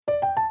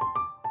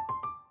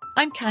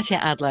I'm Katya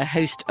Adler,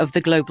 host of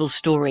The Global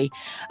Story.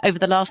 Over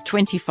the last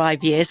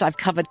 25 years, I've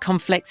covered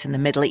conflicts in the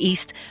Middle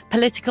East,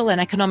 political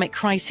and economic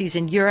crises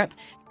in Europe,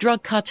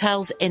 drug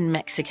cartels in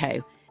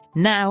Mexico.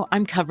 Now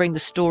I'm covering the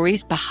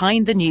stories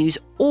behind the news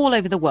all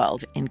over the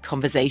world in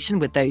conversation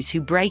with those who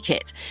break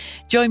it.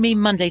 Join me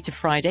Monday to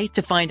Friday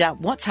to find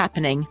out what's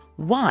happening,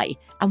 why,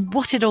 and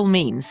what it all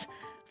means.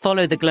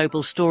 Follow The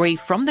Global Story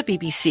from the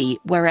BBC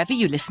wherever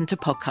you listen to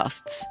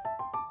podcasts.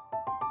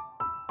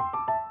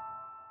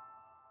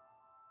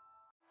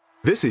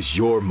 This is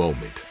your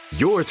moment,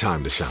 your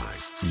time to shine,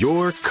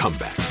 your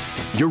comeback.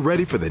 You're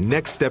ready for the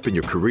next step in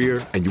your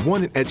career, and you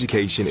want an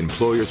education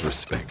employers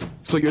respect.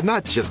 So you're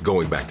not just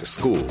going back to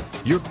school,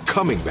 you're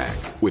coming back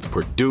with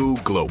Purdue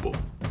Global.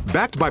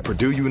 Backed by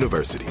Purdue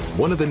University,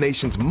 one of the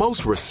nation's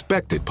most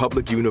respected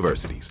public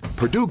universities,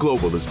 Purdue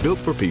Global is built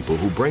for people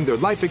who bring their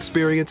life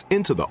experience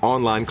into the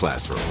online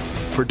classroom.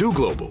 Purdue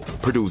Global,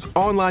 Purdue's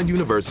online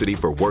university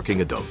for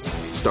working adults.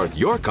 Start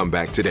your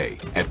comeback today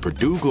at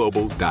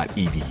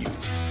purdueglobal.edu.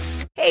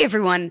 Hey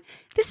everyone,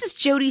 this is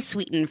Jodie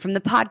Sweetin from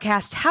the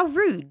podcast How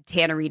Rude,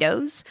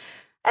 Tanneritos.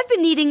 I've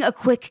been needing a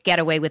quick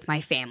getaway with my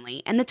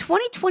family, and the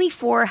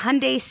 2024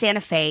 Hyundai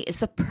Santa Fe is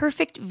the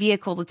perfect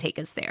vehicle to take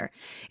us there.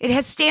 It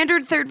has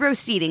standard third-row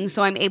seating,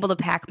 so I'm able to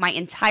pack my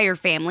entire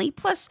family,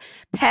 plus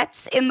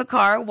pets, in the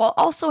car, while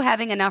also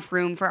having enough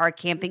room for our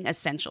camping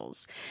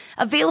essentials.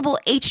 Available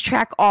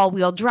H-Track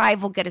all-wheel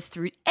drive will get us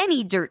through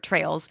any dirt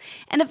trails,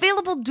 and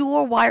available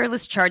dual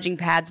wireless charging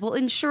pads will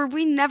ensure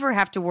we never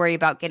have to worry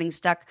about getting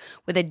stuck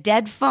with a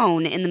dead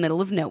phone in the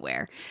middle of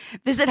nowhere.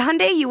 Visit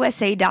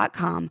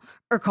HyundaiUSA.com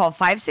or call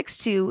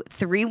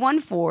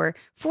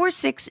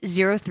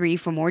 562-314-4603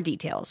 for more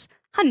details.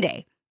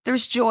 Hyundai,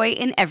 there's joy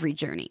in every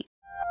journey.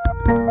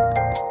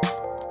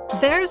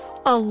 There's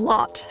a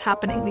lot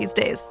happening these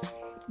days,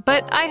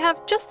 but I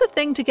have just the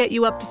thing to get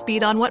you up to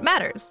speed on what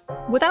matters,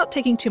 without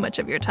taking too much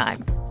of your time.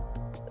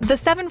 The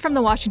 7 from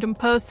the Washington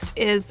Post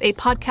is a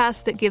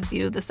podcast that gives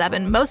you the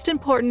 7 most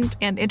important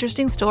and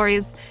interesting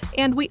stories,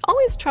 and we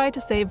always try to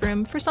save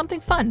room for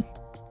something fun.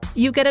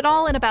 You get it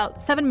all in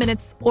about 7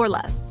 minutes or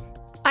less.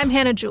 I'm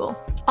Hannah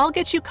Jewell. I'll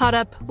get you caught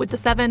up with the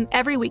 7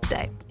 every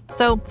weekday.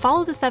 So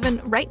follow the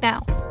 7 right now.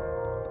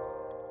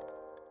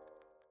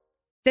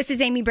 This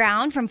is Amy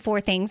Brown from 4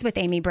 Things with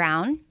Amy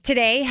Brown.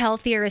 Today,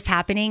 Healthier is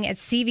happening at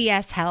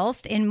CVS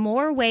Health in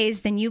more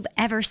ways than you've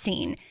ever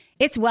seen.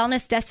 It's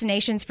wellness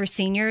destinations for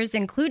seniors,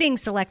 including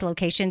select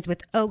locations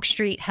with Oak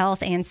Street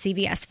Health and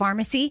CVS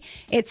Pharmacy.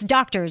 It's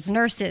doctors,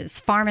 nurses,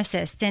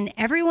 pharmacists, and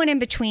everyone in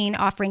between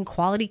offering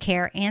quality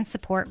care and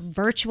support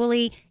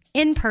virtually,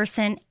 in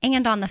person,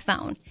 and on the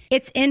phone.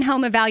 It's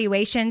in-home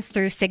evaluations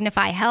through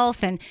Signify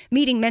Health and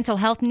meeting mental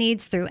health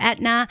needs through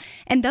Aetna.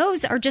 And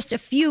those are just a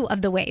few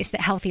of the ways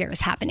that Healthier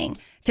is happening.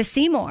 To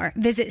see more,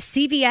 visit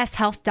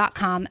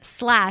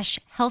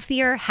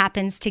cvshealth.com/healthier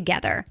happens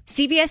together.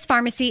 CVS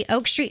Pharmacy,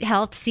 Oak Street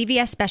Health,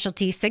 CVS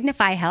Specialty,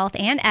 Signify Health,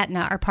 and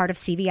Aetna are part of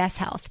CVS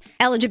Health.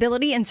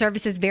 Eligibility and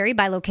services vary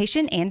by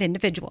location and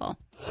individual.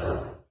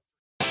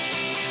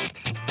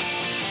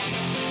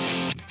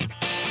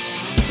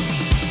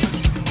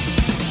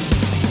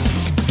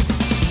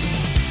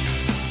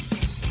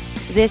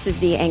 This is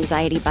the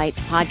Anxiety Bites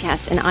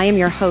podcast, and I am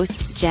your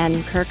host,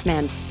 Jen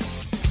Kirkman.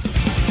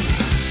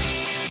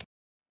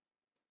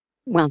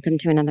 Welcome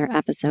to another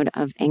episode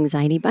of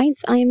Anxiety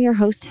Bites. I am your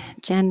host,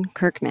 Jen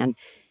Kirkman.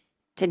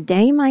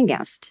 Today, my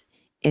guest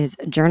is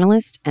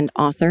journalist and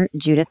author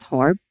Judith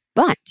Hoare,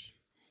 but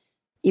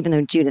even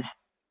though Judith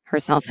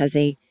herself has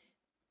a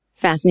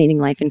fascinating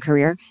life and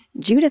career,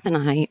 Judith and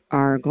I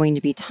are going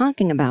to be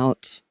talking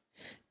about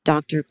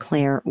Dr.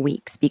 Claire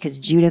Weekes, because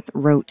Judith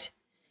wrote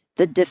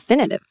the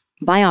definitive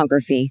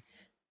biography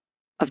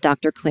of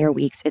Dr. Claire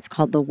Weekes. It's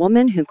called The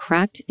Woman Who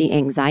Cracked the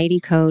Anxiety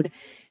Code,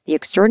 The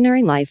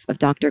Extraordinary Life of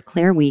Dr.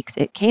 Claire Weekes.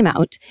 It came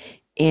out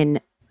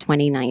in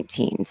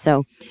 2019.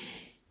 So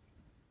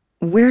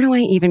where do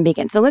I even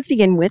begin? So let's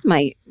begin with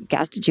my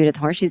guest, Judith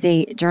Hoare. She's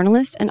a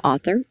journalist and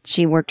author.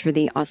 She worked for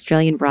the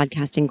Australian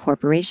Broadcasting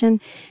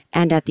Corporation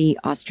and at the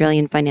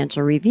Australian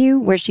Financial Review,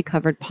 where she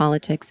covered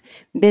politics,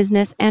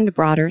 business, and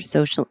broader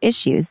social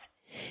issues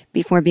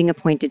before being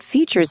appointed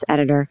features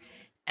editor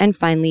and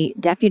finally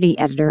deputy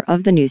editor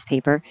of the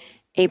newspaper,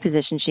 a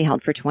position she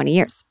held for 20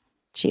 years.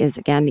 She is,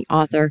 again, the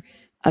author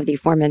of the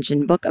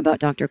aforementioned book about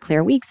Dr.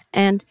 Claire Weekes,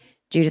 and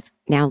Judith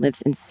now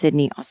lives in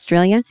Sydney,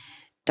 Australia.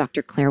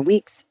 Dr. Claire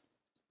Weekes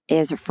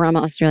is from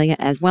Australia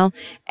as well.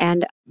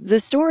 And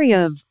the story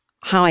of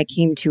how I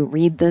came to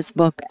read this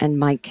book and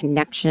my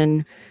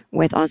connection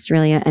with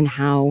Australia and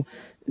how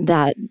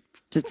that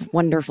just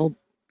wonderful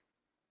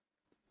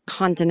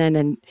continent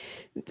and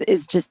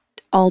is just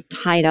all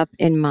tied up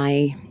in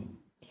my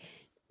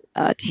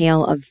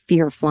tale of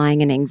fear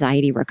flying and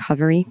anxiety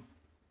recovery.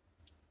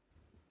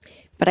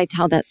 But I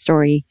tell that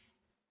story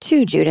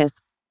to Judith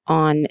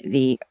on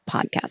the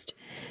podcast.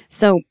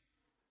 So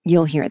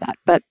you'll hear that.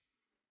 But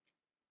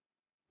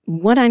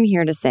what I'm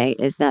here to say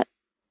is that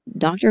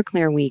Dr.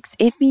 Claire Weekes,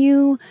 if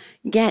you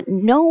get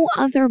no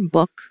other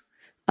book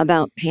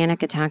about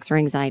panic attacks or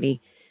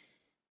anxiety,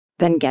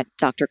 then get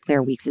Dr.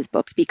 Claire Weekes'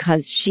 books,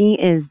 because she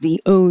is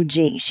the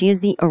OG. She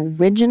is the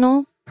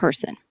original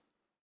person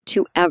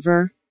to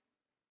ever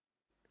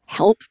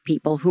help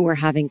people who were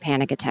having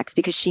panic attacks,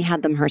 because she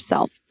had them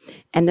herself.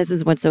 And this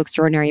is what's so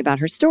extraordinary about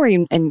her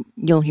story. And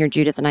you'll hear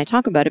Judith and I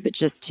talk about it, but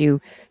just to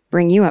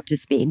bring you up to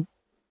speed.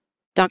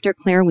 Dr.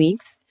 Claire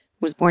Weekes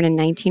was born in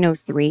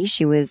 1903.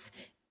 She was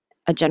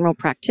a general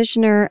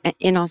practitioner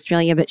in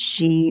Australia, but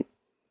she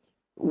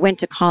went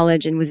to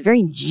college and was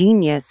very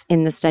genius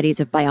in the studies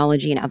of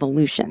biology and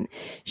evolution.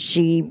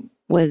 She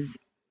was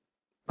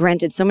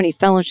granted so many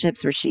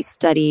fellowships where she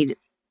studied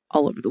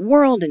all over the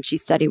world, and she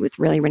studied with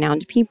really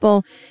renowned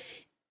people.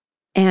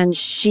 And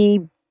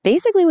she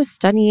basically was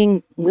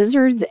studying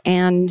lizards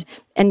and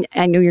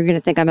I know you're going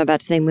to think I'm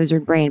about to say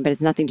lizard brain, but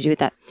it's nothing to do with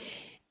that.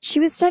 She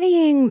was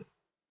studying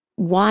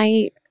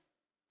why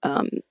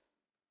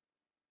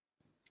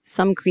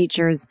some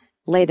creatures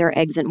lay their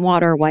eggs in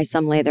water, why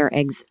some lay their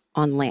eggs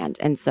on land.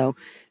 And so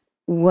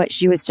what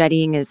she was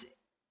studying is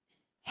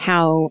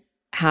how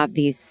have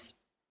these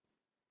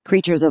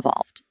creatures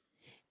evolved.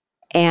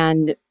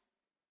 And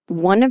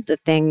one of the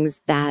things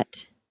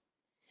that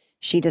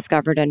she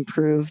discovered and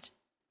proved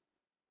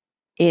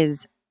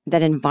is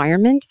that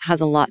environment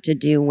has a lot to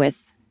do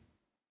with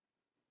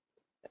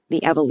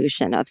the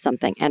evolution of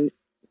something. And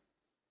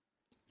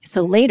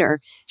so later,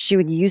 she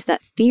would use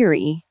that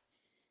theory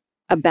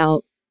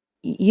about,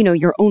 you know,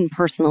 your own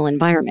personal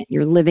environment,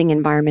 your living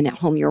environment at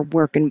home, your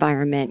work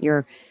environment,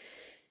 your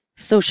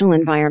social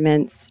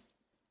environments,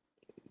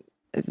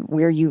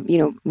 where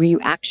you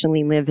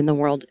actually live in the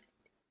world,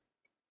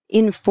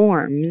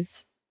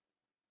 informs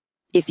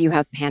if you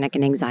have panic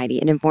and anxiety.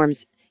 It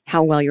informs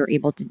how well you're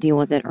able to deal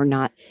with it or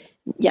not.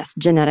 Yes,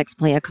 genetics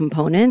play a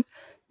component,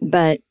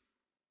 but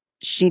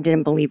she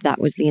didn't believe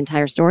that was the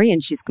entire story,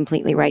 and she's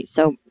completely right.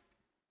 So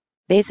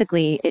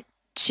basically,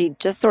 she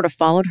just sort of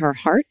followed her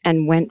heart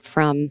and went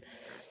from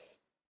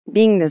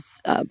being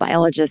this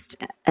biologist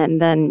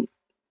and then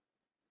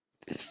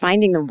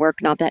finding the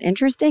work not that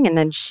interesting. And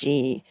then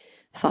she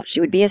thought she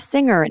would be a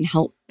singer and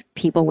help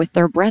people with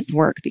their breath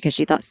work because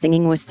she thought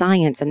singing was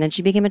science. And then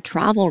she became a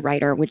travel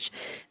writer, which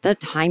the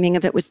timing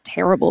of it was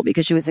terrible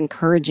because she was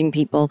encouraging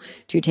people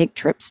to take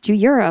trips to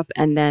Europe.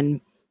 And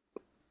then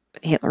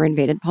Hitler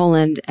invaded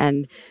Poland,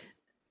 and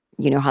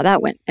you know how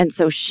that went. And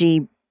so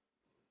she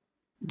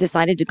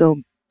decided to go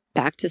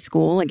back to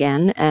school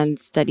again and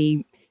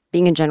study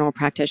being a general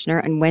practitioner.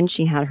 And when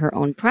she had her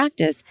own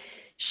practice,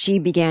 she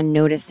began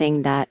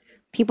noticing that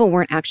people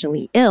weren't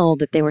actually ill,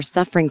 that they were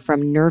suffering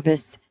from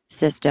nervous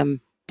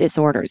system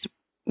disorders,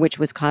 which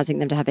was causing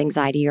them to have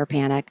anxiety or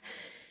panic.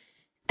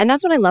 And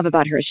that's what I love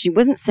about her. She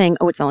wasn't saying,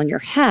 oh, it's all in your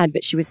head,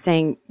 but she was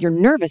saying your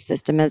nervous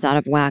system is out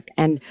of whack.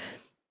 And,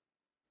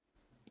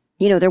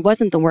 you know, there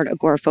wasn't the word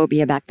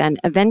agoraphobia back then.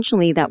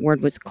 Eventually that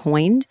word was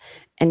coined,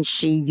 and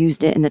she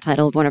used it in the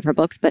title of one of her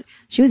books, but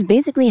she was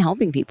basically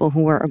helping people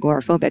who were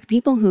agoraphobic,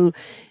 people who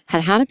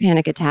had had a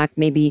panic attack,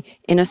 maybe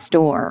in a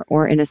store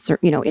or in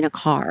a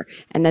car,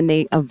 and then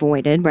they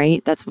avoided,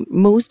 right? That's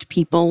most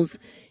people's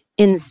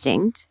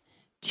instinct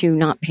to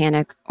not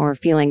panic or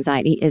feel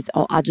anxiety is,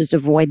 oh, I'll just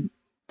avoid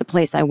the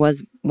place I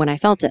was when I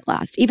felt it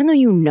last. Even though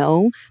you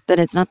know that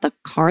it's not the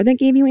car that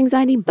gave you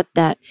anxiety, but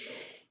that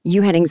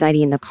you had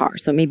anxiety in the car.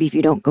 So maybe if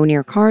you don't go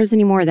near cars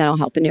anymore, that'll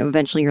help. And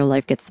eventually your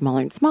life gets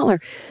smaller and smaller.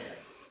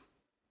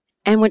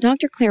 And what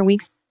Dr. Claire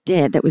Weekes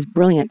did that was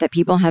brilliant, that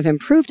people have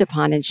improved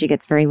upon, and she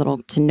gets very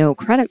little to no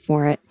credit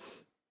for it,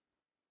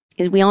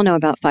 is we all know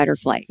about fight or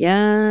flight.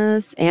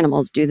 Yes,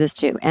 animals do this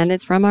too. And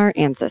it's from our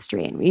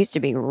ancestry. And we used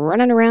to be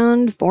running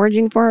around,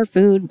 foraging for our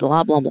food,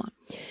 blah, blah, blah.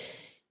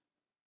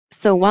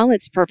 So while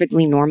it's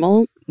perfectly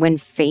normal when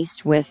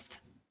faced with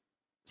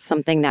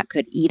something that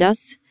could eat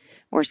us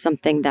or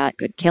something that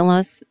could kill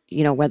us,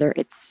 you know, whether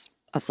it's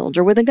a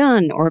soldier with a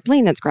gun or a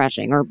plane that's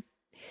crashing, or,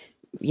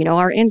 you know,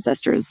 our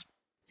ancestors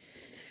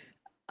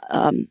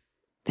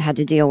had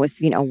to deal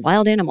with, you know,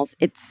 wild animals.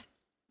 It's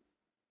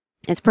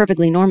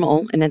perfectly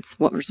normal, and it's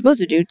what we're supposed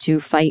to do to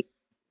fight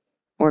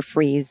or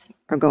freeze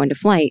or go into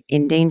flight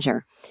in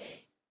danger.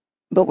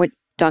 But what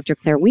Dr.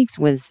 Claire Weekes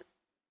was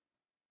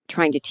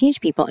trying to teach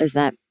people is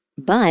that,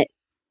 but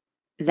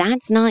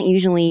that's not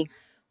usually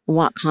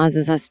what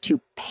causes us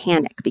to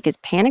panic, because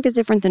panic is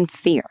different than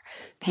fear.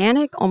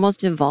 Panic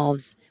almost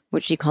involves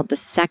what she called the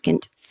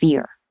second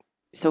fear.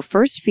 So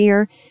first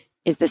fear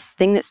is this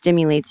thing that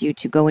stimulates you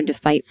to go into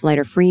fight, flight,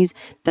 or freeze.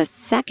 The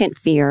second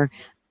fear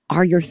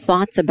are your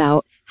thoughts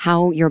about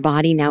how your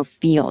body now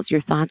feels,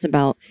 your thoughts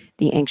about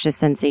the anxious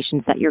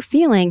sensations that you're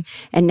feeling.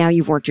 And now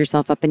you've worked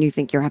yourself up and you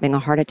think you're having a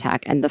heart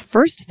attack. And the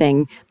first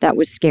thing that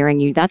was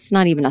scaring you, that's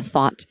not even a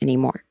thought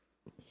anymore.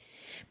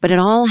 But it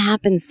all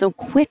happens so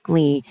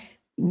quickly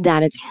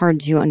that it's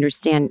hard to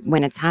understand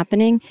when it's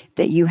happening,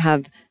 that you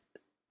have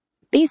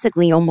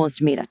basically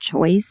almost made a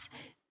choice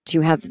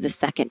to have the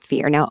second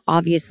fear. Now,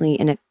 obviously,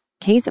 in a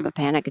case of a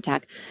panic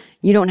attack,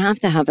 you don't have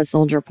to have a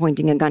soldier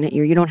pointing a gun at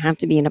you. You don't have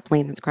to be in a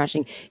plane that's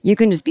crashing. You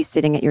can just be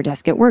sitting at your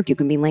desk at work. You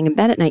can be laying in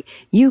bed at night.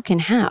 You can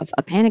have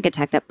a panic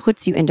attack that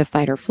puts you into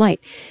fight or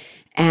flight.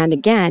 And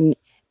again,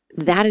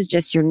 that is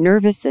just your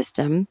nervous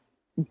system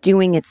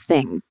doing its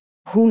thing.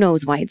 Who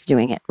knows why it's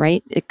doing it,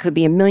 right? It could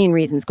be a million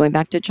reasons, going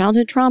back to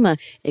childhood trauma.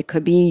 It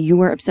could be you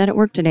were upset at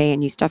work today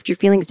and you stuffed your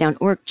feelings down,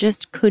 or it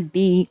just could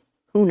be,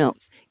 who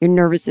knows? Your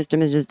nervous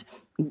system is just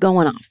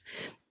going off.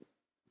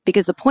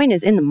 Because the point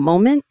is, in the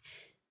moment,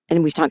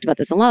 and we've talked about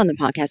this a lot on the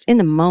podcast, in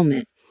the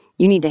moment,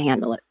 you need to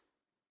handle it.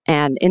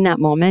 And in that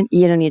moment,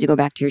 you don't need to go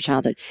back to your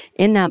childhood.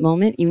 In that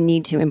moment, you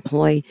need to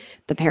employ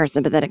the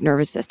parasympathetic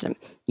nervous system.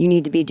 You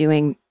need to be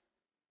doing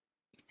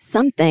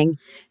something,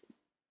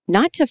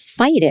 not to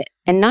fight it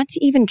and not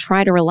to even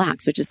try to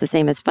relax, which is the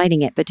same as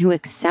fighting it, but to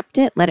accept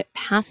it, let it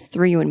pass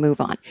through you and move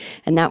on.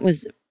 And that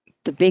was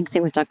the big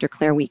thing with Dr.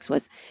 Claire Weekes,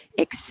 was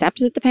accept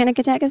that the panic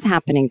attack is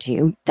happening to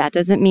you. That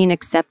doesn't mean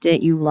accept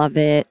it, you love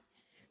it.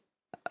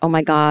 Oh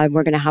my God,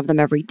 we're going to have them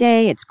every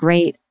day. It's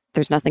great.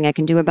 There's nothing I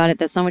can do about it.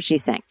 That's not what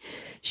she's saying.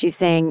 She's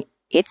saying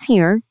it's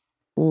here.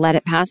 Let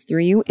it pass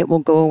through you. It will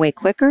go away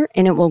quicker,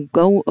 and it will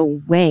go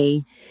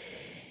away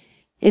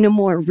in a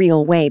more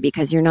real way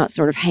because you're not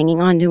sort of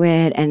hanging on to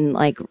it and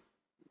like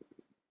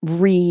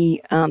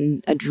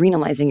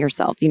adrenalizing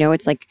yourself. You know,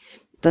 it's like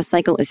the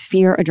cycle is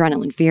fear,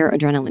 adrenaline, fear,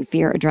 adrenaline,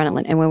 fear,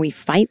 adrenaline. And when we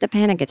fight the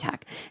panic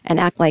attack and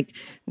act like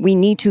we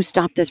need to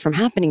stop this from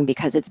happening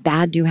because it's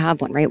bad to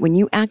have one, right? When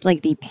you act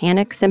like the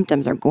panic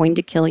symptoms are going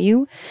to kill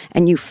you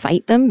and you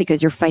fight them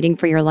because you're fighting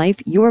for your life,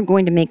 you are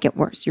going to make it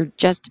worse. You're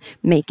just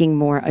making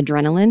more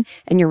adrenaline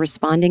and you're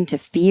responding to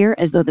fear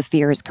as though the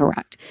fear is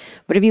correct.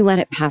 But if you let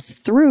it pass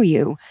through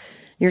you,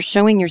 you're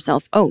showing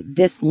yourself, oh,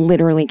 this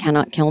literally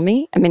cannot kill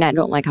me. I mean, I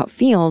don't like how it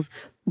feels,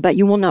 but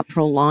you will not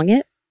prolong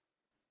it.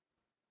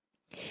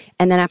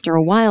 And then after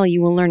a while,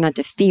 you will learn not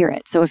to fear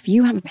it. So if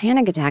you have a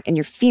panic attack and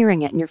you're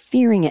fearing it and you're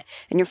fearing it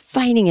and you're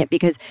fighting it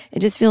because it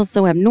just feels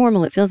so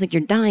abnormal, it feels like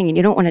you're dying and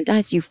you don't want to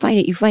die, so you fight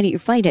it, you fight it, you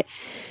fight it.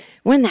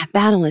 When that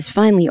battle is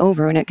finally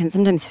over, and it can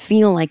sometimes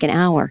feel like an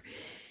hour,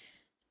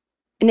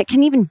 and it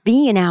can even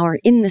be an hour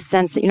in the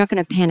sense that you're not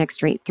going to panic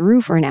straight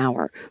through for an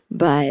hour,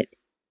 but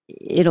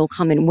it'll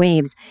come in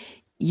waves,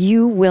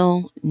 you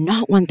will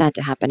not want that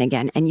to happen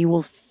again, and you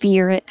will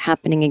fear it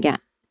happening again.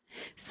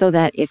 So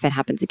that if it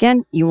happens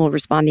again, you will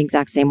respond the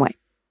exact same way.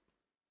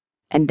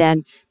 And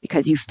then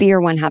because you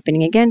fear one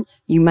happening again,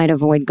 you might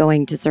avoid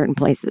going to certain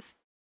places.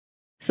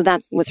 So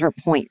that was her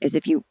point, is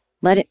if you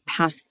let it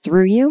pass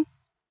through you,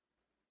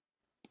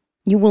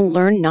 you will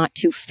learn not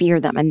to fear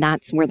them. And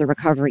that's where the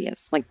recovery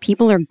is. Like,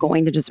 people are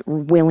going to just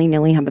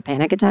willy-nilly have a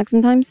panic attack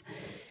sometimes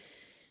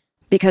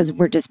because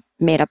we're just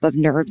made up of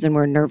nerves and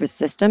we're a nervous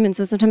system. And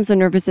so sometimes the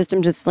nervous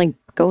system just like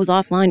goes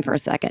offline for a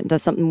second,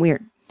 does something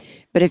weird.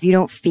 But if you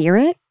don't fear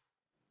it,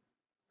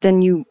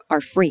 then you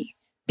are free,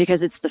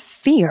 because it's the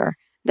fear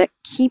that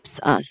keeps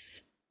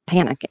us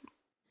panicking.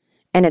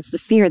 And it's the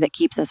fear that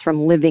keeps us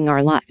from living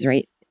our lives,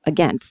 right?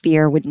 Again,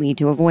 fear would lead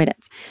to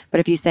avoidance.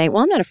 But if you say,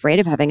 well, I'm not afraid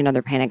of having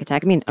another panic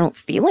attack. I mean, I don't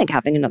feel like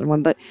having another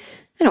one, but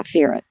I don't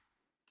fear it.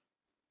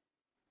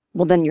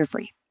 Well, then you're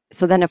free.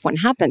 So then if one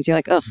happens, you're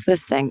like, ugh,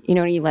 this thing, you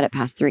know, and you let it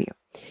pass through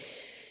you.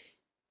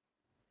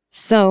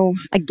 So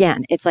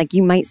again, it's like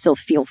you might still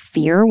feel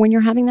fear when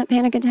you're having that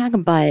panic attack,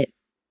 but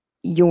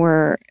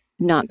you're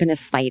not going to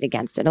fight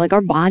against it. Like,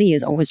 our body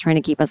is always trying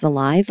to keep us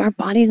alive. Our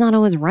body's not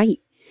always right.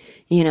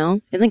 You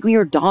know, it's like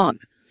your dog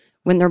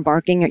when they're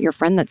barking at your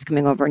friend that's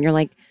coming over and you're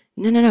like,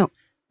 no,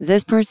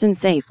 this person's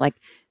safe. Like,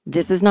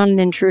 this is not an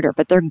intruder,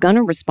 but they're going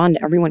to respond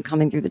to everyone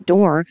coming through the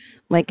door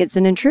like it's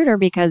an intruder,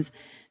 because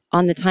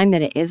on the time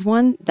that it is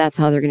one, that's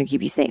how they're going to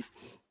keep you safe.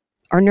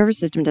 Our nervous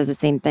system does the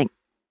same thing.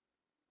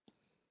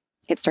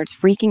 It starts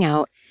freaking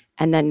out,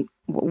 and then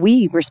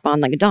we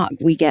respond like a dog.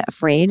 We get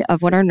afraid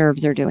of what our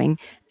nerves are doing,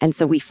 and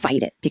so we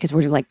fight it because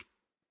we're like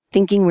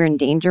thinking we're in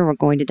danger, we're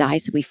going to die,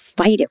 so we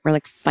fight it. We're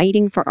like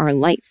fighting for our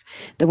life,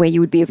 the way you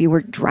would be if you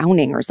were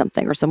drowning or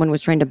something, or someone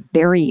was trying to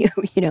bury you,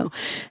 you know.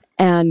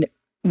 And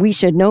we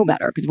should know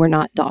better because we're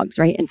not dogs,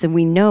 right? And so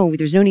we know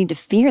there's no need to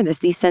fear this.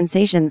 These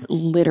sensations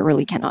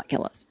literally cannot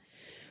kill us.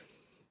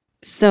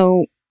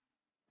 So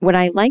what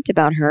I liked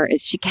about her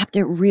is she kept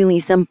it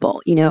really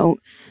simple, you know.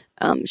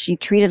 She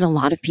treated a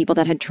lot of people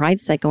that had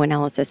tried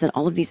psychoanalysis and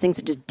all of these things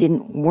that just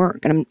didn't work.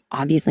 And I'm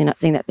obviously not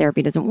saying that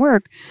therapy doesn't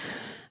work,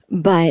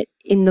 but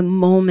in the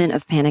moment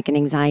of panic and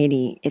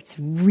anxiety, it's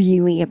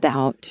really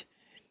about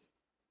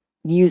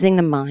using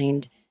the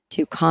mind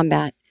to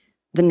combat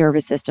the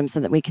nervous system so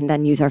that we can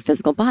then use our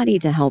physical body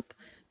to help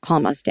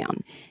calm us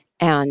down.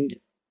 And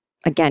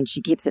again,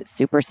 she keeps it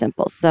super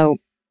simple. So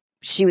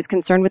she was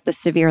concerned with the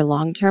severe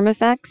long-term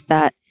effects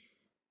that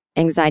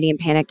anxiety and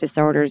panic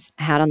disorders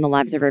had on the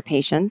lives of her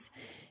patients.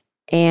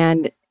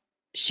 And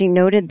she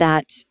noted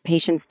that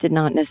patients did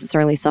not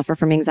necessarily suffer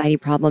from anxiety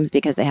problems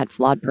because they had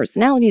flawed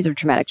personalities or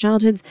traumatic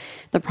childhoods.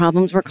 The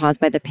problems were caused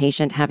by the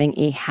patient having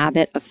a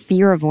habit of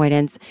fear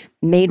avoidance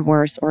made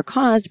worse or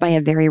caused by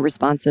a very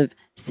responsive,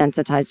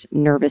 sensitized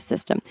nervous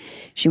system.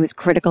 She was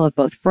critical of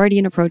both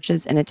Freudian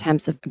approaches and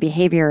attempts of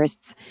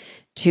behaviorists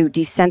to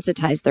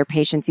desensitize their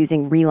patients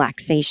using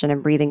relaxation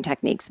and breathing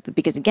techniques.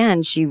 Because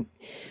again, she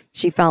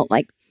felt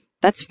like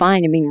that's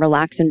fine. I mean,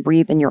 relax and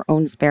breathe in your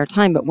own spare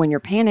time. But when you're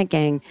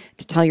panicking,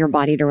 to tell your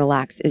body to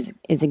relax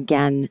is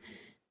again,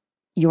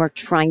 you are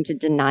trying to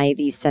deny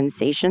these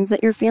sensations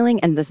that you're feeling,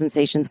 and the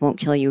sensations won't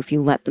kill you. If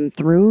you let them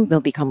through, they'll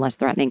become less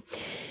threatening.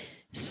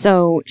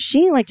 So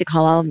she liked to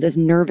call all of this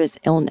nervous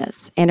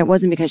illness. And it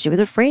wasn't because she was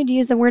afraid to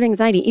use the word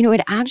anxiety. You know,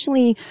 it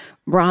actually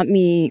brought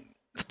me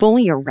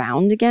fully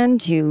around again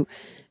to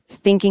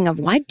thinking of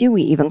why do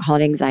we even call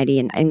it anxiety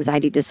and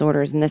anxiety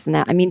disorders and this and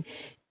that? I mean,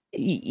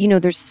 you know,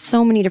 there's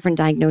so many different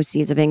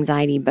diagnoses of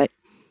anxiety,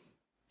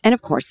 and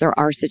of course, there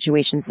are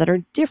situations that are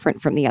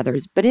different from the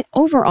others. But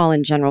overall,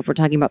 in general, if we're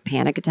talking about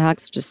panic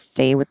attacks, just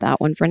stay with that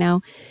one for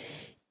now.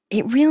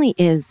 It really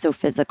is so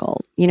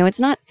physical. You know, it's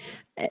not,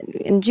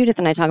 and Judith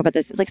and I talk about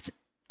this, like,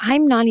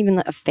 I'm not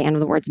even a fan of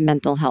the words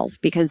mental health,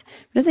 because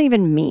what does that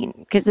even mean?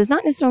 Because it's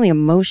not necessarily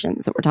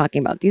emotions that we're talking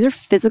about. These are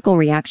physical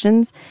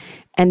reactions,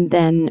 and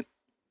then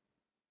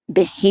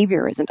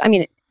behavior isn't. I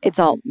mean, it's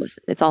all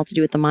to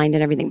do with the mind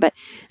and everything. But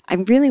I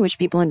really wish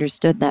people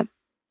understood that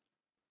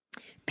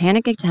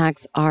panic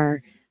attacks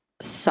are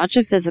such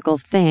a physical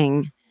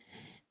thing.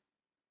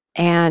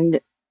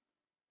 And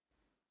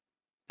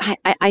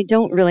I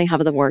don't really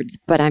have the words,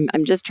 but I'm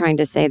just trying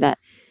to say that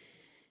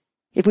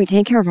if we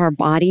take care of our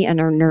body and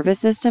our nervous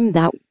system,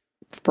 that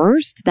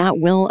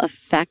will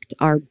affect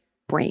our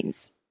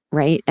brains,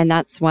 right? And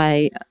that's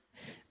why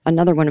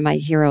another one of my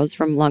heroes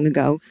from long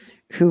ago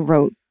who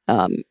wrote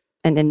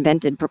and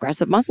invented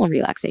progressive muscle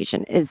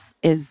relaxation is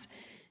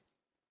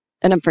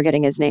and I'm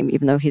forgetting his name,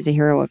 even though he's a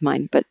hero of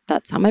mine, but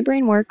that's how my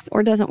brain works,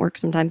 or doesn't work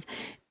sometimes.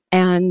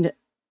 And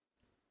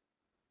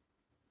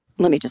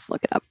let me just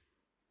look it up,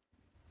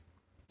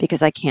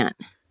 because I can't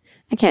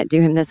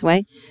do him this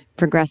way.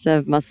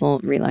 Progressive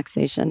muscle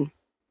relaxation.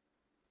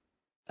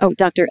 Oh,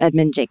 Dr.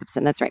 Edmund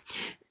Jacobson. That's right.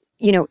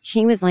 You know,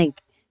 he was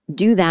like,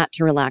 do that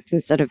to relax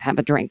instead of have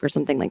a drink or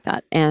something like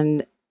that.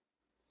 And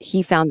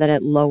he found that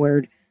it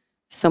lowered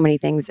so many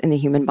things in the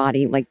human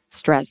body, like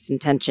stress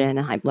and tension and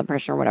high blood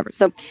pressure or whatever.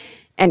 So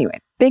anyway,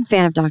 big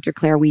fan of Dr.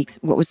 Claire Weekes.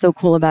 What was so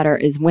cool about her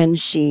is when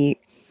she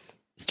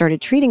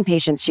started treating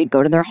patients, she'd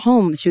go to their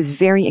homes. She was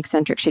very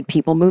eccentric. She had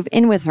people move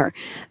in with her.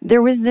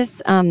 There was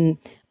this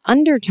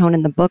undertone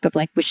in the book of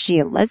like, was she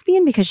a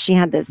lesbian? Because she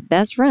had this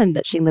best friend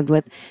that she lived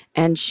with,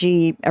 and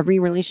every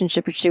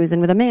relationship she was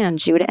in with a man,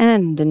 she would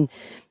end.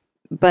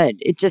 But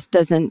it just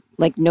doesn't,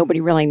 like,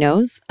 nobody really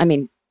knows. I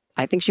mean,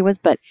 I think she was,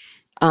 but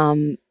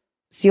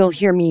so you'll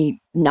hear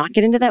me not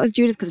get into that with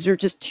Judith because there's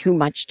just too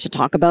much to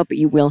talk about, but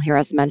you will hear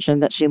us mention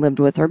that she lived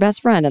with her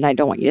best friend. And I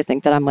don't want you to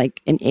think that I'm like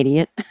an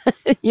idiot,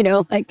 you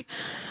know, like,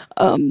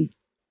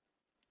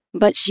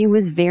 but she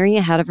was very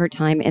ahead of her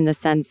time in the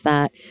sense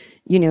that,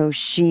 you know,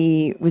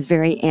 she was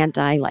very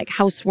anti like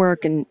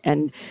housework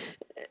and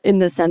in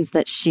the sense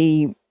that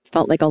she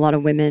felt like a lot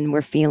of women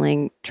were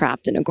feeling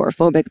trapped and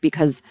agoraphobic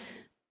because,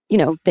 you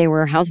know, they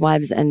were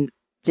housewives and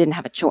didn't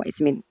have a choice.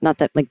 I mean, not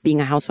that like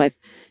being a housewife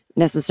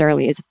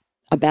necessarily is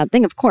a bad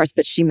thing, of course,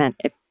 but she meant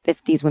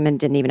if these women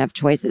didn't even have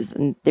choices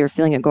and they were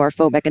feeling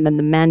agoraphobic, and then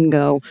the men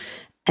go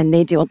and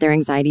they deal with their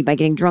anxiety by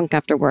getting drunk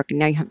after work, and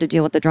now you have to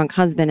deal with the drunk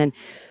husband. And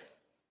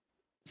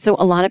so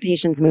a lot of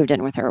patients moved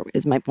in with her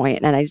is my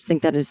point. And I just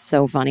think that is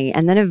so funny.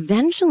 And then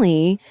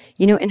eventually,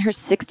 you know, in her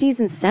 60s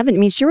and 70s, I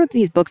mean, she wrote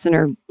these books in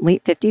her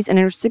late 50s, and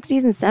in her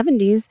 60s and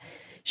 70s,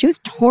 she was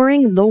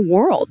touring the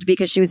world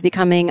because she was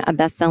becoming a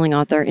best-selling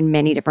author in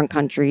many different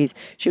countries.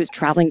 She was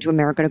traveling to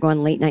America to go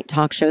on late-night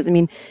talk shows. I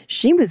mean,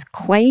 she was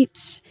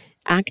quite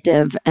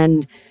active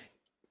and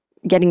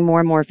getting more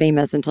and more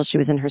famous until she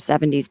was in her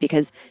 70s,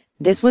 because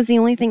this was the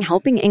only thing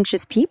helping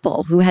anxious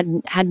people who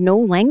had no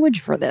language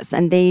for this.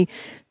 And they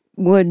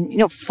would, you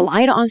know,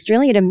 fly to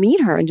Australia to meet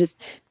her and just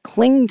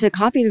cling to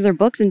copies of their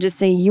books and just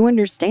say, you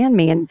understand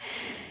me. And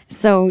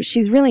so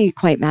she's really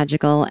quite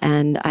magical,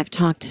 and I've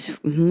talked,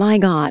 my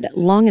God,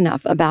 long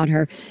enough about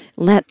her.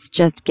 Let's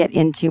just get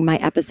into my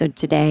episode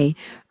today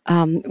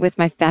with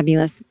my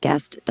fabulous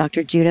guest,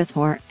 Dr. Judith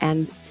Hoare.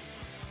 And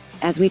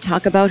as we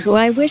talk about who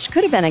I wish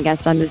could have been a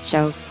guest on this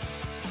show,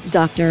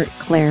 Dr.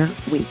 Claire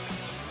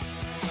Weekes.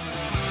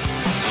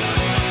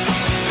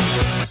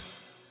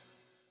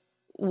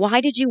 Why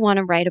did you want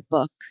to write a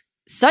book,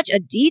 such a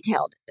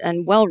detailed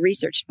and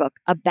well-researched book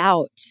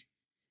about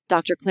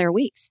Dr. Claire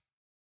Weekes?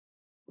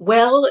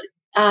 Well,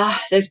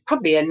 there's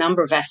probably a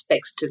number of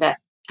aspects to that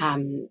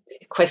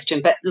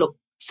question. But look,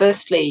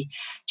 firstly,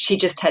 she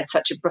just had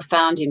such a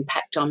profound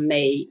impact on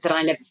me that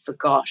I never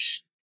forgot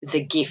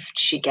the gift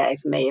she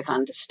gave me of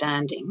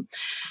understanding.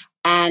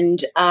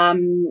 And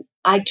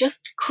I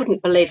just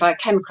couldn't believe, I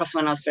came across her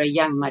when I was very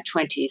young, in my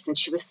 20s, and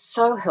she was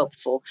so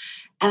helpful.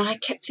 And I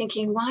kept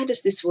thinking, why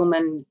does this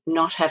woman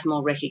not have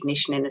more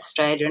recognition in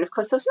Australia? And of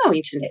course, there was no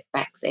internet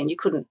back then. You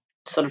couldn't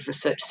sort of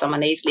research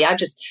someone easily. I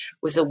just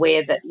was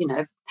aware that, you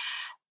know,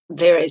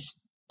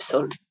 various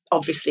sort of,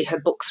 obviously her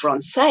books were on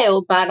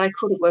sale, but I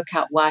couldn't work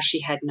out why she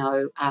had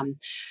no,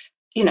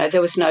 you know, there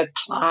was no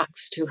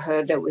plaques to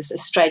her. There was,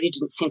 Australia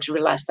didn't seem to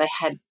realise they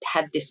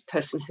had this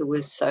person who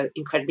was so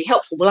incredibly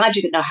helpful. Well, I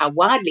didn't know how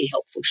widely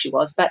helpful she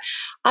was, but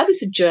I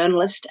was a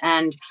journalist,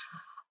 and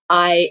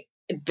I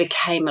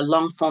became a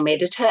long-form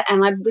editor,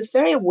 and I was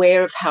very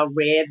aware of how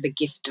rare the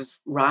gift of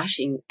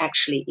writing,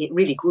 actually,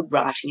 really good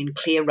writing and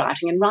clear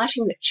writing, and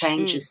writing that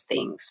changes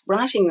things,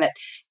 writing that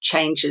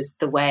changes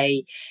the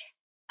way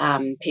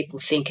people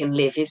think and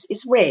live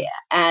is rare.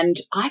 And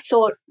I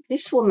thought,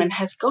 this woman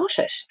has got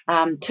it,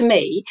 to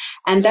me,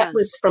 and that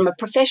was from a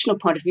professional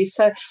point of view.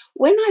 So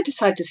when I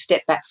decided to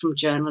step back from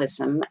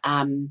journalism,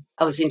 I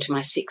was into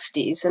my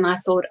 60s, and I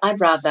thought I'd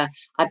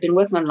been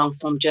working on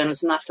long-form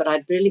journalism, and I thought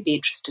I'd really be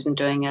interested in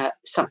doing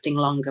something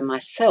longer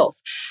myself.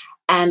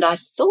 And I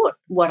thought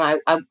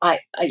I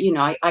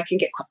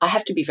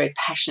have to be very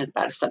passionate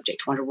about a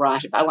subject I want to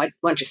write about. I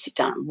won't just sit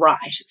down and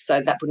write,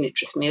 so that wouldn't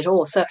interest me at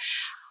all. So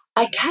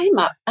I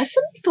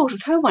suddenly thought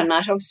of her one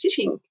night. I was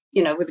sitting,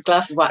 with a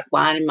glass of white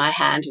wine in my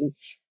hand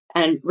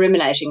and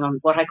ruminating on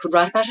what I could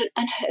write about it,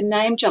 and her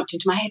name jumped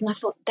into my head, and I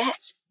thought,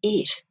 that's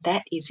it.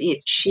 That is it.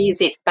 She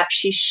is it. But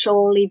she's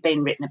surely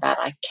been written about.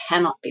 I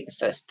cannot be the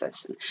first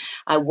person.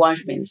 I won't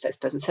have been the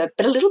first person.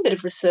 But a little bit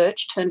of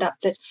research turned up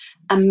that,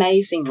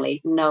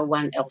 amazingly, no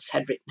one else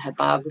had written her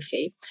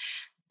biography.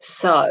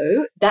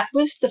 So that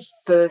was the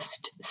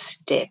first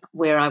step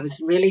where I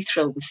was really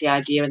thrilled with the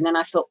idea. And then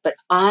I thought, but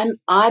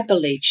I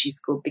believe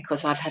she's good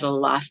because I've had a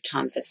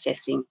lifetime of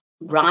assessing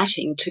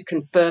writing to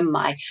confirm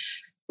my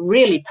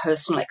really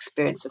personal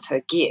experience of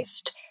her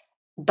gift.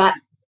 But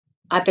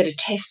I better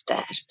test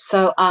that.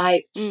 So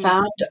I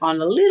found on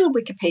a little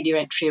Wikipedia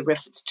entry a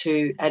reference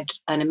to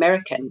an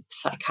American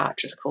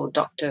psychiatrist called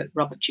Dr.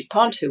 Robert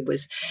Dupont, who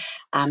was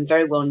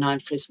very well known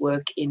for his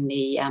work in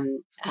the,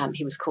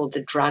 he was called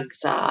the drug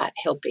czar,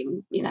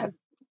 helping,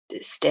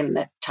 stem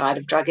the tide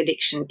of drug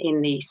addiction in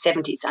the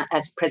 70s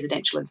as a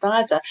presidential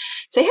advisor.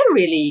 So he had a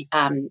really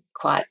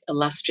quite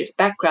illustrious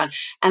background.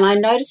 And I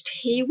noticed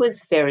he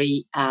was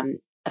very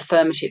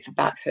affirmative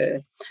about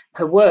her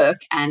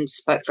work and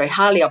spoke very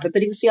highly of her,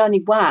 but he was the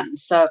only one.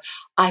 So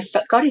I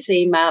got his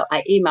email,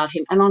 I emailed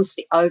him, and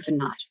honestly,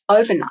 overnight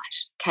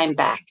came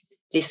back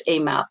this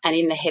email, and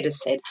in the header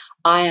said,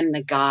 I am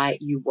the guy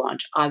you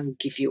want. I will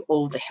give you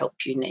all the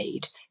help you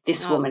need.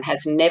 This woman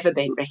has never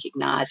been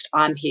recognised.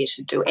 I'm here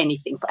to do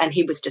anything for, and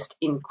he was just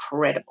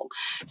incredible.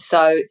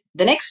 So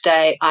the next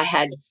day I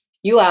had,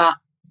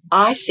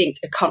 I think,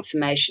 a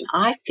confirmation.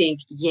 I think,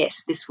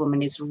 yes, this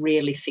woman is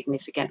really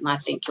significant, and I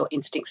think your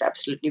instincts are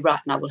absolutely right,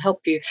 and I will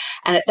help you.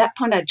 And at that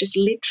point, I just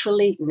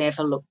literally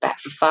never looked back.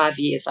 For 5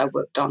 years, I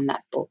worked on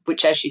that book,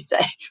 which, as you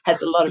say,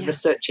 has a lot of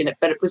research in it,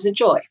 but it was a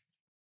joy.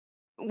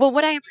 Well,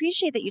 what I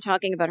appreciate that you're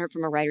talking about her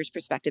from a writer's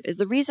perspective is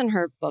the reason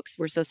her books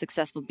were so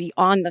successful,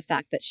 beyond the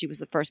fact that she was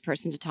the first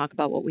person to talk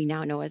about what we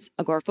now know as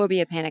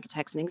agoraphobia, panic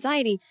attacks, and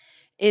anxiety,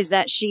 is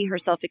that she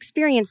herself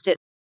experienced it.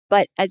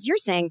 But as you're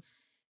saying,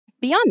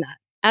 beyond that,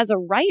 as a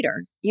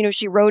writer,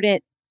 she wrote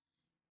it,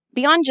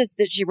 beyond just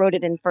that she wrote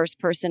it in first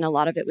person, a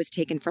lot of it was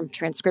taken from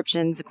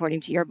transcriptions, according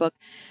to your book,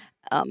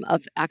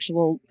 of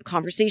actual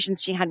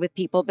conversations she had with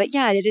people. But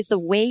yeah, it is the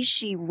way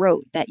she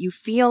wrote that you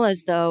feel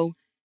as though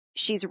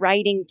she's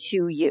writing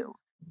to you.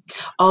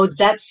 Oh,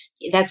 that's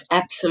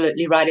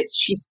absolutely right.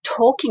 She's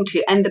talking to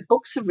you, and the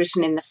books are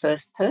written in the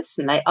first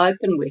person. They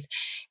open with,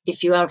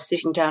 if you are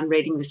sitting down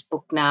reading this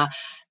book now,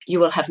 you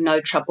will have no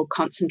trouble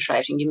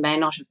concentrating. You may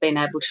not have been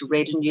able to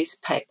read a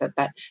newspaper,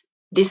 but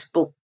this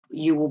book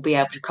you will be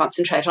able to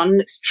concentrate on.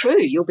 And it's true,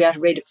 you'll be able to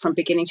read it from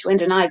beginning to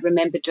end. And I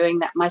remember doing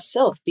that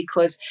myself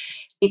because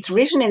it's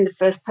written in the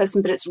first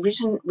person, but it's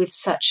written with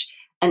such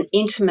an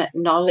intimate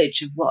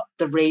knowledge of what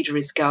the reader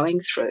is going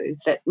through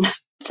that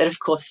of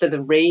course, for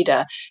the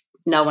reader,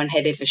 no one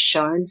had ever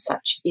shown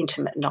such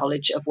intimate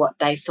knowledge of what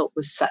they thought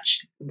was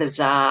such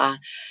bizarre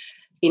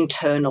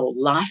internal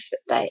life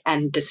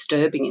and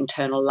disturbing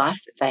internal life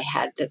that they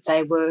had, that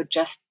they were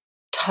just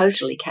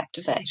totally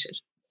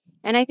captivated.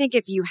 And I think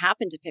if you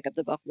happen to pick up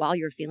the book while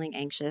you're feeling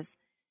anxious,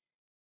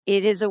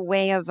 it is a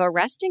way of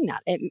arresting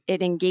that.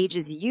 It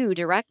engages you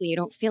directly. You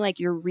don't feel like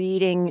you're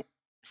reading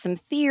some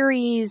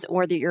theories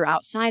or that you're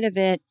outside of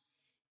it.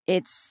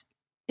 It's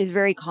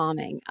very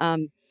calming.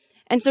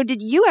 And so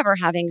did you ever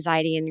have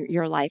anxiety in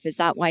your life? Is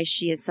that why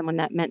she is someone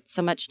that meant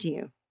so much to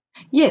you?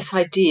 Yes,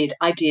 I did.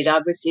 I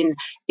was in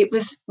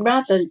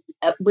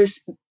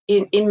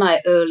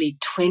my early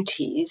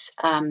 20s.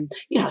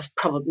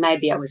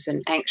 Maybe I was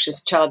an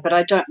anxious child, but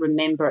I don't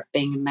remember it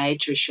being a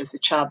major issue as a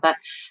child. But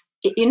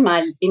in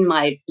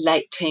my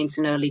late teens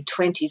and early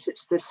 20s,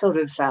 it's the sort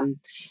of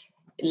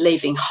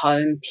leaving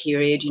home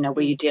period,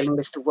 where you're dealing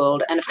with the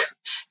world, and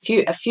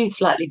a few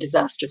slightly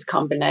disastrous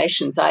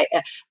combinations.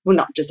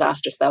 Not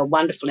disastrous, they were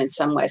wonderful in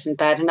some ways and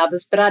bad in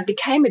others, but I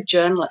became a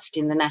journalist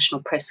in the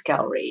National Press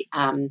Gallery.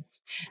 I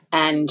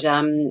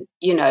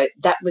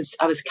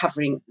was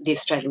covering the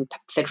Australian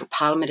Federal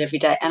Parliament every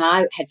day, and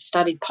I had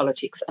studied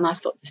politics, and I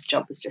thought this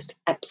job was just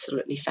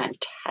absolutely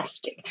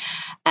fantastic.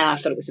 And I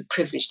thought it was a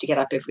privilege to get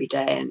up every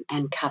day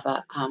and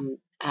cover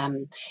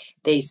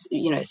these,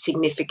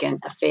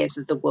 significant affairs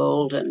of the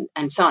world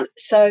and so on.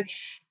 So,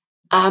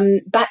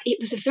 but it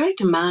was a very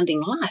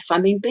demanding life. I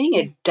mean, being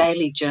a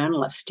daily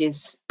journalist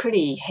is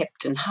pretty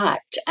hepped and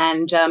hyped.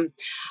 And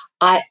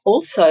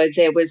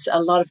there was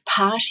a lot of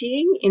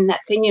partying in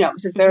that thing. You know, it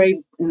was a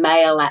very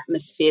male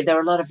atmosphere. There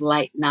were a lot of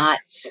late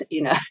nights,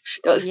 you know.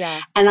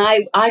 And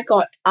I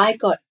got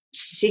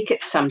sick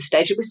at some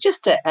stage. It was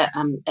just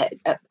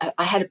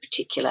I had a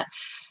particular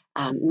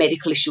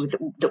medical issue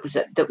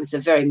that was a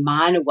very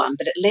minor one,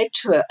 but it led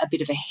to a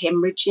bit of a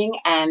hemorrhaging,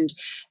 and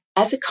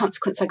as a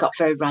consequence, I got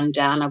very run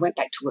down. I went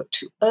back to work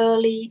too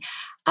early,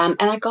 and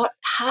I got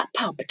heart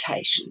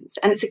palpitations.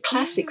 And it's a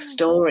classic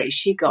story.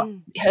 She got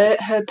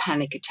her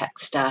panic attack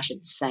started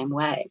the same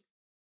way.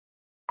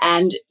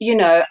 And, you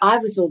know, I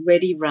was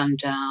already run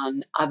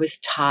down. I was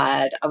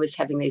tired. I was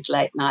having these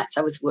late nights.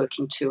 I was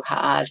working too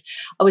hard.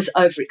 I was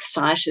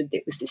overexcited.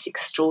 There was this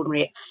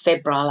extraordinary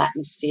febrile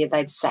atmosphere.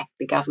 They'd sacked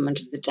the government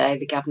of the day.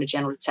 The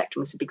Governor-General had sacked him.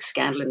 It was a big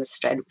scandal in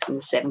Australia. It was in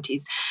the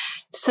 70s.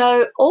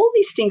 So all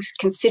these things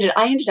considered,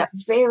 I ended up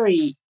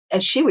very,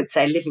 as she would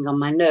say, living on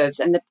my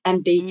nerves. And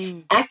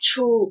the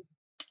actual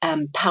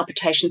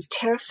palpitations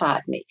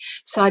terrified me.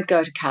 So I'd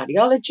go to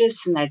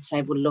cardiologists and they'd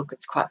say, well, look,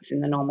 it's quite within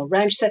the normal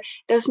range. So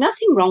there was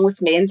nothing wrong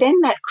with me. And then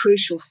that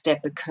crucial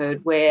step occurred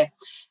where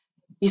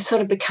you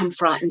sort of become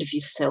frightened of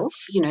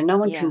yourself. You know, no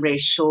one can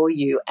reassure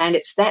you. And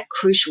it's that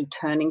crucial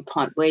turning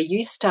point where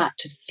you start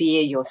to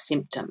fear your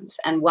symptoms.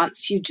 And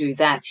once you do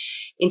that,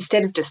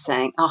 instead of just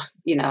saying, oh,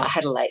 you know, I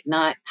had a late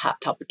night,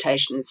 heart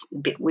palpitations, a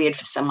bit weird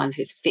for someone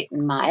who's fit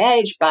in my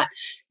age, but,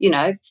 you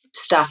know,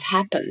 stuff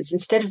happens.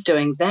 Instead of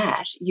doing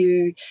that,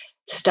 you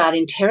start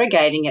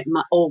interrogating it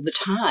all the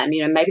time.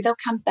 You know, maybe they'll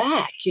come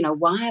back. You know,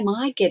 why am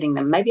I getting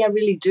them? Maybe I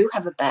really do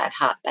have a bad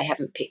heart they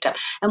haven't picked up.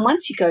 And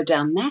once you go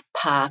down that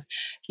path,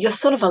 you're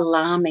sort of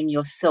alarming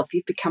yourself.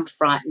 You've become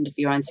frightened of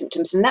your own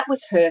symptoms. And that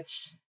was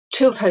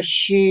two of her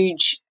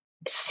huge,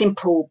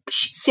 simple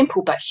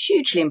but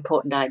hugely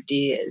important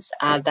ideas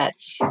are that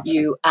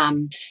you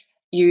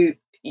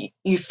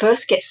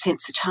first get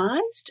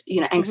sensitized.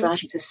 You know,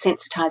 anxiety is a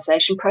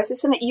sensitization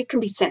process, and that you can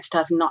be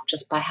sensitized not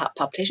just by heart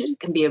palpitations. It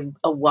can be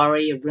a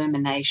worry, a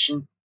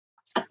rumination,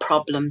 a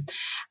problem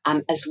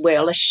as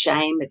well, a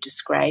shame, a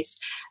disgrace,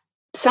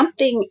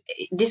 something.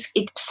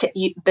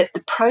 But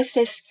the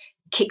process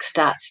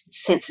kickstarts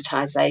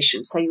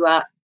sensitization, so you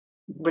are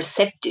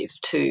receptive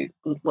to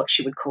what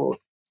she would call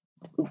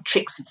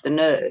tricks of the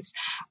nerves,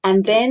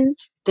 and then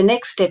the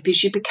next step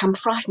is you become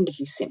frightened of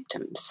your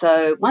symptoms.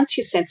 So once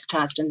you're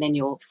sensitized and then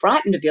you're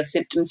frightened of your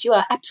symptoms, you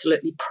are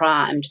absolutely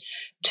primed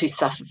to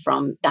suffer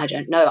from, I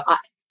don't know, it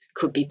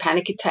could be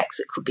panic attacks,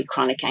 it could be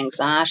chronic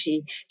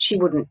anxiety. She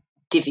wouldn't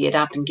divvy it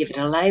up and give it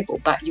a label,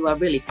 but you are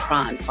really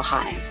primed for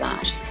high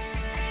anxiety.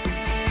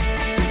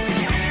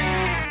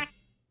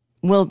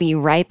 We'll be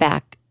right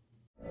back.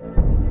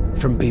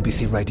 From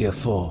BBC Radio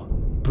 4,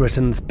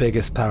 Britain's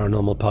biggest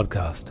paranormal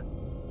podcast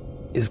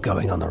is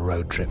going on a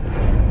road trip.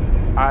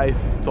 I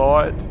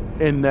thought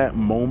in that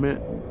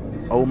moment,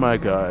 oh my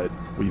God,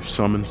 we've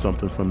summoned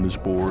something from this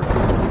board.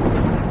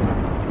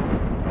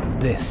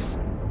 This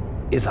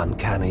is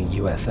Uncanny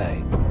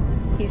USA.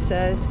 He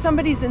says,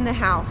 somebody's in the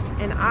house,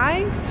 and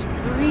I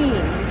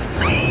screamed.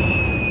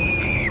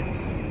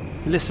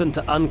 Listen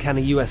to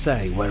Uncanny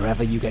USA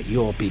wherever you get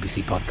your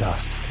BBC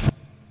podcasts,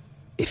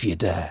 if you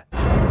dare.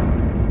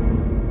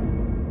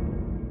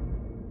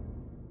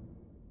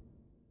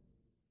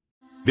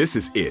 This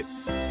is it.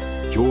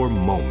 Your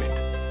moment.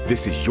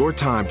 This is your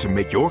time to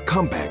make your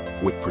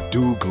comeback with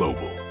Purdue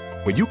Global.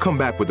 When you come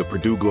back with a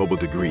Purdue Global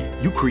degree,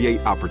 you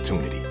create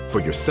opportunity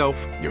for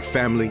yourself, your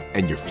family,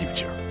 and your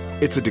future.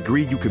 It's a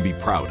degree you can be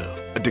proud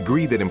of, a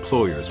degree that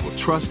employers will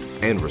trust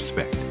and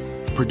respect.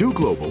 Purdue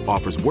Global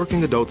offers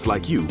working adults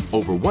like you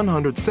over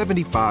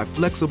 175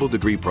 flexible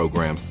degree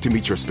programs to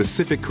meet your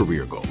specific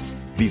career goals.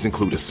 These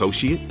include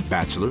associate,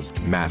 bachelor's,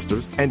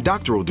 master's, and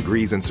doctoral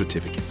degrees and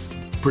certificates.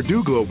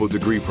 Purdue Global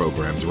degree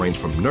programs range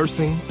from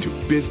nursing to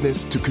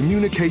business to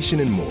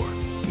communication and more.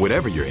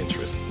 Whatever your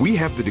interest, we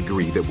have the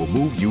degree that will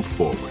move you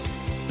forward.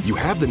 You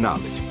have the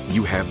knowledge,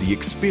 you have the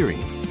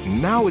experience.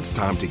 Now it's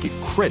time to get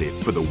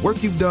credit for the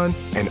work you've done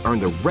and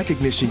earn the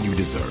recognition you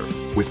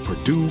deserve with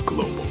Purdue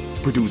Global,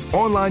 Purdue's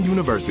online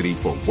university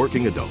for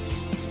working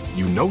adults.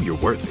 You know you're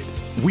worth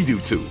it. We do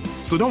too.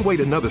 So don't wait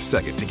another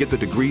second to get the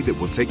degree that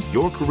will take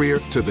your career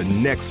to the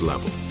next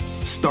level.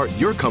 Start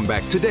your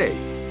comeback today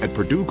at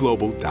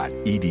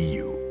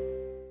purdueglobal.edu.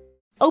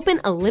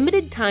 Open a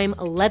limited-time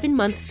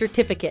 11-month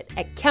certificate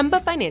at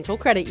Kemba Financial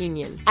Credit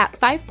Union. At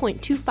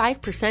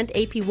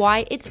 5.25%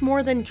 APY, it's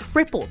more than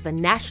triple the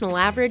national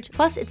average,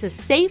 plus it's a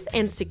safe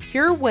and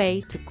secure way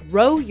to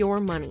grow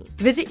your money.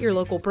 Visit your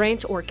local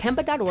branch or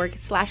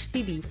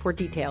kemba.org/cb for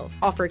details.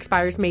 Offer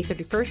expires May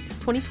 31st,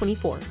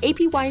 2024.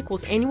 APY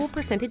equals annual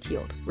percentage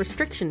yield.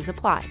 Restrictions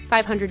apply.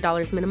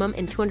 $500 minimum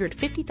and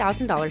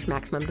 $250,000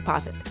 maximum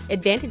deposit.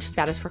 Advantage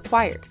status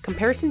required.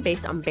 Comparison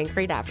based on bank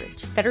rate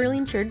average. Federally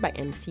insured by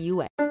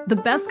NCUA. The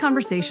best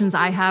conversations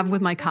I have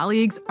with my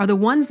colleagues are the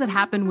ones that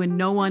happen when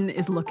no one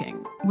is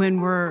looking,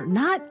 when we're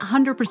not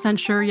 100%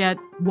 sure yet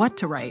what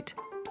to write.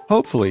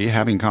 Hopefully,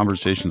 having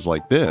conversations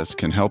like this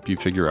can help you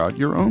figure out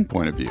your own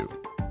point of view.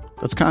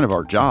 That's kind of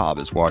our job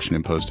as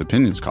Washington Post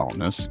opinions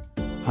columnists.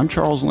 I'm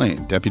Charles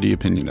Lane, Deputy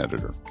Opinion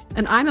Editor.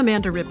 And I'm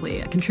Amanda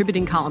Ripley, a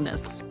contributing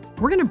columnist.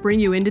 We're going to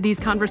bring you into these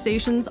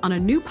conversations on a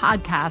new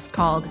podcast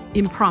called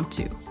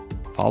Impromptu.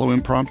 Follow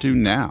Impromptu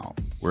now,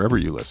 wherever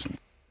you listen.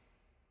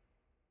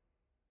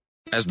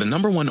 As the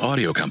 #1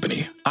 audio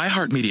company,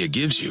 iHeartMedia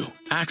gives you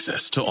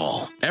access to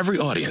all. Every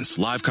audience,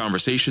 live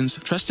conversations,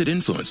 trusted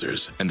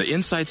influencers, and the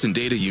insights and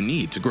data you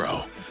need to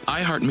grow.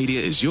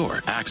 iHeartMedia is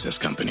your access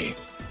company.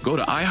 Go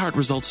to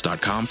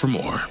iHeartResults.com for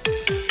more.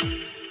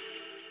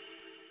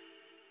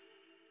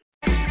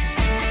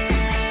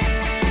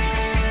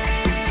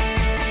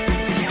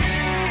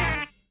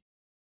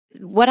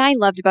 What I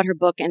loved about her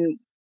book and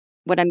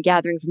what I'm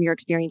gathering from your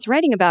experience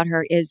writing about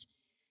her is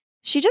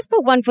she just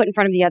put one foot in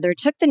front of the other,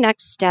 took the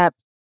next step,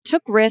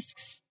 took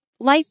risks,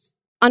 life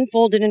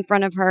unfolded in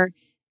front of her.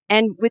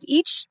 And with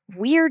each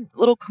weird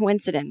little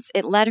coincidence,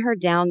 it led her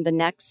down the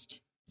next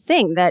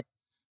thing that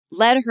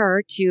led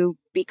her to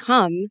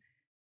become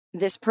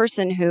this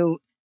person who,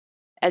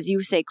 as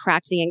you say,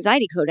 cracked the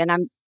anxiety code. And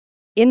I'm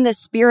in the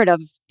spirit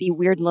of the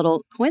weird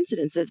little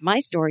coincidences. My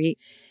story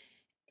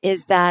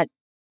is that,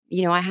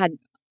 I had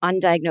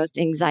undiagnosed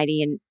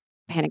anxiety and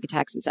panic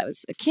attacks since I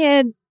was a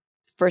kid,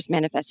 first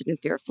manifested in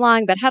fear of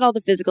flying, but had all the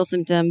physical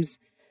symptoms,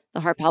 the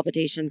heart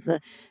palpitations,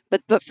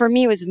 but for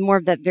me, it was more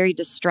of that very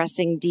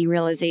distressing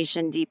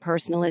derealization,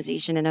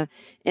 depersonalization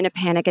in a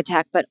panic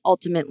attack, but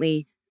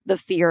ultimately the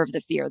fear of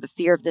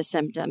the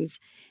symptoms.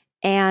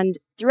 And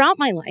throughout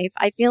my life,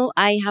 I feel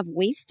I have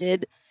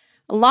wasted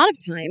a lot of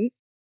time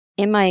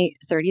in my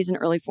 30s and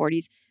early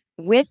 40s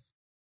with,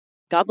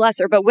 God bless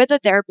her, but with a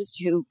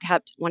therapist who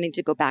kept wanting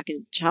to go back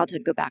in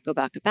childhood, go back.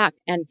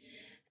 And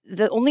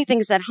the only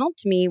things that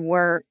helped me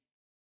were,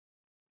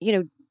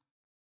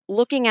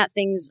 looking at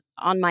things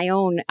on my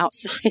own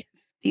outside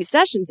of these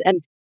sessions.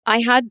 And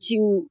I had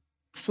to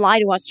fly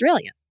to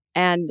Australia.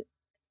 And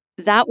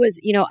that was,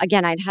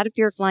 again, I'd had a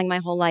fear of flying my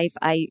whole life.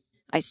 I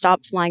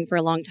stopped flying for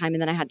a long time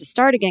and then I had to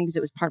start again because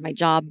it was part of my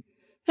job.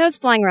 But I was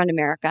flying around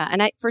America.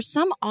 And for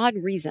some odd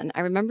reason,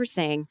 I remember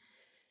saying,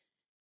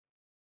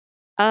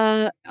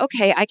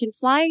 okay, I can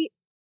fly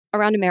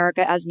around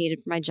America as needed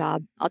for my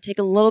job. I'll take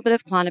a little bit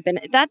of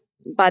Klonopin. That,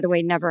 by the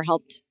way, never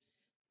helped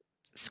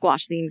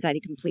squash the anxiety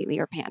completely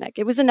or panic.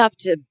 It was enough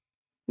to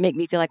make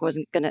me feel like I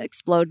wasn't going to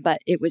explode, but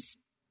it was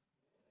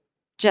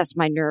just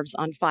my nerves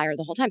on fire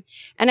the whole time.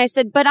 And I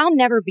said, but I'll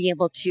never be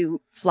able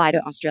to fly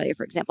to Australia,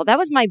 for example. That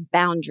was my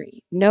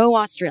boundary. No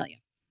Australia.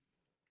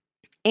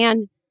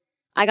 And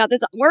I got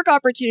this work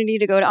opportunity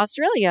to go to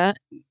Australia.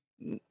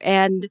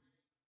 And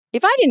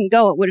if I didn't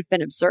go, it would have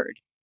been absurd.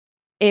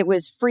 It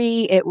was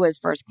free. It was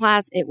first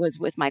class. It was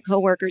with my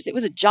coworkers. It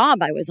was a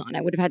job I was on.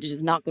 I would have had to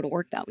just not go to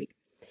work that week.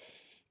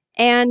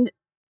 And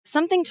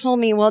something told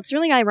me, well, it's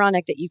really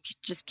ironic that you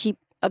just keep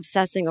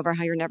obsessing over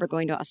how you're never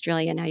going to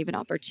Australia and now you have an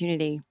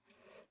opportunity.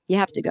 You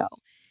have to go.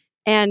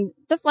 And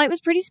the flight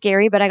was pretty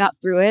scary, but I got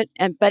through it.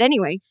 But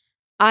anyway,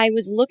 I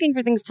was looking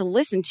for things to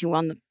listen to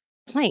on the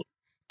plane.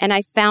 And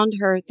I found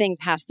her thing,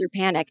 Pass Through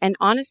Panic. And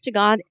honest to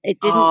God, it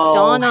didn't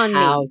dawn on me.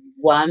 How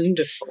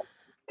wonderful.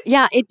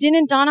 Yeah, it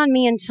didn't dawn on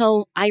me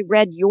until I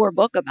read your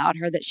book about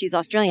her, that she's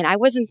Australian. I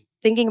wasn't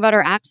thinking about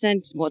her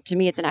accent. Well, to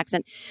me, it's an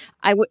accent.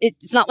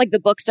 It's not like the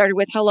book started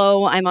with,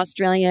 hello, I'm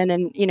Australian.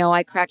 And,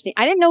 I cracked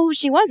I didn't know who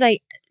she was.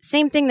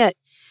 Same thing that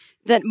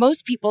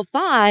most people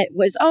thought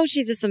was, oh,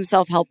 she's just some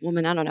self-help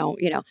woman. I don't know,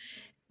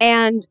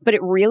 but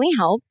it really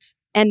helped.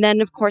 And then,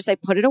 of course, I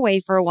put it away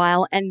for a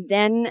while and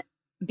then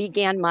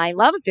began my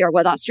love affair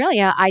with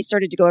Australia. I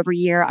started to go every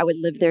year. I would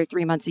live there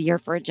 3 months a year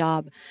for a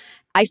job.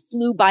 I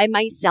flew by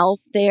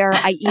myself there.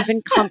 I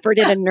even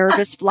comforted a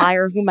nervous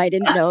flyer whom I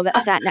didn't know that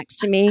sat next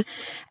to me.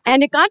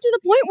 And it got to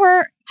the point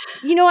where,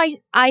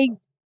 I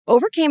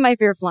overcame my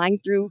fear of flying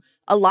through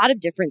a lot of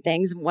different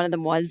things. One of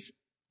them was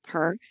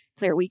her,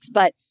 Claire Weekes.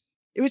 But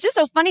it was just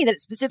so funny that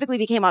it specifically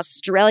became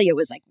Australia. It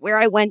was like where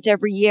I went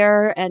every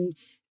year. And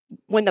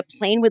when the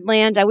plane would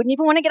land, I wouldn't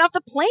even want to get off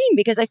the plane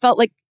because I felt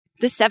like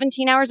the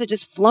 17 hours had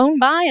just flown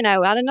by and I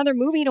had another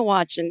movie to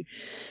watch. And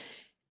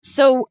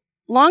so,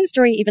 long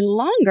story even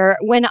longer,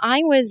 when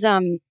I was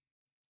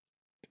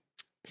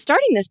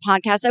starting this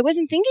podcast, I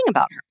wasn't thinking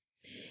about her.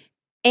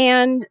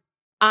 And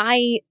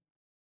I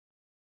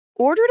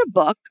ordered a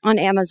book on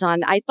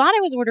Amazon. I thought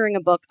I was ordering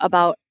a book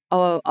about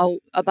a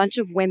bunch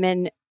of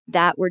women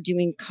that were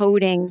doing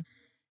coding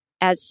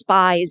as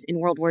spies in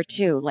World War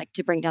II, like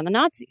to bring down the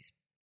Nazis.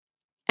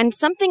 And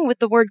something with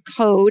the word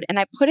code, and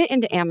I put it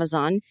into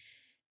Amazon,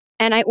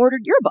 and I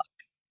ordered your book.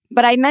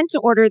 But I meant to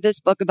order this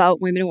book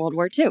about women in World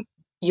War II.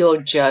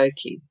 You're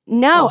joking.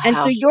 No. And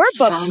so your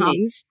book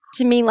comes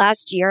to me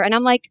last year and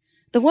I'm like,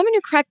 the woman who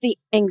cracked the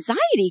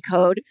anxiety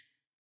code,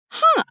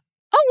 oh,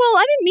 well,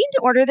 I didn't mean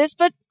to order this,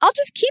 but I'll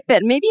just keep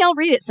it. Maybe I'll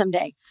read it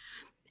someday.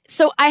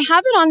 So I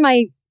have it on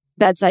my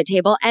bedside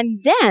table.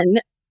 And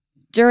then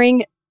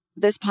during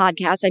this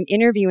podcast, I'm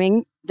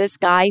interviewing this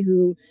guy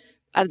who,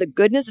 out of the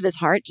goodness of his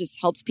heart, just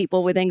helps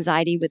people with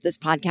anxiety with this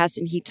podcast.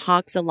 And he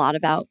talks a lot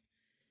about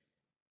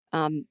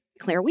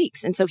Claire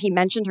Weekes. And so he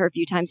mentioned her a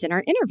few times in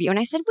our interview. And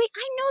I said, wait,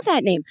 I know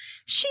that name.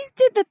 She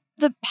did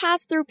the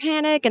pass through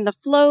panic and the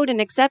float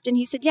and accept? And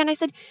he said, yeah. And I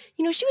said,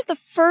 she was the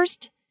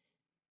first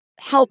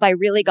help I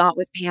really got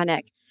with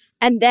panic.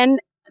 And then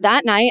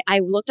that night I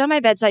looked on my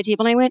bedside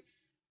table and I went,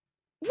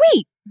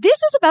 wait, this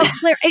is about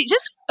Claire. It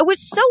was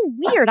so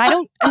weird.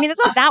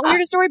 It's not that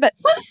weird a story, but,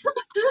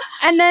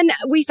 and then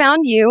we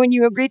found you and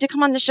you agreed to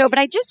come on the show. But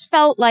I just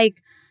felt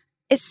like,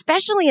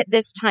 especially at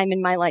this time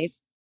in my life,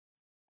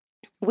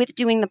 with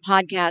doing the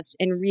podcast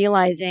and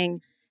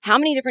realizing how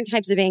many different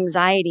types of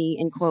anxiety,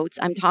 in quotes,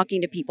 I'm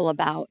talking to people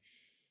about,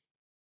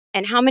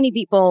 and how many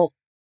people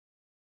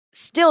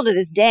still to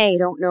this day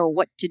don't know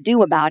what to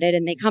do about it.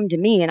 And they come to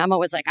me and I'm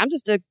always like, I'm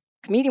just a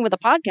comedian with a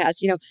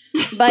podcast,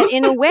 but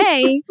in a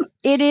way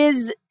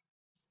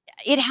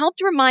it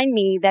helped remind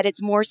me that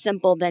it's more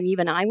simple than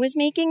even I was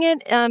making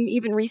it,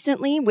 even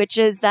recently, which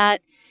is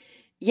that,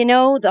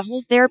 the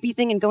whole therapy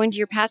thing and going to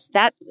your past,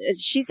 that,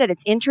 as she said,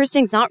 it's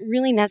interesting. It's not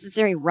really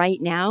necessary right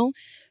now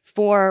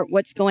for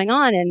what's going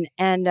on.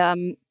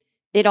 And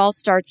it all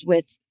starts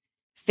with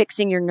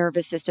fixing your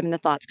nervous system and the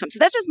thoughts come. So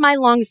that's just my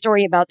long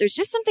story about, there's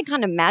just something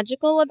kind of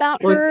magical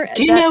about her.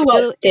 Do you know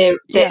what?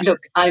 Look,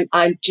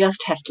 I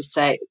just have to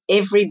say,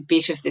 every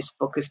bit of this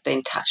book has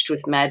been touched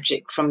with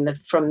magic from the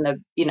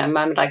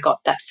moment I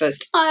got that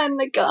first, I'm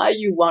the guy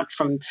you want,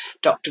 from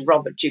Dr.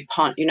 Robert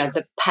DuPont,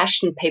 the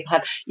passion people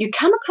have. You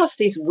come across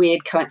these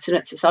weird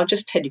coincidences. I'll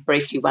just tell you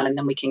briefly one and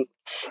then we can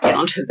get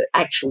onto the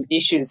actual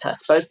issues, I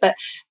suppose.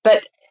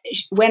 But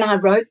when I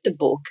wrote the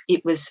book,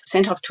 it was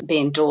sent off to be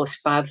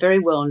endorsed by a very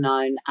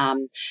well-known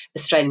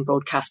Australian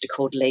broadcaster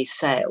called Lee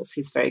Sales,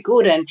 who's very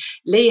good. And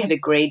Lee had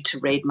agreed to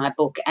read my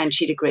book and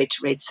she'd agreed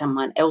to read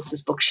someone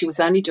else's book. She was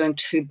only doing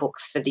 2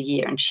 books for the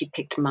year and she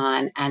picked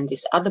mine and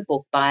this other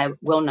book by a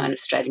well-known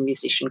Australian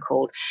musician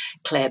called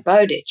Claire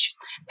Bowditch,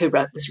 who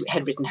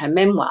had written her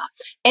memoir.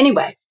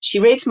 Anyway, she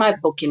reads my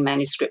book in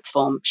manuscript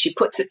form. She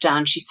puts it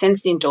down. She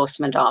sends the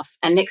endorsement off.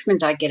 And next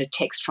minute I get a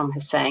text from her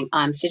saying,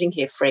 I'm sitting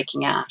here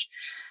freaking out.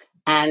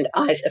 And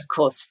of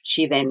course,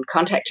 she then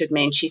contacted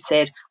me and she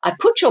said, I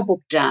put your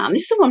book down.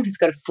 This is a woman who's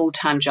got a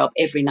full-time job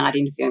every night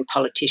interviewing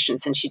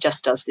politicians and she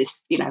just does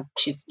this,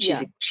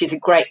 she's a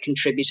great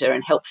contributor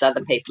and helps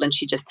other people. And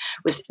she just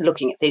was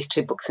looking at these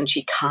 2 books and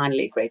she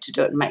kindly agreed to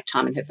do it and make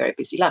time in her very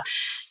busy life.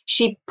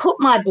 She put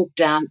my book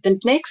down. The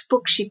next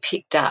book she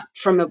picked up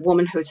from a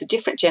woman who was a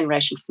different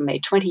generation from me,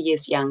 20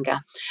 years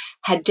younger,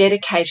 had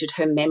dedicated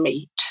her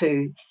memory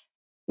to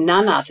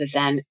none other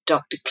than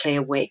Dr.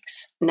 Claire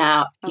Weekes.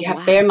 Now,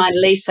 bear in mind,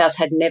 Lee Sales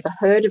had never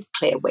heard of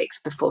Claire Weekes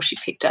before she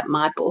picked up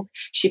my book.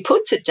 She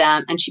puts it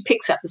down and she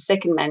picks up the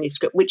second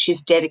manuscript, which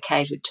is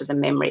dedicated to the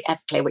memory of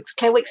Claire Weekes.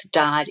 Claire Weekes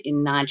died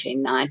in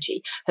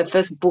 1990. Her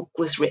first book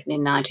was written in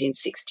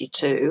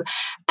 1962,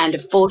 and a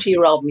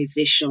 40-year-old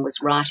musician was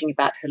writing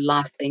about her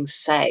life being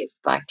saved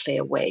by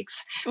Claire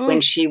Weekes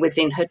when she was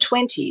in her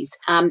 20s.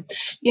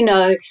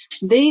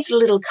 These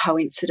little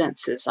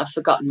coincidences, I've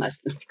forgotten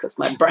most of them because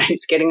my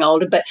brain's getting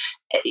older, but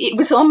it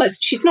was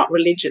almost, she's not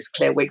religious,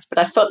 Claire Weekes, but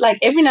I felt like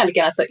every now and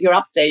again I thought, you're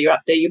up there,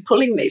 you're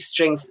pulling these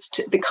strings.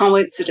 The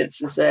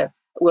coincidences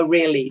were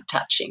really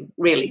touching,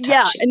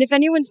 Yeah, and if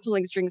anyone's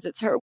pulling strings, it's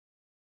her.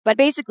 But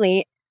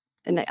basically,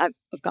 and I've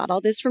got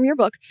all this from your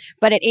book,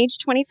 but at age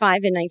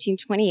 25 in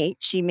 1928,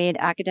 she made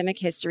academic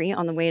history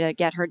on the way to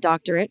get her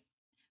doctorate,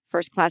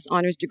 first-class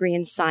honors degree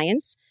in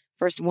science,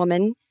 first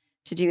woman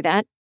to do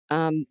that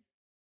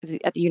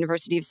at the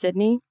University of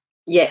Sydney.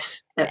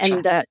 Yes, that's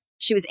right.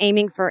 She was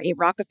aiming for a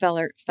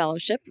Rockefeller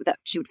Fellowship that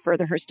she would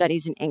further her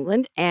studies in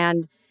England.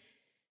 And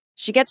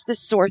she gets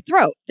this sore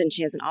throat. Then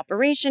she has an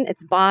operation.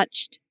 It's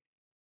botched.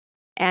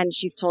 And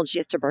she's told she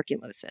has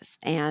tuberculosis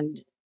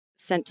and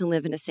sent to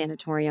live in a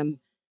sanatorium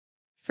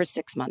for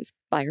 6 months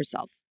by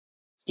herself.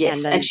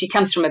 Yes, and she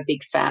comes from a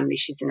big family.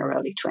 She's in her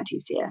early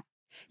 20s, yeah.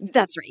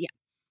 That's right, yeah.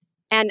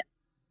 And,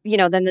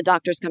 then the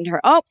doctors come to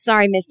her. Oh,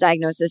 sorry,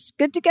 misdiagnosis.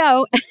 Good to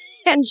go.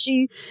 And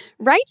she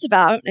writes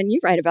about, and you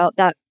write about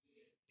that,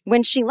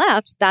 when she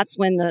left, that's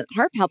when the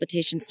heart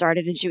palpitations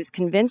started and she was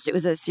convinced it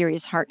was a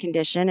serious heart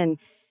condition. And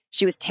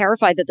she was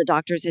terrified that the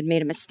doctors had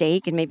made a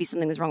mistake and maybe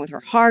something was wrong with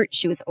her heart.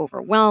 She was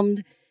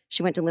overwhelmed.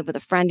 She went to live with a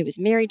friend who was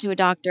married to a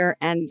doctor.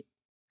 And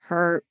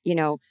her,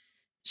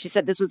 she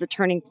said this was the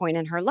turning point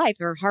in her life.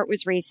 Her heart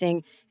was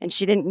racing and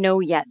she didn't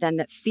know yet then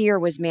that fear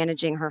was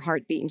managing her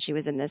heartbeat and she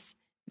was in this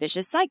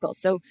vicious cycle.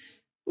 So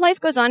life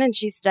goes on and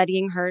she's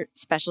studying her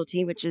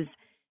specialty, which is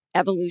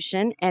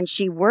evolution, and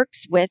she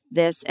works with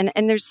this, and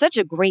there's such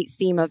a great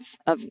theme of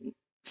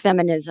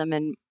feminism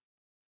and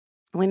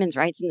women's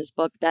rights in this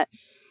book that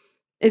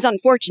is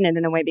unfortunate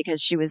in a way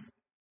because she was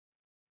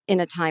in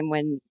a time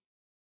when,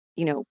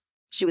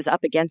 she was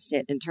up against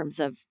it in terms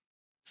of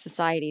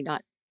society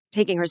not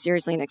taking her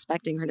seriously and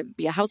expecting her to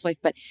be a housewife.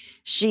 But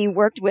she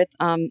worked with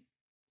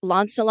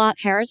Lancelot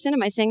Harrison.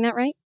 Am I saying that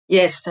right?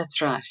 Yes,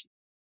 that's right.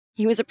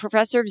 He was a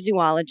professor of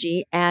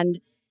zoology,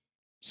 and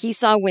he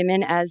saw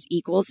women as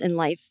equals in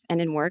life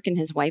and in work, and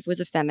his wife was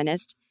a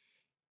feminist.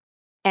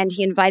 And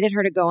he invited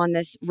her to go on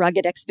this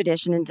rugged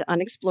expedition into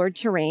unexplored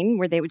terrain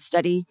where they would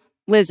study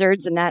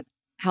lizards, and that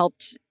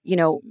helped,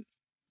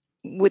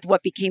 with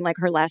what became like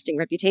her lasting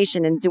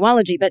reputation in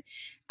zoology. But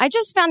I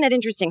just found that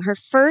interesting. Her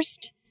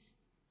first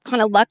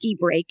kind of lucky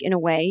break in a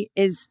way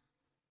is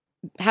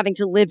having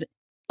to live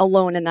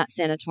alone in that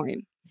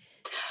sanatorium.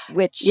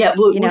 Which,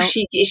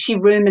 she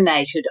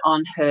ruminated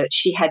on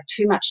she had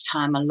too much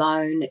time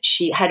alone.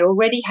 She had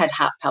already had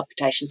heart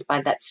palpitations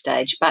by that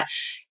stage, but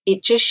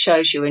it just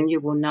shows you, and you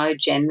will know,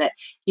 Jen, that,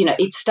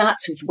 it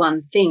starts with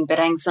one thing, but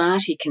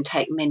anxiety can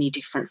take many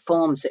different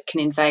forms. It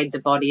can invade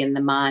the body and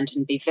the mind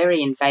and be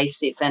very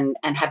invasive and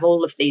have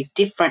all of these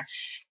different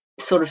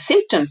sort of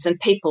symptoms, and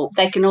people,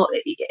 they can all,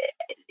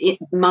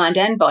 mind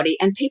and body,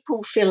 and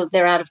people feel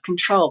they're out of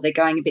control. They're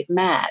going a bit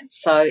mad.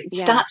 So it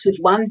starts with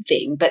one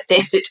thing, but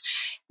then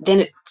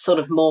it sort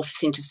of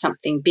morphs into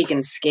something big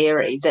and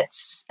scary.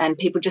 And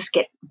people just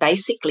get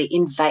basically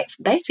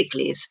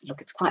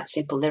it's quite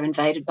simple. They're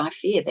invaded by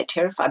fear. They're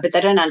terrified, but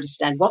they don't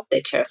understand what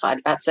they're terrified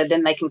about. So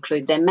then they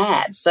conclude they're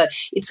mad. So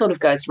it sort of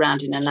goes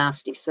round in a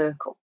nasty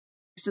circle.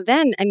 So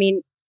then,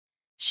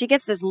 she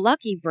gets this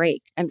lucky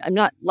break. I'm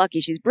not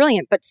lucky, she's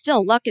brilliant, but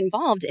still luck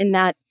involved in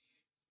that,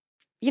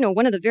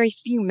 one of the very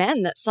few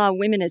men that saw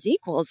women as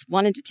equals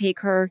wanted to take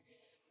her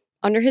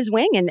under his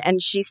wing,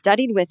 and she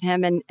studied with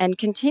him and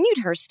continued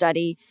her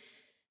study,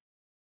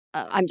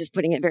 I'm just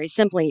putting it very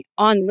simply,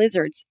 on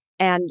lizards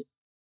and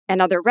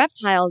other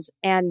reptiles.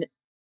 And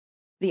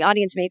the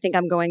audience may think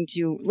I'm going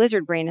to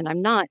lizard brain, and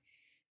I'm not.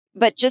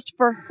 But just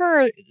for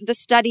her, the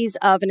studies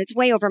of, and it's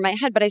way over my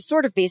head, but I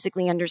sort of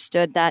basically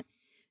understood that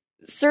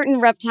certain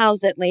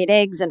reptiles that laid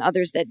eggs and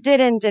others that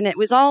didn't, and it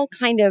was all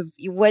kind of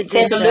it's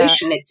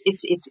evolution.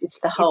 It's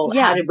the whole.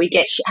 How did we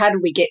get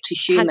to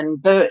human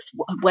birth?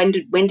 When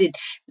did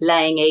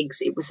laying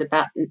eggs? It was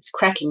about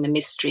cracking the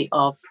mystery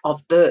of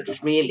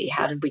birth. Really,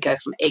 how did we go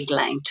from egg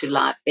laying to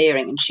live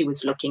bearing? And she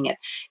was looking at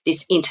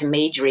this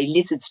intermediary.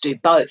 Lizards do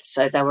both,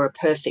 so they were a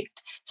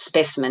perfect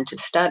specimen to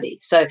study.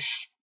 So.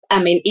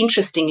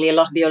 Interestingly, a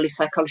lot of the early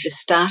psychologists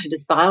started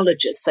as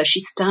biologists. So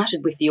she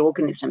started with the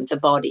organism, the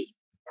body.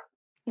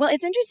 Well,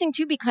 it's interesting,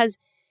 too, because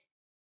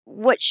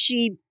what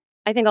she,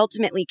 I think,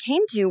 ultimately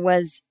came to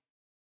was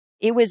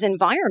it was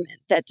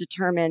environment that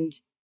determined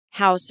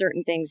how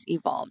certain things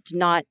evolved,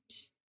 not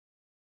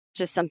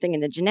just something in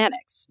the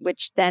genetics,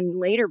 which then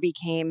later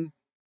became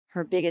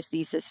her biggest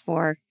thesis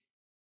for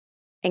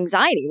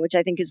anxiety, which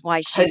I think is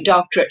why her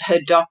doctorate.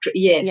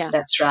 Yes,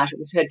 that's right. It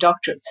was her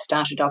doctorate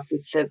started off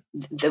with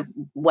the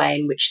way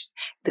in which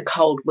the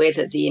cold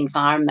weather, the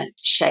environment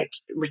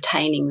shaped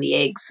retaining the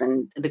eggs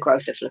and the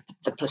growth of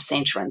the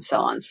placenta and so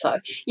on. So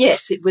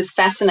yes, it was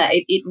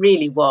fascinating. It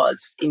really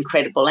was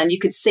incredible. And you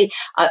could see,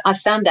 I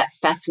found that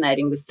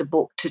fascinating with the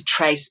book, to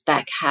trace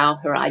back how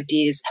her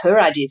ideas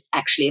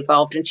actually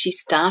evolved. And she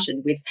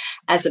started with,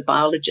 as a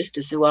biologist,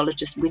 a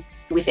zoologist,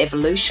 with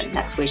evolution.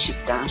 That's where she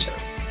started.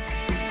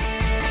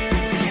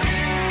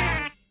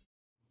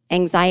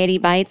 Anxiety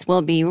Bites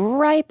will be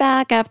right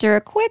back after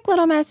a quick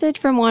little message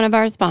from one of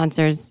our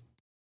sponsors.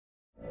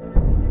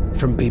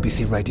 From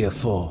BBC Radio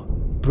 4,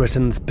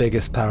 Britain's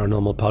biggest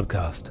paranormal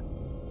podcast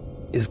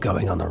is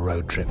going on a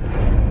road trip.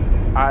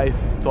 I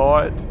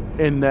thought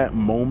in that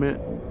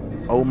moment,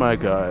 oh my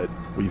God,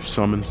 we've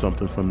summoned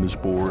something from this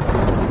board.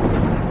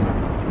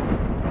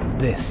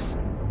 This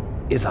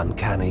is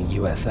Uncanny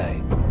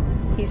USA.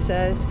 He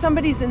says,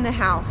 somebody's in the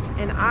house,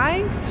 and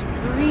I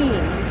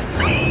screamed.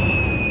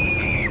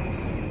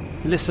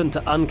 Listen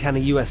to Uncanny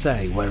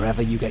USA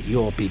wherever you get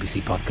your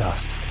BBC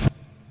podcasts,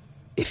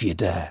 if you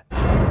dare.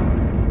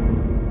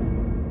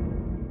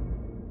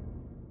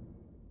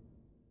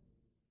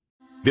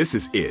 This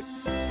is it.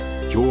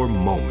 Your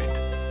moment.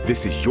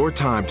 This is your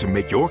time to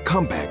make your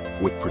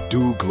comeback with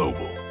Purdue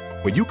Global.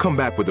 When you come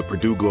back with a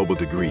Purdue Global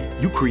degree,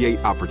 you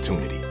create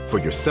opportunity for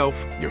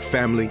yourself, your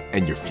family,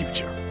 and your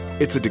future.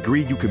 It's a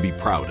degree you can be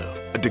proud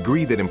of, a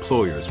degree that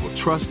employers will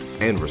trust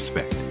and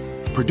respect.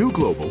 Purdue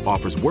Global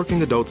offers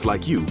working adults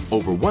like you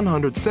over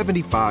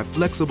 175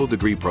 flexible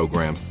degree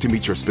programs to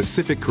meet your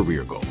specific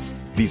career goals.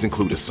 These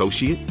include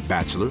associate,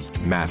 bachelor's,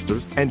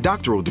 master's, and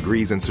doctoral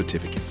degrees and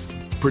certificates.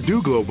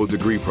 Purdue Global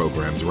degree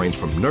programs range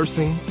from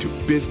nursing to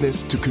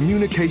business to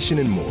communication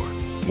and more.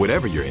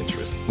 Whatever your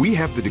interest, we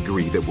have the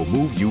degree that will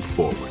move you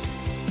forward.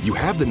 You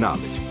have the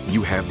knowledge,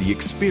 you have the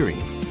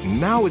experience.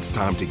 Now it's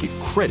time to get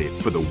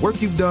credit for the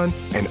work you've done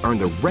and earn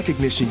the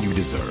recognition you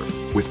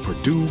deserve with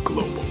Purdue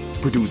Global,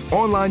 Purdue's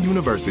online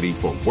university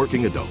for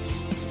working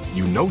adults.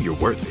 You know you're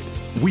worth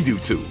it. We do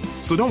too.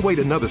 So don't wait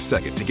another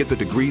second to get the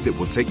degree that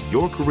will take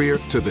your career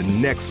to the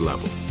next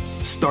level.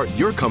 Start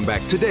your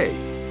comeback today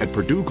at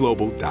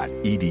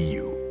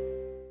purdueglobal.edu.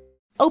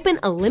 Open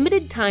a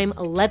limited-time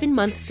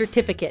 11-month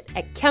certificate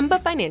at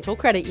Kemba Financial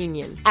Credit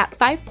Union. At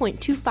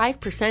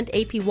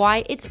 5.25%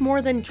 APY, it's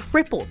more than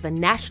triple the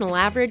national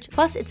average,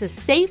 plus it's a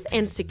safe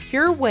and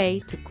secure way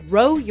to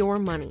grow your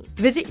money.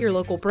 Visit your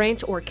local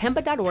branch or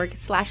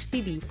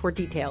kemba.org/cb for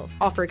details.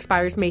 Offer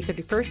expires May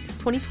 31st,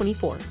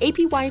 2024.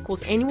 APY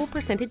equals annual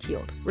percentage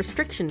yield.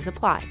 Restrictions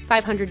apply.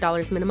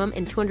 $500 minimum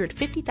and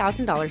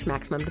 $250,000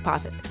 maximum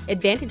deposit.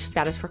 Advantage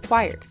status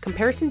required.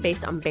 Comparison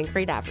based on bank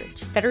rate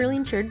average. Federally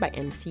insured by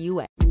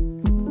NCUA.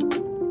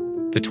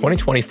 The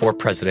 2024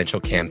 presidential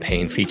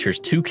campaign features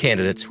two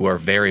candidates who are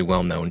very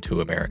well known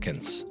to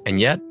Americans. And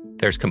yet,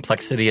 there's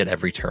complexity at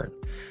every turn.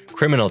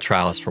 Criminal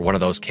trials for one of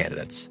those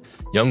candidates.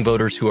 Young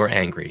voters who are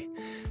angry.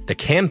 The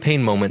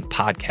Campaign Moment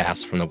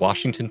podcast from the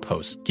Washington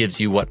Post gives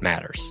you what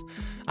matters.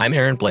 I'm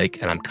Aaron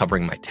Blake, and I'm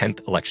covering my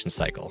 10th election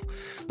cycle.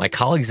 My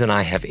colleagues and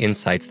I have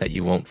insights that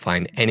you won't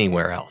find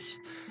anywhere else.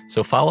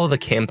 So follow The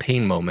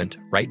Campaign Moment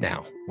right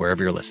now,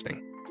 wherever you're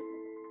listening.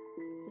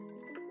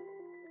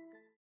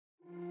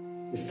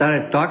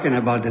 Started talking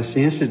about this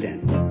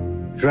incident.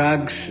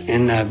 Drugs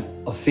and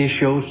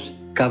officials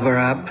cover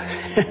up.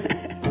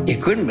 You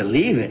couldn't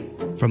believe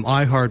it. From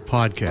iHeart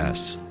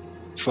Podcasts.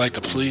 It's like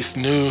the police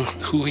knew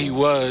who he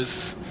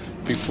was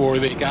before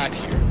they got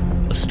here.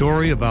 A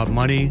story about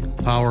money,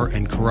 power,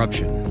 and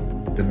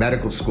corruption. The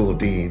medical school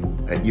dean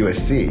at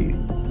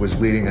USC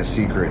was leading a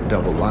secret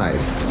double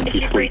life.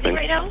 He's breathing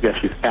right now? Yes,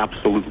 he's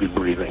absolutely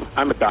breathing.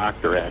 I'm a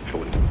doctor,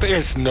 actually.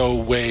 There's no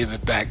way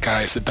that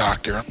guy's a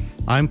doctor.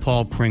 I'm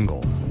Paul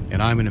Pringle,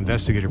 and I'm an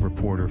investigative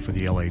reporter for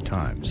the LA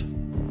Times.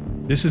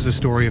 This is the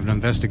story of an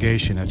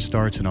investigation that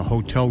starts in a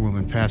hotel room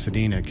in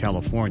Pasadena,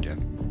 California,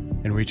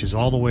 and reaches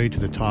all the way to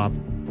the top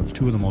of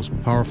two of the most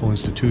powerful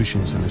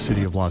institutions in the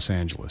city of Los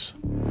Angeles.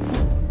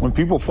 When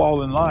people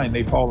fall in line,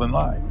 they fall in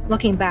line.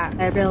 Looking back,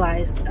 I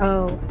realized,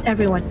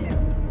 everyone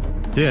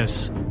knew.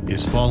 This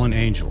is Fallen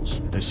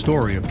Angels, a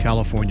story of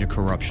California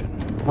corruption.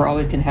 We're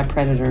always going to have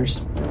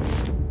predators.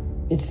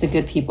 It's the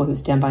good people who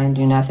stand by and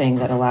do nothing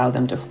that allow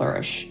them to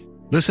flourish.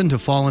 Listen to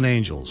Fallen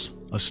Angels,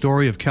 a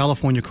story of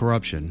California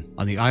corruption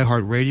on the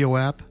iHeartRadio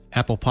app,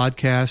 Apple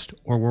Podcast,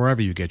 or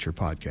wherever you get your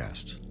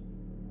podcasts.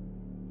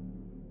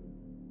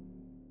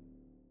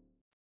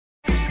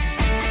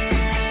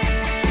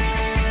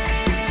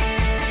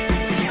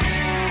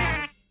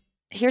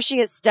 Here she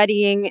is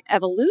studying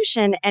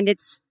evolution, and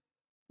it's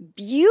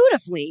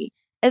beautifully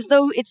as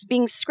though it's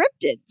being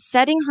scripted,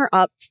 setting her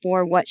up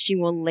for what she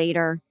will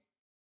later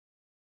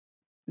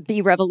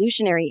be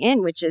revolutionary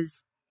in, which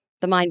is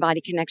the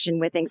mind-body connection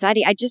with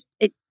anxiety. I just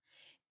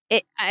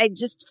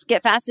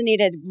get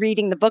fascinated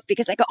reading the book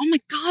because I go, oh my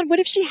God, what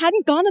if she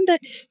hadn't gone on that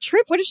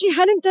trip? What if she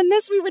hadn't done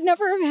this? We would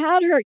never have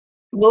had her.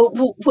 Well,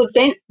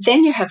 then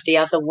you have the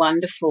other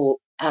wonderful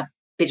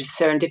bit of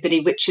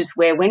serendipity, which is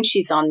where when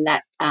she's on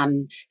that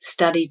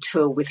study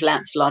tour with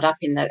Lancelot up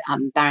in the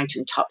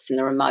Barrington Tops in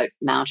the remote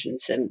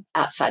mountains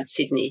outside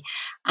Sydney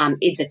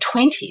in the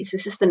 20s,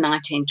 this is the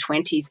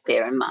 1920s,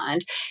 bear in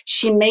mind,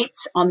 she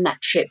meets on that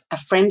trip a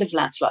friend of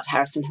Lancelot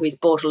Harrison who is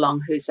brought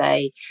along, who's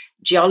a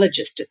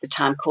geologist at the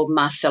time called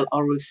Marcel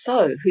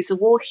Aurousseau, who's a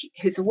war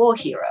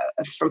hero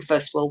from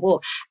First World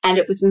War. And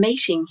it was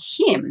meeting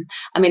him,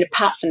 I mean,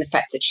 apart from the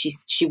fact that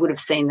she would have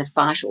seen the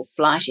fight or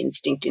flight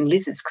instinct in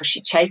lizards because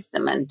she chased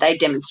them and they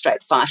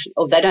demonstrate fight,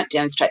 or they don't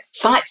demonstrate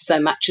fight so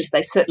much as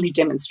they certainly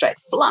demonstrate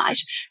flight.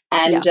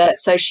 And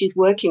so she's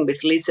working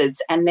with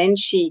lizards, and then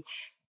she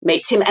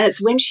meets him. And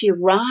it's when she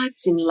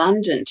arrives in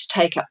London to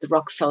take up the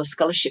Rockefeller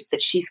Scholarship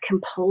that she's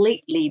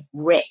completely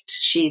wrecked.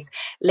 She's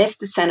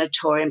left the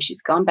sanatorium.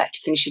 She's gone back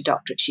to finish a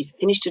doctorate. She's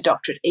finished a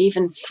doctorate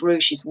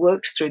she's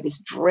worked through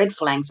this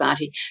dreadful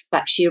anxiety,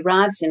 but she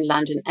arrives in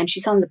London and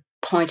she's on the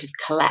point of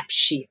collapse,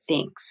 she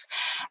thinks.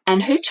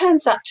 And who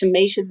turns up to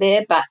meet her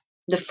there but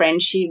the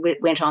friend she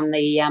went on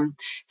the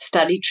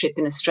study trip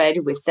in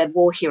Australia with, the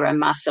war hero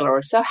Marcel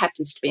Aurousseau,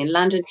 happens to be in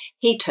London.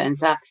 He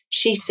turns up.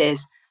 She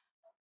says,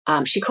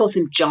 she calls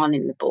him John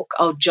in the book.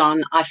 Oh,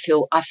 John, I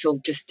feel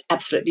just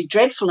absolutely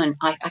dreadful and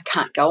I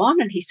can't go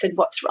on. And he said,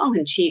 what's wrong?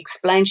 And she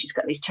explained she's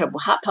got these terrible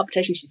heart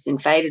palpitations. She's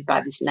invaded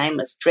by this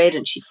nameless dread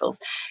and she feels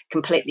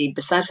completely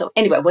beside herself.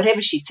 Anyway,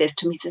 whatever she says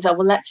to him, he says, oh,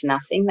 well, that's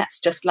nothing.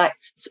 That's just like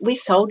we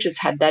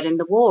soldiers had that in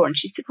the war. And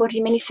she said, what do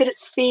you mean? He said,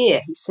 it's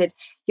fear. He said,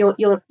 you're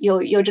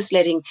just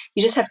you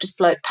just have to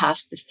float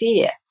past the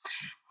fear.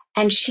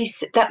 And she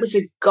said, that was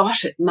a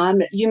got it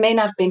moment. You mean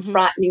I've been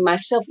frightening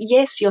myself?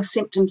 Yes, your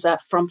symptoms are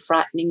from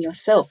frightening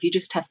yourself. You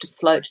just have to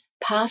float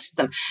past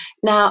them.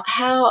 Now,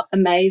 how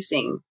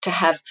amazing to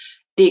have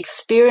the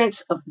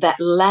experience of that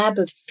lab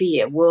of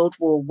fear, World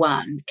War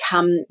I,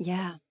 come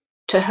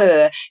to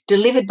her,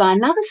 delivered by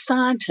another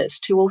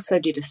scientist who also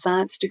did a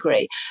science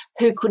degree,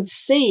 who could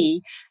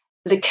see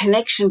the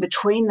connection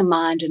between the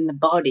mind and the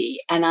body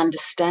and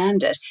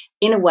understand it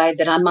in a way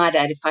that I might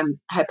add, I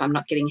hope I'm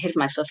not getting ahead of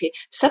myself here,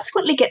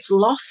 subsequently gets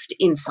lost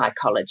in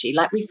psychology.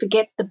 Like we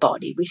forget the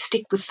body, we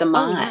stick with the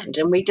mind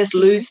and we just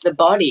lose the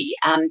body.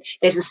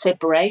 There's a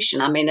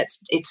separation. I mean,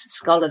 it's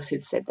scholars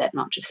who've said that,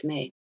 not just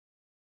me.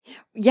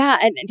 Yeah,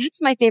 and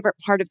that's my favorite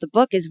part of the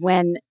book is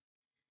when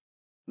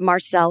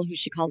Marcel, who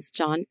she calls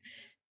John,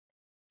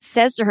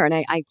 says to her, and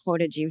I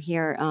quoted you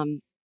here,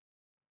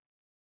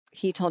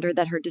 he told her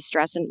that her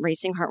distress and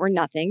racing heart were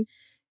nothing.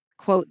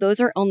 Quote,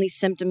 those are only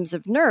symptoms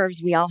of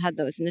nerves. We all had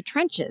those in the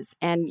trenches.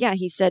 And yeah,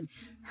 he said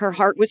her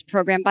heart was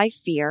programmed by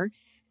fear.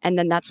 And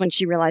then that's when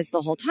she realized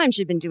the whole time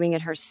she'd been doing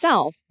it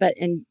herself.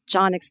 And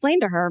John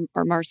explained to her,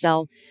 or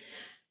Marcel,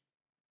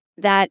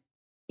 that,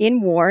 in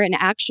war, in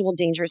actual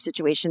dangerous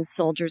situations,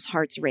 soldiers'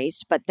 hearts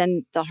raced, but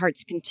then the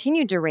hearts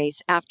continued to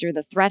race after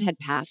the threat had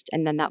passed,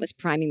 and then that was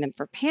priming them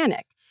for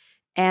panic.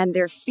 And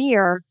their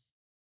fear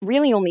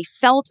really only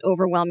felt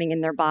overwhelming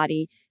in their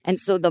body. And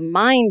so the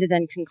mind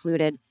then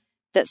concluded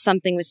that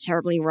something was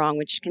terribly wrong,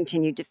 which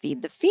continued to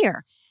feed the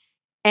fear,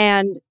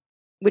 and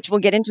which we'll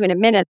get into in a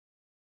minute.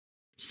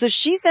 So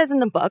she says in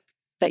the book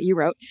that you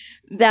wrote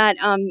that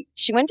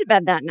she went to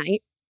bed that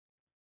night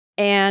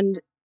and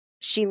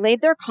she laid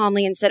there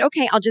calmly and said,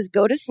 okay, I'll just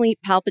go to sleep,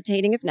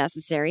 palpitating if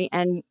necessary.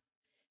 And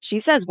she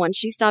says once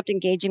she stopped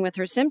engaging with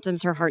her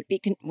symptoms, her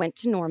heartbeat went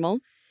to normal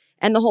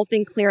and the whole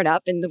thing cleared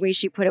up. And the way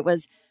she put it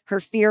was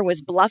her fear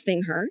was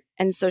bluffing her.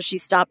 And so she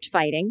stopped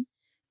fighting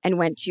and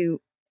went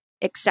to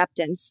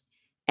acceptance.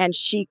 And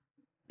she,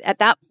 at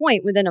that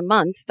point, within a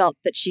month, felt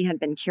that she had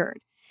been cured.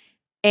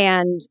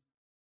 And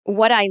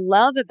what I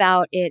love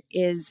about it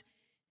is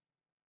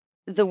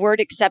the word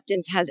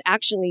acceptance has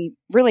actually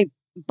really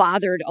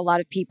bothered a lot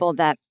of people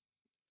that,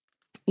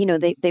 you know,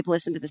 they've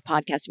listened to this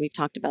podcast and we've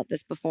talked about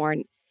this before.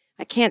 And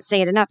I can't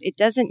say it enough. It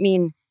doesn't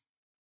mean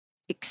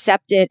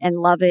accept it and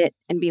love it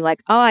and be like,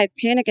 oh, I have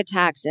panic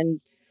attacks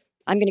and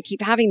I'm going to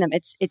keep having them.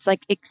 It's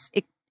like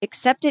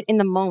accept it in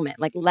the moment,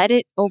 like let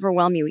it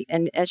overwhelm you.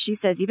 And as she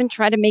says, even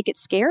try to make it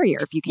scarier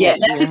if you can. Yeah,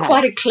 that's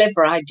quite a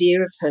clever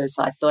idea of hers,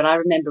 I thought. I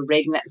remember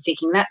reading that and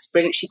thinking, that's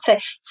brilliant. She'd say,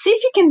 see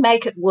if you can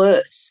make it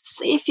worse.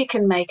 See if you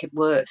can make it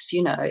worse,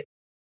 you know.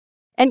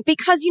 And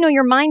because, you know,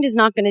 your mind is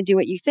not going to do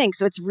what you think.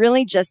 So it's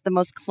really just the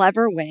most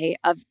clever way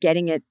of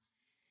getting it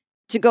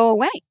to go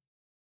away.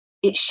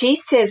 She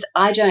says,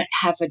 I don't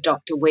have a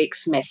Dr.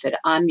 Weekes method.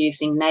 I'm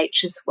using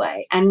nature's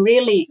way. And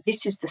really,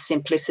 this is the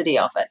simplicity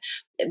of it.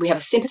 We have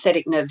a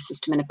sympathetic nervous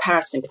system and a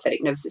parasympathetic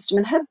nervous system,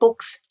 and her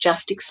books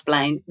just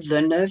explain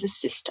the nervous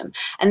system.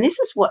 And this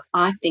is what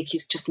I think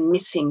is just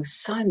missing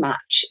so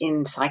much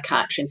in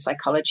psychiatry and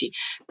psychology.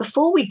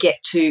 Before we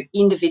get to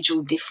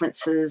individual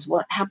differences,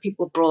 how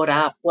people were brought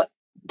up, what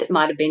that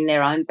might have been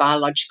their own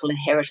biological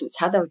inheritance,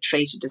 how they were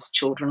treated as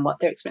children, what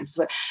their experiences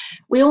were.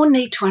 We all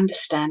need to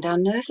understand our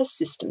nervous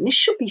system. This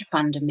should be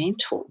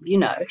fundamental, you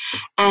know.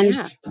 And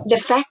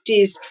the fact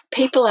is,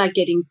 people are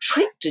getting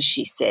tricked, as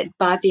she said,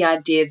 by the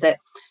idea that,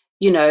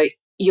 you know,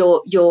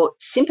 your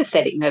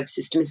sympathetic nervous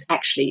system is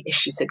actually, as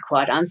she said,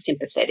 quite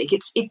unsympathetic.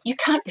 You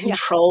can't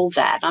control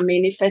that. I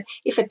mean,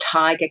 if a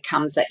tiger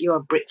comes at you or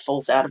a brick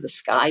falls out of the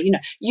sky, you know,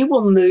 you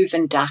will move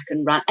and duck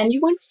and run, and you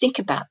won't think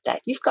about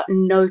that. You've got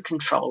no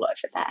control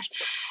over that.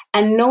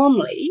 And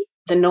normally,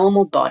 the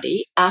normal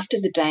body, after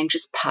the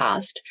danger's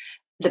passed,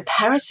 the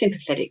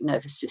parasympathetic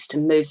nervous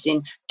system moves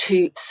in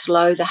to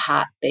slow the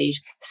heartbeat,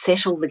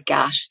 settle the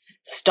gut,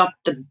 stop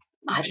the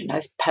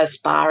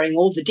perspiring,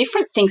 all the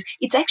different things.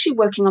 It's actually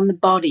working on the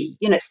body.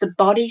 You know, it's the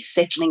body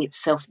settling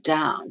itself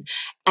down.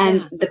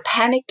 And the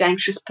panicked,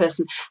 anxious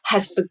person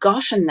has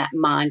forgotten that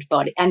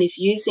mind-body and is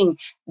using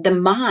the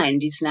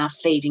mind is now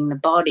feeding the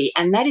body.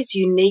 And that is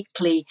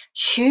uniquely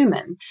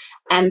human.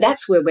 And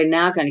that's where we're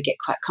now going to get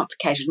quite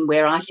complicated, and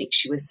where I think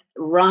she was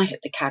right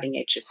at the cutting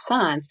edge of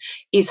science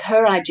is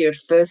her idea of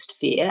first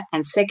fear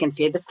and second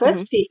fear. The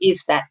first fear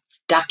is that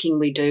ducking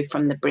we do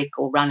from the brick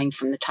or running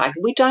from the tiger.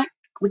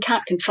 We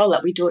can't control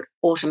that. We do it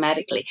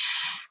automatically.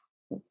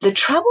 The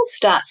trouble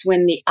starts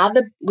when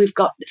we've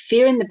got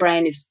fear in the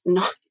brain is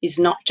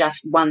not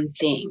just one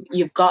thing.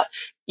 You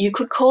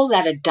could call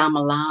that a dumb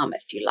alarm,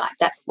 if you like.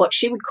 That's what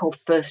she would call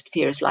first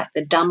fear, is like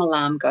the dumb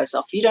alarm goes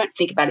off. You don't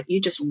think about it. You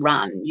just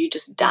run. You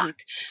just duck.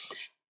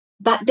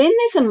 But then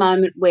there's a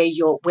moment where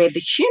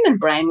the human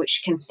brain,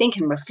 which can think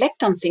and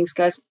reflect on things,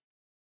 goes,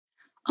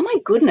 oh my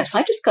goodness,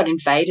 I just got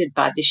invaded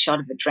by this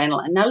shot of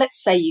adrenaline. Now,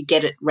 let's say you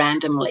get it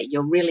randomly.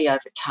 You're really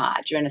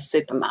overtired. You're in a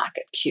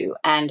supermarket queue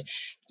and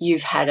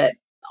you've had an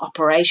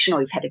operation or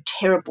you've had a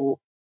terrible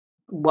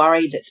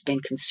worry that's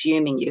been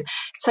consuming you.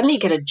 Suddenly you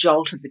get a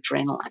jolt of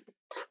adrenaline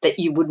that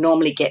you would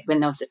normally get when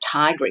there was a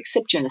tiger,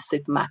 except you're in a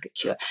supermarket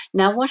queue.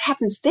 Now, what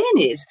happens then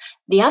is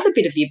the other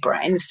bit of your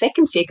brain, the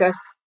second fear, goes,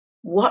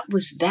 what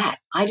was that?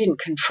 I didn't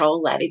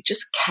control that. It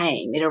just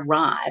came. It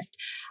arrived.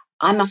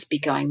 I must be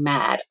going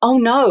mad. Oh,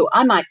 no,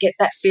 I might get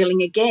that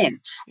feeling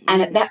again.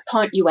 And at that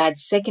point, you add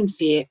second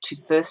fear to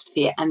first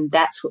fear, and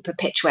that's what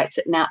perpetuates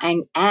it now.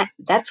 And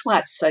that's why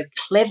it's so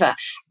clever.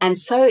 And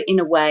so,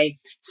 in a way,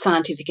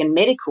 scientific and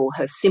medical,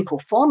 her simple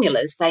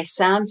formulas, they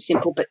sound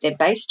simple, but they're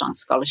based on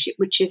scholarship,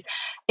 which is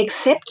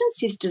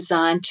acceptance is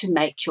designed to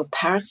make your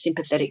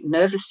parasympathetic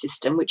nervous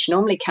system, which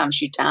normally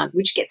calms you down,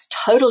 which gets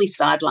totally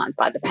sidelined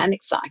by the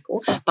panic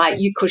cycle,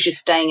 because you're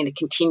staying in a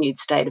continued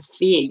state of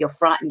fear. You're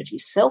frightened of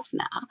yourself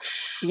now.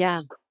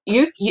 Yeah.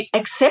 You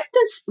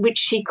acceptance, which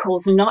she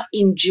calls not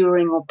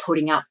enduring or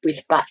putting up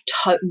with, but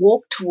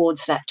walk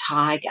towards that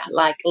tiger.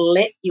 Like,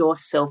 let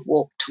yourself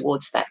walk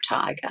towards that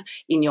tiger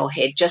in your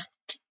head. Just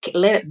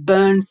let it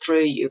burn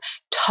through you.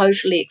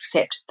 Totally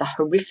accept the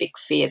horrific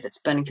fear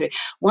that's burning through.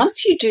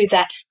 Once you do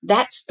that,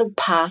 that's the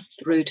path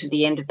through to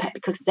the end of pain,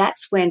 because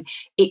that's when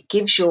it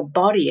gives your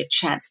body a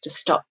chance to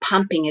stop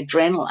pumping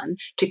adrenaline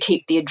to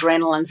keep the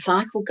adrenaline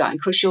cycle going,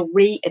 because you're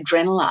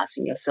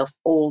re-adrenalizing yourself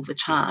all the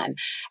time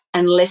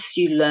unless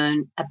you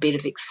learn a bit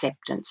of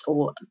acceptance,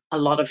 or a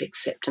lot of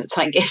acceptance,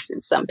 I guess,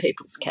 in some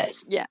people's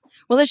case. Yeah.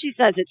 Well, as she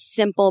says, it's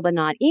simple but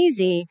not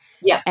easy.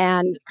 Yeah.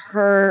 And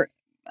her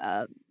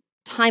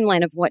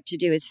timeline of what to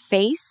do is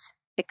face,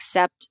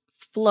 accept,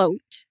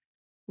 float,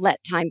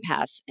 let time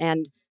pass.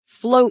 And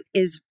float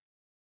is,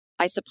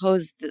 I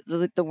suppose,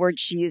 the word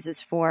she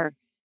uses for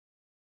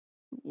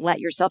let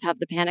yourself have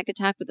the panic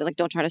attack, but like,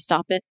 don't try to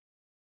stop it.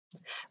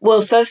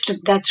 Well,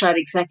 that's right,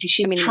 exactly.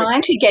 She's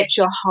trying to get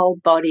your whole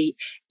body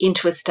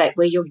into a state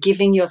where you're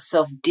giving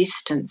yourself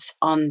distance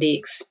on the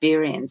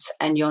experience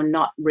and you're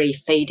not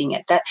refeeding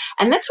it.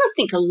 And that's where I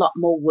think a lot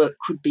more work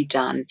could be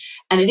done,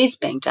 and it is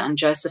being done.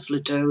 Joseph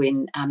Ledoux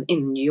in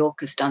New York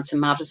has done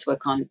some marvelous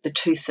work on the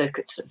 2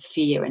 circuits of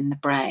fear in the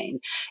brain.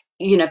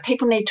 You know,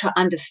 people need to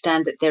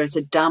understand that there is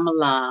a dumb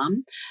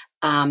alarm.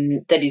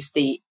 That is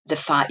the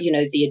fight,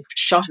 the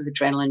shot of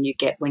adrenaline you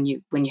get when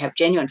you have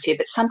genuine fear,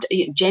 but some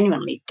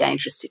genuinely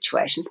dangerous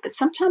situations. But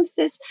sometimes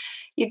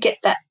you get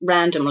that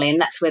randomly,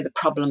 and that's where the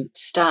problem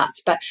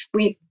starts. But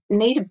we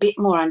need a bit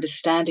more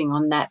understanding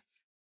on that.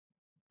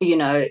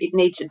 It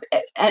needs,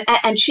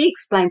 and she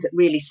explains it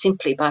really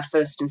simply by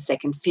first and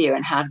second fear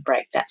and how to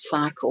break that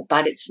cycle.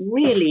 But it's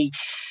really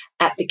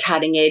at the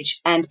cutting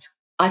edge. And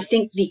I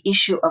think the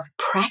issue of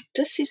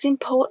practice is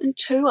important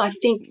too. I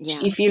think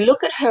if you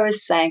look at her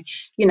as saying,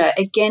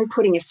 again,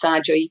 putting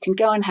aside you can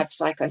go and have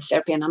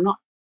psychotherapy, and I'm not,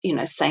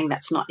 saying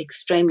that's not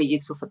extremely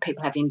useful for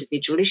people who have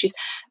individual issues,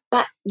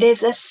 but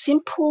there's a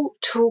simple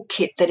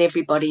toolkit that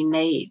everybody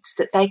needs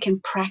that they can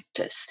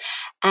practice,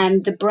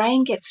 and the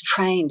brain gets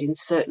trained in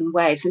certain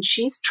ways, and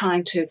she's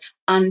trying to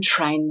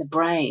untrain the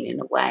brain in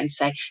a way and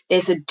say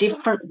there's a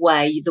different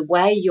way. The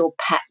way you're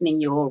patterning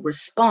your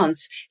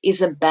response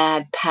is a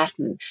bad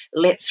pattern.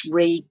 Let's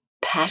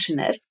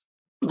repattern it,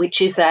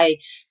 which is a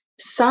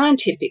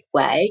scientific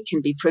way,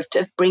 can be proved,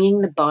 of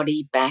bringing the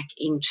body back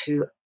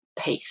into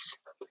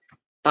peace.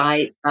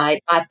 And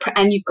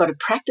you've got to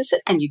practice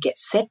it, and you get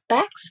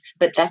setbacks,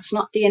 but that's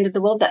not the end of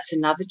the world. That's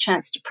another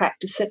chance to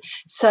practice it.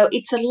 So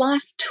it's a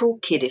life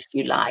toolkit, if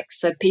you like,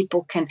 so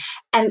people can,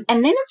 and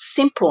then it's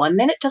simple, and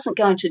then it doesn't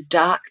go into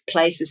dark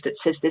places that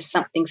says there's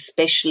something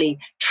specially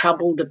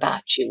troubled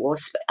about you.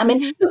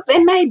 Look,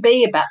 there may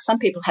be, about some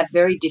people have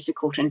very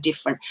difficult and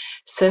different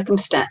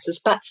circumstances,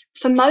 but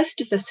for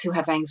most of us who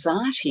have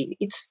anxiety,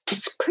 it's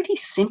pretty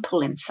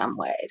simple in some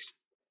ways.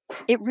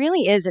 It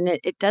really is, and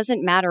it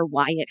doesn't matter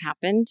why it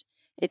happened.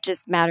 It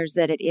just matters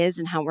that it is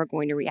and how we're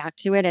going to react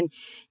to it. And,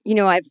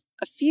 I've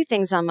a few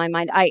things on my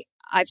mind.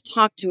 I've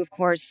talked to, of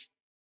course,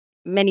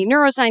 many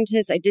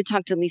neuroscientists. I did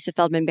talk to Lisa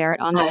Feldman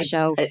Barrett on this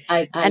show.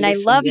 I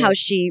love how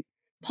she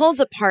pulls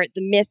apart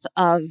the myth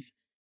of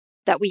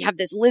that we have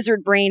this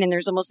lizard brain and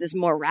there's almost this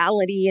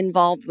morality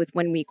involved with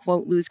when we,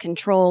 quote, lose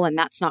control, and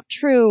that's not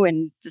true.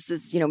 And this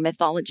is,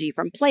 mythology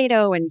from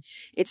Plato, and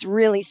it's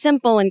really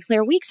simple. And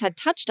Claire Weekes had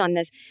touched on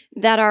this,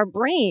 that our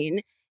brain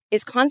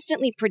is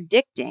constantly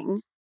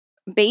predicting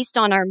based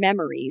on our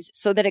memories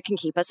so that it can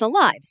keep us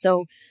alive.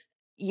 So,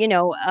 in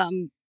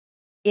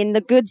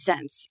the good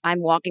sense,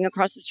 I'm walking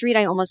across the street,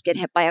 I almost get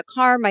hit by a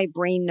car. My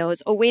brain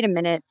knows, oh, wait a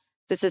minute,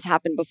 this has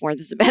happened before.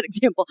 This is a bad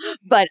example,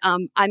 but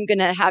I'm going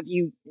to have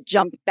you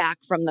jump back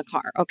from the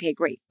car. Okay,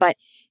 great. But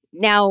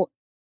now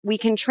we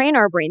can train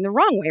our brain the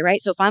wrong way, right?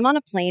 So if I'm on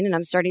a plane and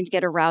I'm starting to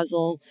get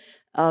arousal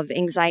of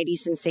anxiety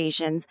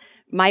sensations,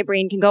 my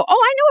brain can go,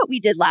 oh, I know what we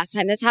did last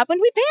time this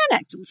happened. We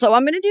panicked. So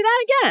I'm going to do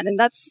that again. And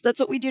that's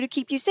what we do to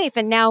keep you safe.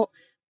 And now,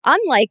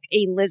 unlike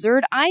a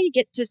lizard, I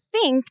get to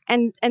think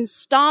and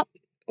stop,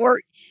 or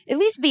at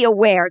least be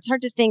aware. It's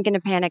hard to think in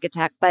a panic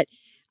attack, but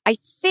I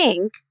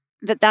think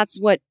that's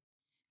what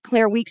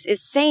Claire Weekes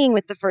is saying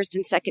with the first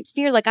and second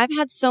fear. Like, I've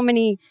had so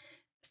many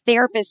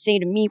therapists say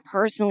to me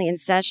personally in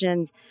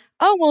sessions,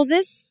 oh, well,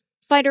 this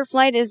fight or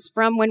flight is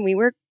from when we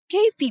were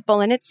cave people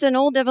and it's an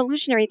old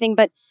evolutionary thing,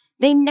 but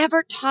they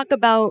never talk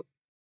about,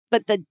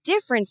 but the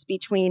difference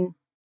between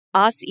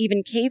us,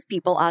 even cave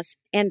people, us,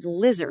 and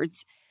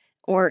lizards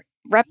or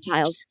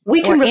reptiles.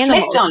 We can reflect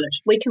animals, on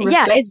it. We can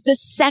reflect. Yeah, is the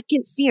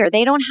second fear.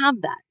 They don't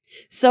have that.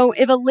 So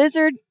if a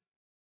lizard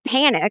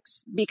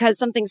panics because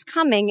something's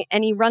coming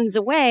and he runs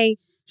away,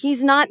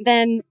 he's not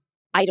then,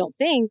 I don't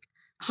think,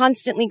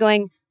 constantly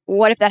going,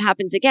 what if that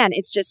happens again?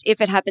 It's just,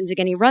 if it happens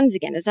again, he runs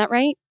again. Is that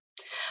right?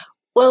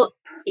 Well,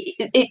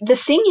 the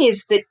thing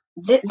is that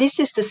this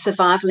is the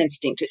survival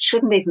instinct. It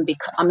shouldn't even be,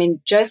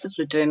 Joseph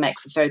Ledoux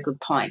makes a very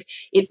good point.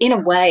 In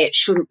a way, it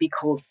shouldn't be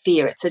called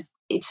fear.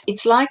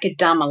 It's like a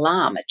dumb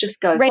alarm. It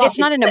just goes right. off. It's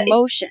not an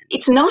emotion.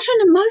 It's not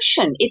an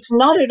emotion. It's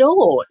not at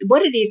all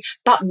what it is.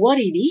 But what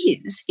it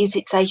is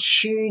it's a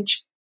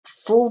huge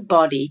full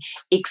body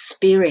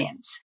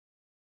experience.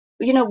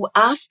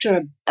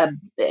 after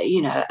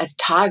a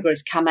tiger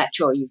has come at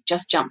you, or you've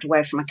just jumped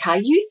away from a car,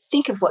 you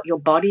think of what your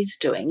body's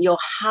doing. Your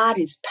heart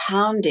is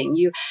pounding.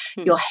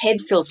 Your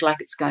head feels like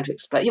it's going to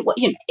explode.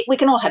 We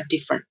can all have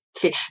different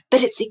fear,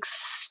 but it's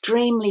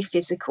extremely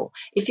physical.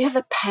 If you have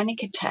a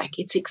panic attack,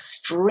 it's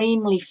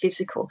extremely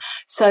physical.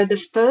 So the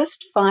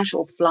first fight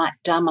or flight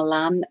dumb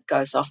alarm that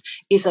goes off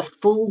is a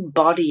full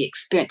body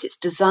experience. It's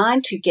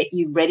designed to get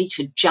you ready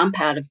to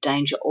jump out of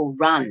danger or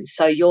run.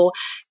 So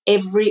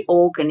every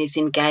organ is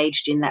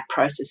engaged in that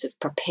process of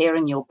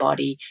preparing your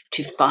body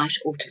to fight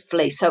or to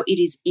flee. So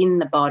it is in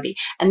the body.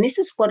 And this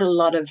is what a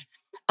lot of,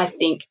 I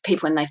think,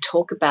 people, when they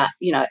talk about,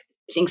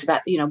 things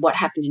about, what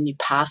happened in your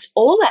past,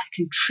 all that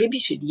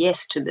contributed,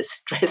 yes, to the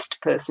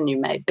stressed person you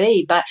may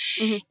be, but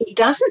it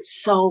doesn't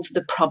solve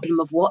the problem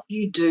of what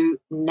you do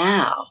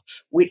now,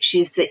 which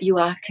is that you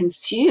are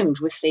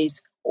consumed with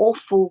these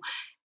awful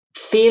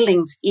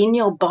feelings in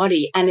your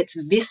body, and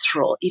it's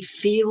visceral. It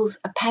feels,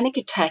 a panic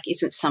attack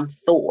isn't some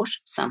thought,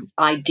 some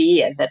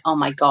idea that, oh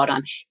my God,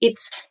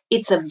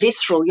 it's a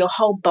visceral, your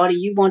whole body,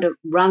 you want to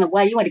run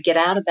away, you want to get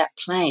out of that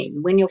plane.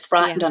 When you're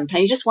frightened on a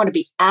plane, you just want to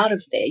be out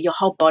of there. Your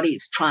whole body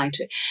is trying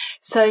to.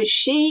 So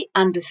she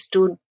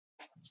understood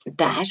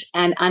that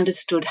and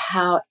understood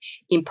how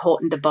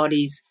important the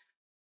body's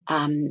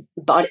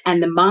body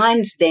and the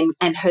mind's then,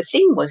 and her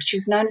thing was, she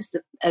was known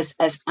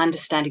as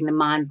understanding the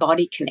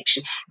mind-body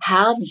connection,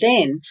 how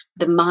then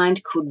the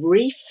mind could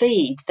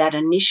refeed that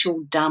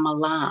initial dumb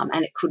alarm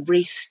and it could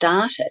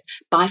restart it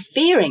by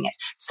fearing it.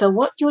 So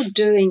what you're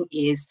doing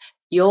is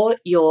you're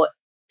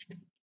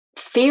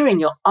fearing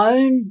your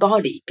own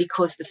body,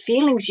 because the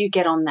feelings you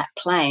get on that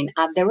plane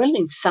they're all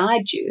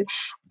inside you,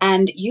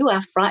 and you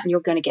are frightened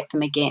you're going to get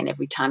them again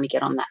every time you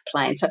get on that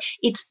plane. So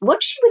it's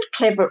what she was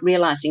clever at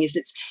realizing is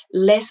it's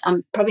less,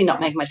 I'm probably not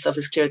making myself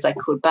as clear as I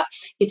could, but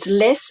it's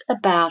less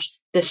about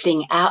the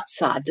thing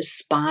outside, the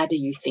spider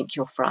you think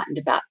you're frightened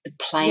about, the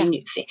plane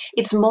you think.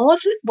 It's more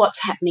that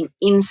what's happening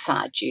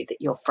inside you that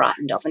you're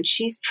frightened of. And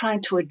she's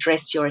trying to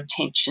address your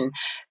attention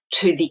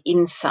to the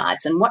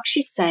insides. And what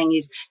she's saying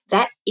is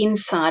that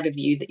inside of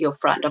you that you're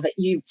frightened of, it,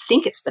 you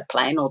think it's the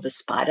plane or the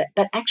spider,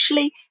 but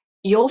actually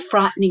you're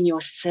frightening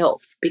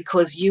yourself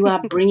because you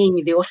are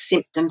bringing your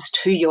symptoms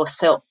to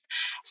yourself.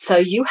 So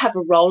you have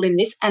a role in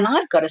this, and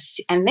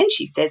and then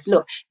she says,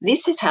 look,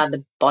 this is how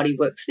the body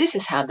works. This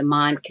is how the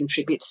mind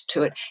contributes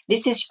to it.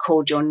 This is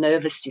called your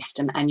nervous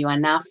system, and you are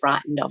now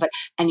frightened of it.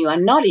 And you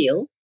are not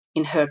ill,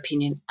 in her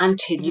opinion,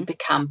 until you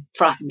become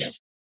frightened of it.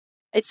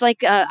 It's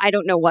like, I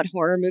don't know what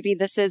horror movie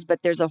this is, but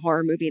there's a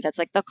horror movie that's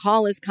like, the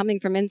call is coming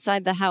from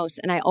inside the house.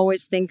 And I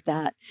always think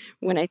that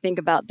when I think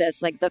about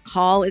this, like the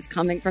call is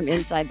coming from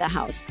inside the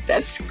house.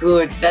 That's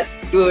good.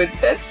 That's good.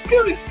 That's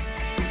good.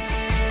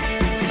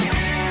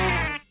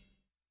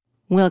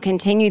 We'll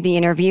continue the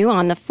interview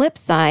on the flip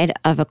side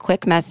of a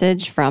quick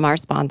message from our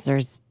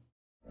sponsors.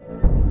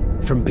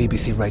 From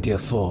BBC Radio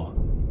 4,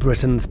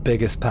 Britain's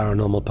biggest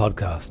paranormal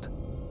podcast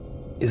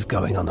is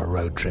going on a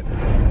road trip.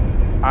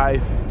 I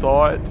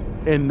thought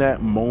in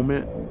that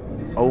moment,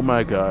 oh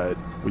my God,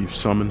 we've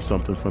summoned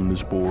something from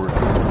this board.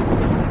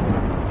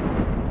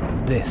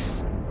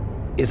 This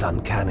is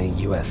Uncanny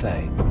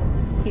USA.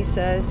 He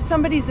says,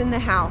 somebody's in the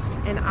house,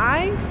 and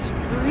I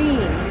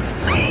screamed.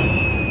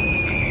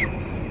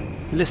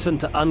 Listen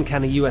to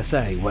Uncanny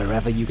USA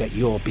wherever you get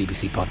your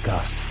BBC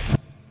podcasts,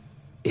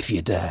 if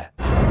you dare.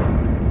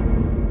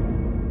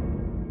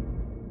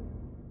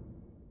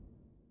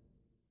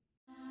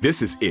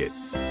 This is it.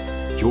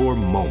 Your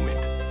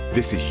moment.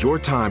 This is your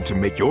time to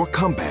make your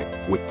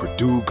comeback with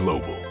Purdue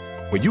Global.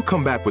 When you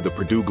come back with a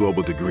Purdue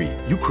Global degree,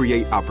 you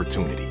create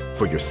opportunity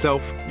for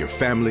yourself, your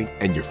family,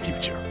 and your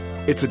future.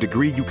 It's a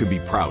degree you can be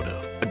proud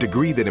of, a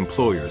degree that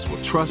employers will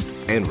trust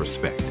and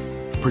respect.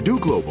 Purdue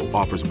Global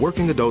offers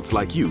working adults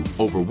like you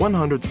over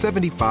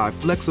 175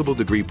 flexible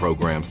degree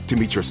programs to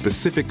meet your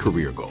specific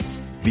career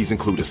goals. These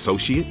include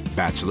associate,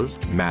 bachelor's,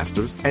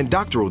 master's, and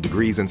doctoral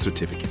degrees and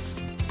certificates.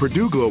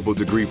 Purdue Global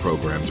degree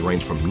programs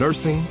range from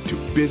nursing to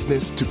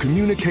business to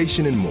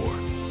communication and more.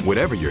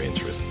 Whatever your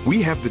interest,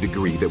 we have the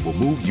degree that will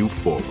move you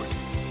forward.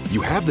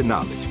 You have the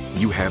knowledge,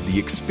 you have the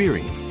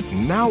experience.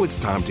 Now it's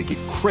time to get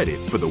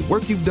credit for the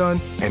work you've done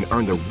and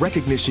earn the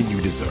recognition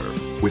you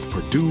deserve with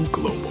Purdue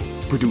Global,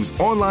 Purdue's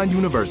online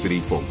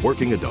university for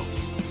working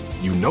adults.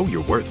 You know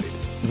you're worth it.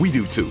 We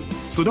do too.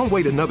 So don't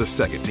wait another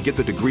second to get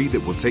the degree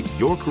that will take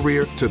your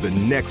career to the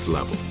next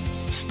level.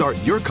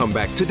 Start your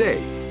comeback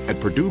today at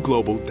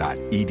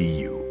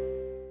purdueglobal.edu.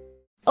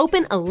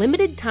 Open a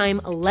limited-time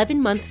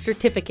 11-month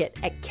certificate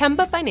at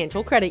Kemba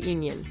Financial Credit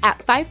Union. At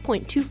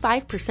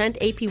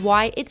 5.25%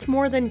 APY, it's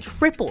more than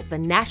triple the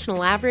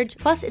national average,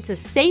 plus it's a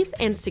safe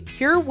and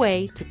secure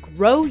way to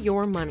grow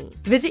your money.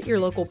 Visit your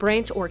local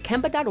branch or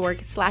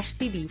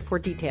kemba.org/CD for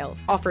details.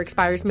 Offer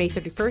expires May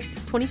 31st,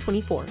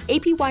 2024.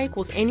 APY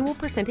equals annual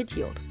percentage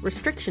yield.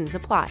 Restrictions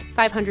apply.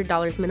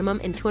 $500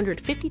 minimum and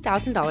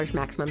 $250,000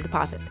 maximum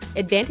deposit.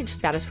 Advantage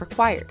status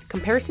required.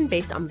 Comparison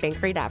based on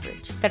bank rate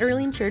average.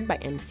 Federally insured by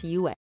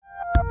NCUA.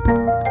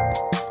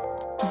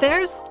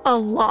 There's a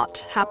lot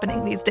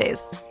happening these days.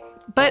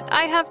 but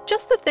I have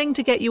just the thing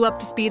to get you up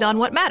to speed on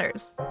what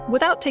matters,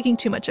 without taking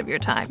too much of your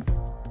time.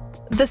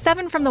 The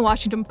 7 from the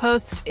Washington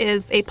Post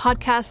is a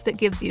podcast that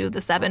gives you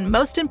the 7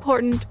 most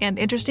important and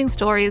interesting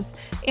stories,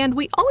 and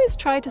we always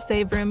try to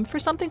save room for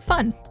something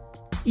fun.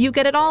 You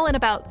get it all in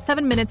about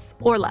 7 minutes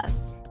or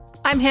less.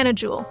 I'm Hannah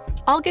Jewell.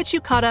 I'll get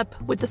you caught up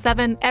with the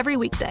 7 every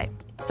weekday.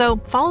 So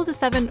follow the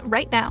 7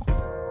 right now.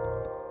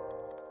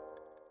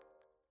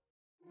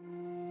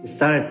 We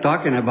started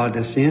talking about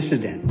this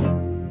incident.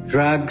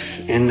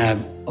 Drugs and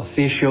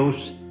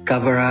officials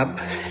cover up.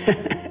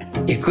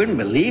 You couldn't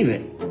believe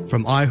it.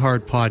 From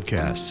iHeart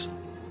Podcasts.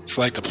 It's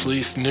like the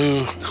police knew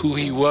who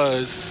he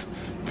was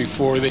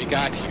before they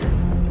got here.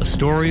 A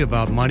story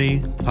about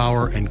money,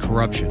 power, and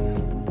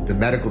corruption. The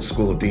medical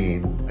school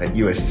dean at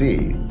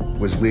USC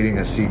was leading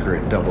a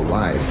secret double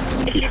life.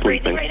 She's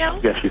sleeping right now?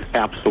 Yes, she's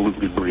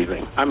absolutely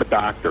breathing. I'm a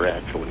doctor,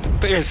 actually.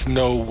 There's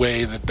no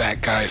way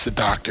that guy's a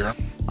doctor.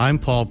 I'm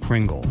Paul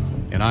Pringle,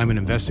 and I'm an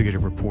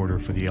investigative reporter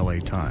for the LA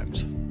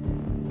Times.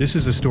 This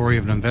is the story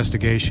of an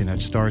investigation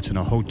that starts in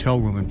a hotel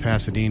room in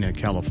Pasadena,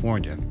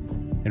 California,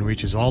 and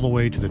reaches all the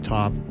way to the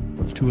top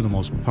of 2 of the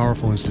most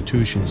powerful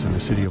institutions in the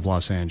city of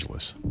Los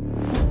Angeles.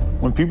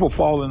 When people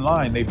fall in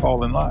line, they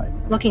fall in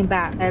line. Looking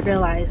back, I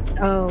realized,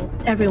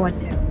 everyone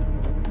knew.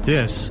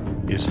 This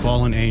is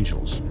Fallen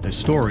Angels, a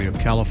story of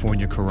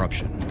California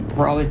corruption.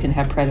 We're always going to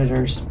have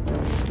predators.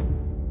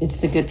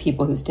 It's the good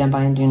people who stand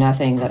by and do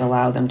nothing that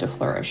allow them to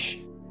flourish.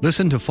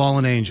 Listen to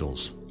Fallen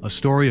Angels, a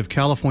story of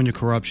California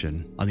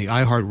corruption on the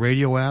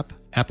iHeartRadio app,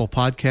 Apple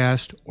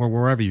Podcast, or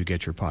wherever you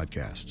get your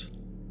podcasts.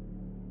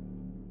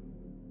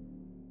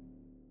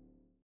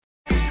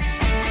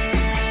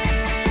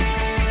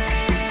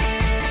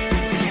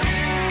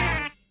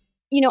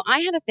 You know, I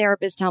had a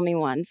therapist tell me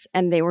once,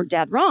 and they were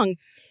dead wrong.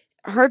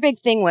 Her big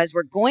thing was,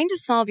 we're going to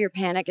solve your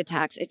panic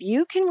attacks if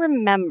you can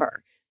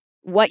remember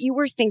what you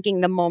were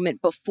thinking the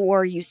moment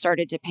before you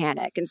started to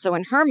panic. And so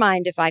in her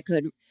mind, if I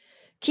could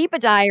keep a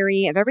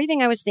diary of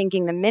everything I was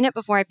thinking the minute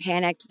before I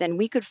panicked, then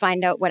we could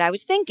find out what I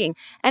was thinking.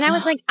 And I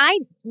was like,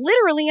 I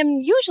literally am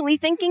usually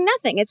thinking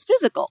nothing. It's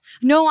physical.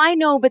 No, I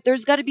know, but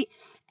there's got to be.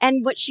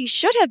 And what she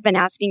should have been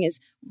asking is,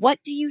 what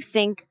do you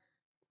think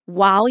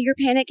while you're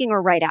panicking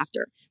or right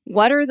after?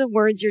 What are the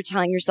words you're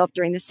telling yourself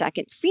during the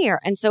second fear?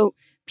 And so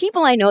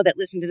people I know that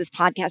listen to this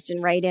podcast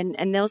and write in,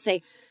 and they'll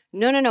say,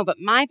 no, but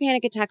my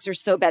panic attacks are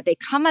so bad. They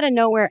come out of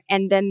nowhere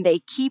and then they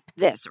keep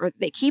this, or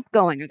they keep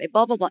going, or they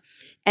blah, blah, blah.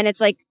 And it's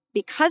like,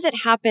 because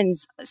it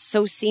happens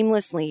so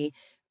seamlessly,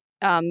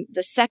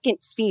 the second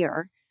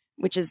fear,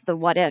 which is the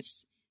what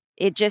ifs,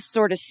 it just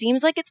sort of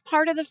seems like it's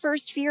part of the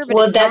first fear. But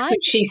well, that's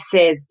what she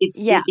says.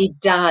 It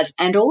does.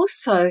 And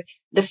also,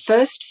 the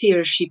first fear,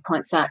 as she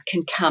points out,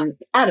 can come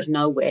out of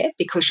nowhere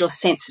because you're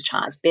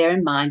sensitized. Bear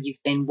in mind,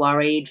 you've been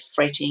worried,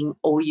 fretting,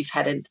 or you've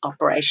had an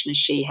operation as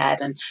she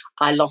had, and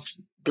I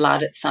lost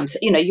blood at some,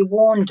 you're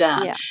worn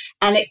down. Yeah.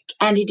 And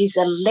it is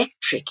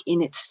electric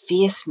in its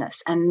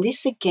fierceness. And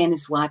this again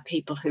is why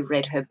people who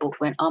read her book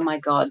went, oh my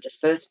God, the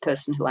first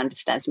person who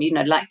understands me,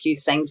 like you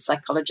saying, the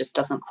psychologist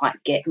doesn't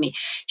quite get me.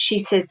 She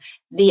says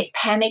the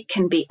panic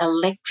can be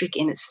electric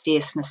in its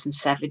fierceness and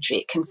savagery.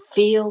 It can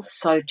feel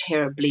so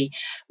terribly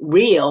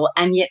real,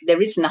 and yet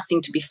there is nothing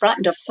to be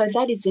frightened of. So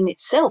that is in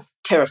itself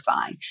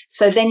terrifying.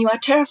 So then you are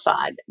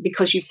terrified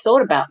because you've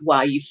thought about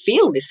why you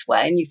feel this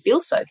way and you feel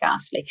so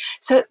ghastly.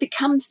 So it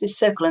becomes this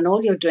circle, and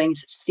all you're doing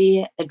is it's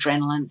fear,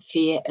 adrenaline,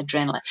 fear,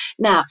 adrenaline.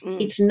 Now,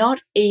 it's not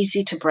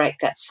easy to break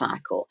that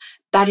cycle,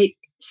 but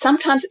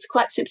sometimes it's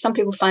quite simple. Some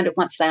people find it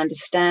once they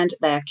understand,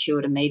 they are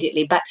cured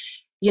immediately. But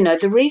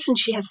the reason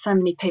she has so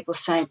many people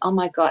saying, oh,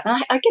 my God,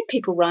 and I get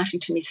people writing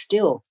to me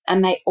still,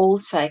 and they all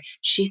say,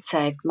 she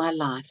saved my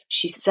life.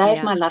 She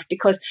saved my life,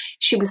 because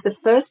she was the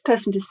first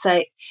person to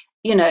say,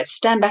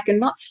 stand back and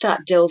not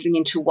start delving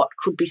into what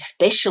could be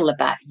special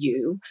about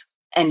you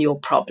and your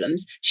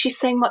problems. She's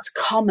saying what's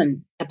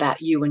common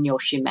about you and your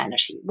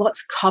humanity,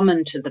 what's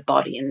common to the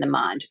body and the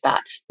mind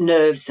about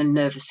nerves and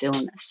nervous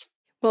illness.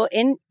 Well,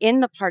 in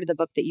the part of the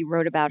book that you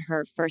wrote about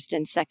her first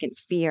and second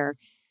fear,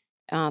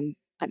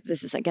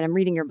 this is, again, I'm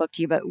reading your book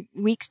to you, but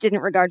Weeks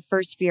didn't regard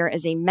first fear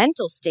as a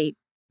mental state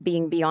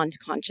being beyond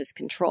conscious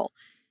control.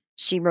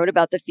 She wrote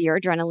about the fear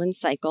adrenaline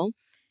cycle.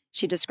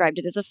 She described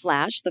it as a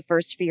flash. The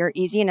first fear,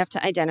 easy enough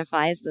to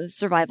identify as the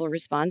survival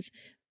response.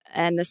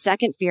 And the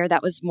second fear,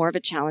 that was more of a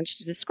challenge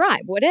to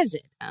describe. What is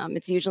it?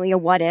 It's usually a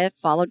what if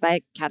followed by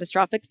a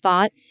catastrophic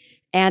thought.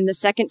 And the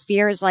second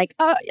fear is like,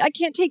 oh, I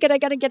can't take it. I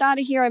got to get out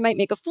of here. I might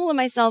make a fool of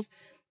myself.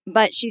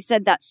 But she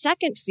said that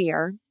second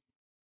fear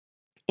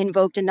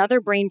invoked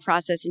another brain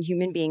process in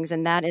human beings,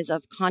 and that is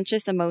of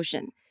conscious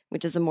emotion,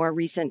 which is a more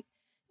recent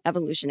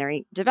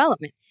evolutionary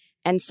development.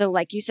 And so,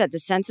 like you said, the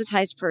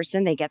sensitized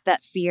person, they get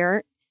that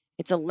fear.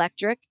 It's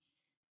electric.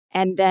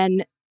 And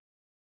then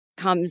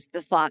comes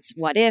the thoughts,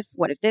 what if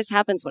this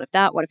happens? What if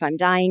that? What if I'm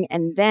dying?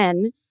 And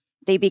then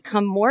they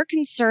become more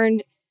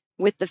concerned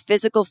with the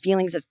physical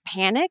feelings of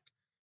panic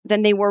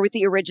than they were with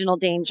the original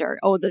danger.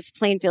 Oh, this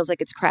plane feels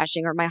like it's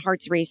crashing, or my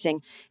heart's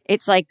racing.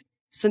 It's like,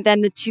 so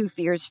then the two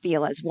fears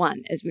feel as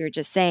one, as we were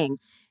just saying.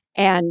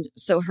 And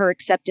so her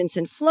acceptance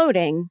and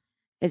floating,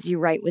 as you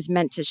write, was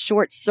meant to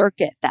short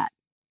circuit that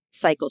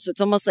cycle. So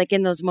it's almost like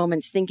in those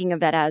moments thinking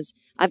of it as,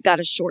 I've got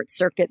to short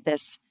circuit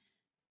this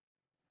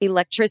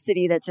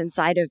electricity that's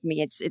inside of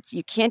me. It's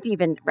you can't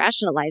even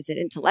rationalize it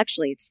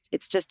intellectually.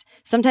 It's just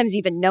sometimes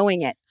even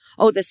knowing it.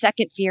 Oh, the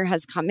second fear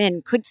has come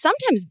in could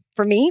sometimes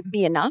for me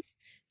be enough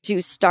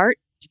to start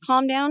to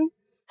calm down.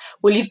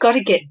 Well, you've got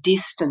to get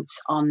distance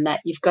on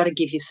that. You've got to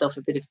give yourself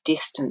a bit of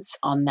distance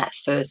on that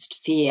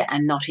first fear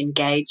and not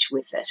engage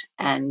with it.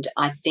 And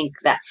I think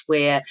that's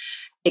where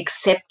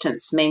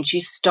acceptance means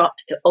you stop.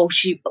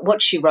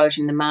 What she wrote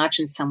in the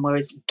margin somewhere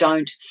is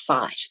don't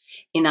fight.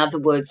 In other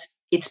words,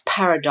 it's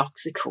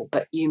paradoxical,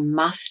 but you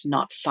must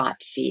not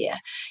fight fear.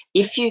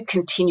 If you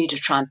continue to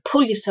try and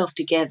pull yourself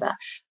together,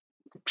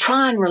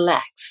 try and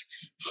relax,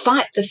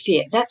 fight the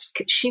fear.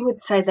 She would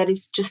say that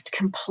is just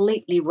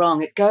completely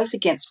wrong. It goes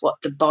against what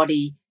the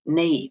body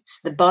needs.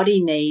 The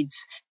body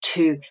needs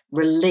to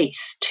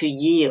release, to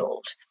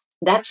yield.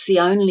 That's the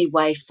only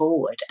way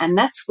forward. And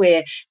that's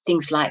where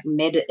things like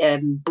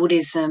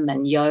Buddhism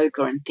and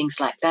yoga and things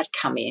like that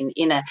come in.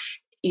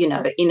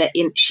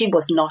 She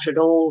was not at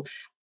all,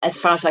 as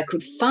far as I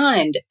could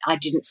find, I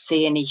didn't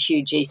see any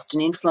huge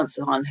Eastern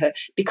influences on her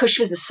because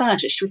she was a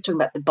scientist. She was talking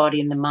about the body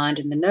and the mind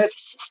and the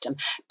nervous system.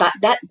 But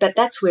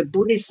that's where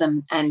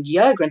Buddhism and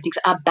yoga and things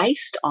are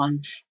based on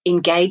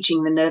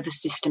engaging the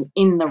nervous system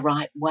in the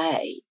right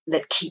way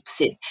that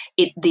keeps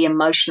the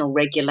emotional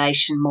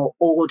regulation more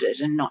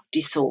ordered and not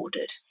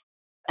disordered.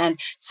 And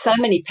so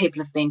many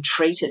people have been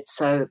treated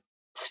so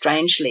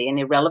strangely and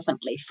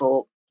irrelevantly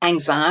for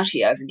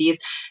anxiety over the years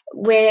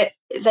where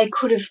they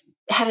could have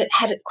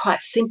had it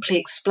quite simply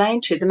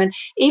explained to them. And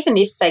even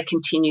if they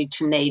continued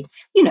to need,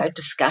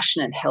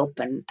 discussion and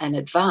help and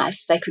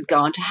advice, they could go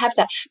on to have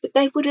that. But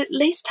they would at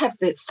least have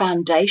the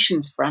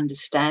foundations for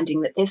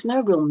understanding that there's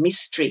no real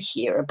mystery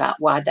here about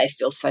why they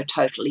feel so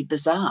totally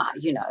bizarre,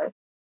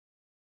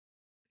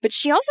 But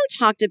she also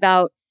talked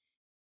about,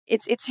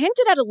 it's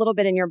hinted at a little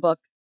bit in your book.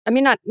 I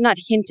mean, not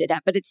hinted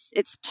at, but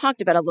it's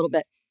talked about a little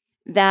bit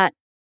that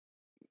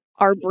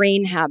our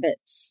brain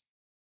habits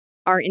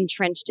are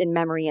entrenched in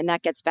memory. And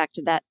that gets back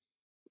to that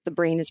the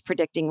brain is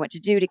predicting what to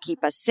do to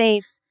keep us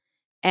safe.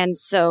 And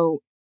so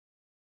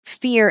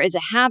fear is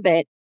a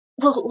habit.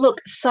 Well,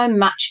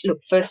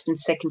 first and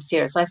second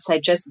fear. As I say,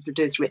 Joseph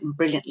Ledoux has written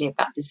brilliantly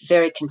about this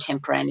very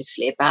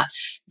contemporaneously about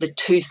the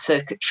two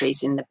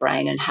circuitries in the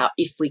brain and how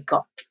if we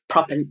got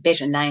proper,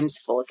 better names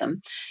for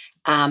them,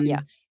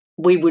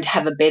 we would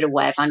have a better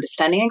way of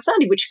understanding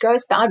anxiety, which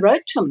goes back. I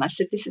wrote to him and I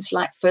said, this is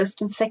like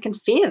first and second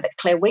fear that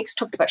Claire Weekes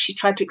talked about. She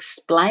tried to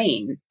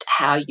explain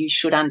how you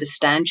should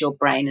understand your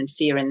brain and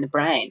fear in the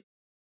brain.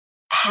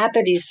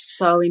 Habit is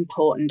so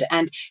important,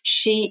 and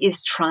she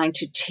is trying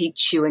to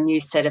teach you a new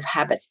set of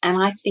habits. And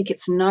I think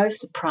it's no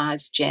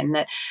surprise, Jen,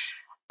 that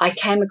I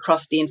came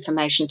across the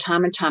information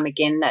time and time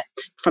again that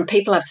from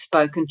people I've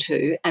spoken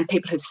to and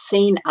people who've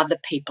seen other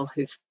people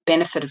who've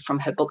benefited from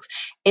her books,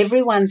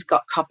 everyone's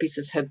got copies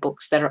of her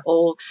books that are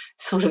all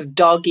sort of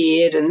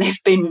dog-eared and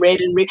they've been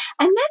read and read.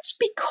 And that's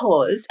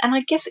because, and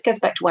I guess it goes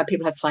back to why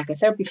people have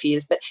psychotherapy for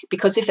years, but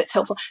because if it's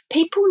helpful,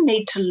 people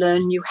need to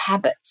learn new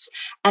habits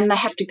and they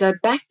have to go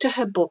back to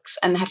her books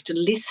and they have to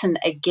listen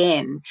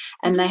again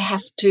and they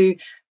have to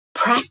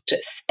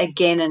practice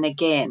again and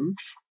again.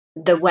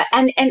 The way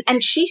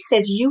and she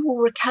says you will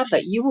recover,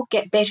 you will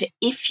get better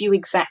if you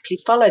exactly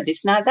follow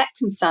this. Now that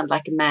can sound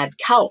like a mad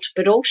cult,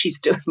 but all she's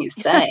doing is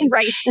saying,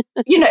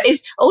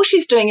 all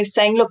she's doing is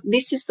saying, look,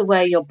 this is the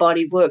way your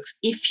body works.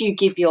 If you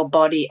give your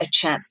body a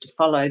chance to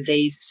follow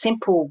these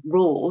simple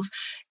rules,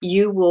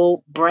 you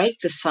will break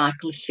the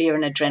cycle of fear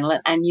and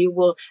adrenaline, and you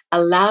will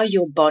allow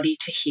your body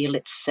to heal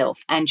itself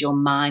and your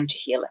mind to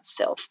heal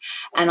itself.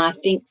 And I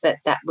think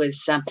that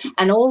was,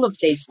 and all of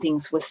these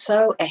things were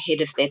so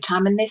ahead of their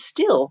time, and they're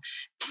still.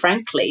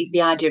 Frankly,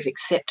 the idea of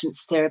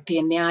acceptance therapy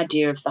and the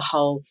idea of the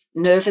whole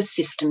nervous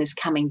system is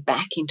coming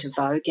back into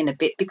vogue in a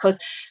bit because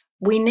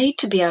we need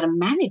to be able to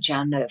manage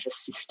our nervous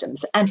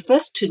systems. And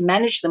first, to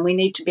manage them, we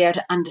need to be able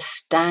to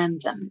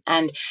understand them.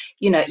 And,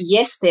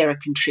 yes, there are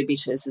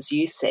contributors, as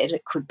you said.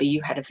 It could be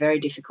you had a very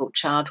difficult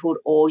childhood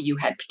or you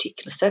had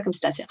particular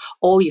circumstances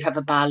or you have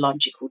a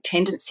biological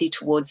tendency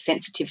towards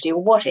sensitivity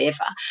or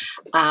whatever.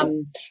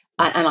 I'm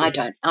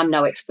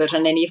no expert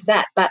on any of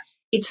that, but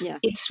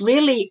it's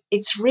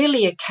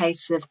really a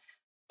case of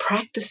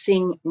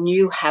practicing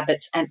new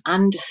habits and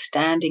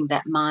understanding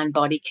that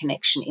mind-body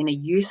connection in a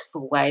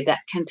useful way that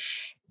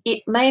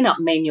it may not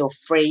mean you're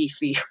free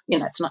for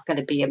it's not going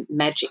to be a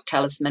magic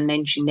talisman,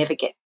 means you never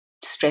get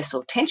stress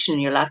or tension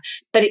in your life,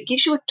 but it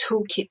gives you a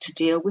toolkit to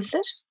deal with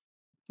it.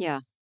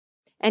 Yeah.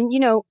 And,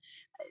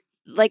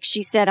 like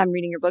she said, I'm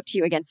reading your book to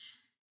you again.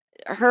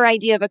 Her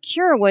idea of a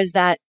cure was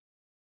that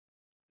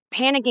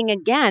panicking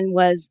again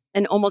was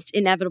an almost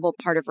inevitable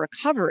part of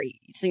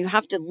recovery. So you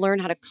have to learn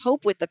how to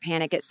cope with the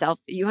panic itself.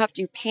 You have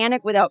to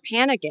panic without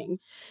panicking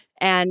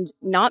and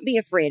not be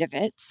afraid of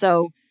it.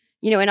 So,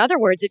 in other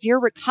words, if you're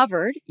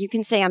recovered, you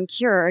can say I'm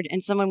cured.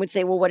 And someone would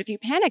say, well, what if you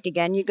panic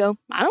again? You go,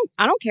 I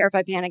don't care if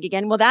I panic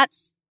again. Well,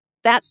 that's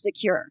That's the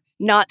cure,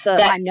 not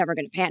I'm never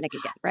going to panic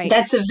again, right?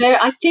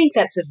 I think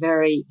that's a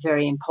very,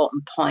 very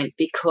important point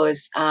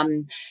because,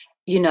 that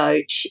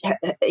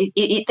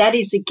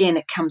is, again,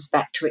 it comes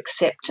back to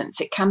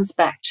acceptance. It comes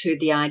back to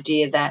the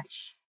idea that,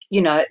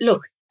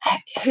 look,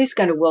 who's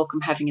going to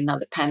welcome having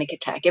another panic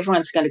attack?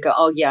 Everyone's going to go,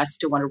 oh, yeah, I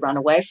still want to run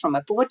away from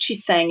it. But what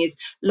she's saying is,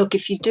 look,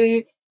 if you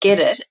do get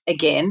it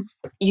again,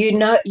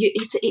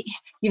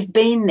 you've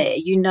been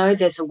there,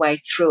 there's a way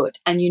through it,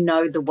 and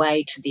the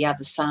way to the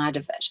other side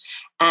of it.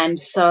 And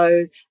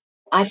so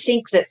I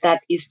think that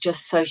is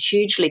just so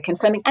hugely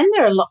confirming. And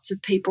there are lots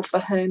of people for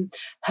whom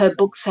her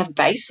books have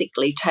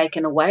basically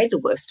taken away the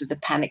worst of the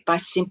panic by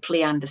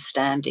simply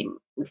understanding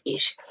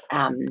it.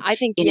 I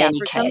think,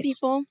 for some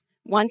people,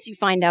 once you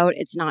find out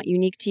it's not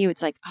unique to you,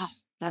 it's like, oh,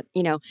 that,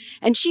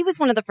 and she was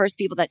one of the first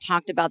people that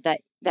talked about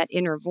that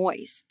inner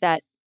voice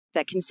that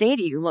can say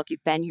to you, look,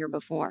 you've been here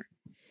before.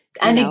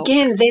 And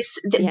again, this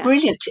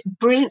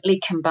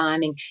brilliantly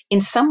combining,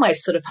 in some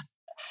ways, sort of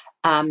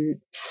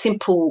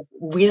simple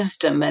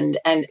wisdom and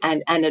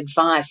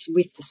advice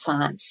with the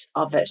science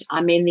of it.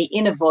 I mean, the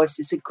inner voice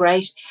is a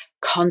great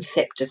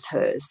concept of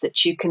hers that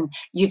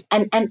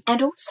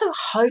and also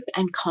hope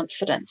and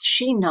confidence.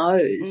 She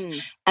knows,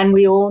 and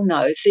we all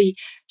know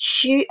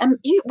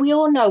we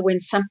all know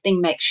when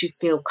something makes you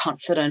feel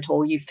confident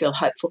or you feel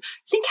hopeful.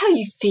 Think how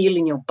you feel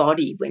in your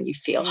body when you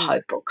feel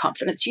hope or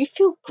confidence. You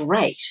feel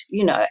great,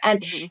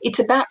 and it's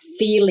about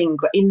feeling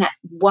in that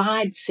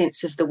wide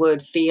sense of the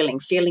word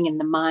feeling in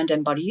the mind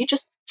and body. You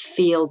just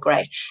feel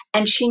great.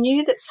 And she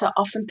knew that so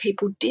often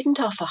people didn't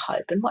offer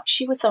hope, and what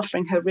she was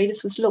offering her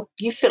readers was, look,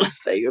 you feel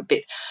as though you're a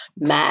bit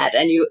mad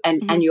and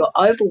you're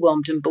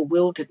overwhelmed and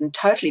bewildered and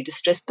totally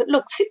distressed, but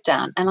look, sit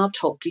down and I'll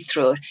talk you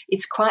through it.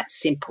 It's quite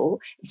simple.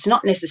 It's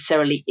not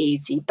necessarily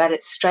easy, but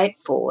it's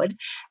straightforward.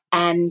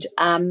 And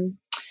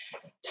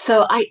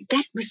so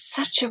that was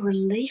such a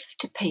relief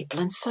to people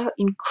and so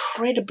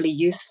incredibly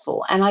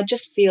useful. And I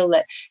just feel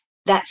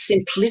that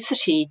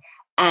simplicity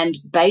and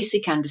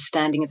basic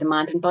understanding of the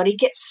mind and body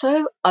gets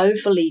so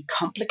overly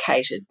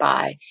complicated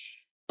by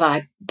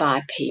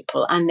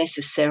people,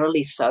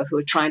 unnecessarily so, who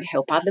are trying to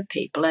help other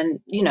people. And,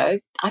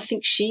 I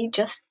think she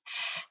just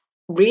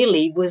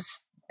really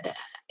was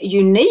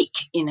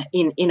unique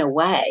in a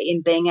way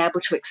in being able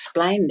to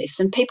explain this.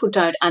 And people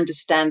don't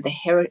understand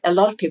a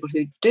lot of people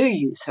who do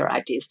use her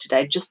ideas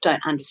today just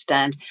don't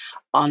understand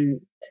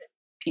on,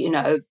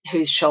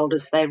 whose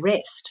shoulders they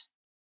rest.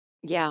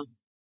 Yeah.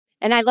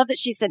 And I love that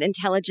she said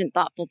intelligent,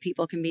 thoughtful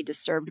people can be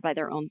disturbed by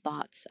their own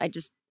thoughts. I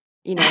just,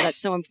 that's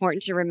so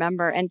important to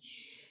remember. And,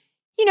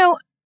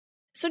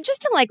 so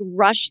just to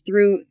rush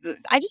through,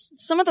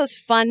 some of those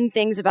fun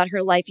things about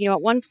her life,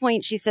 at one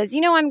point she says,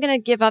 I'm going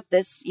to give up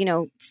this,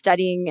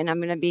 studying, and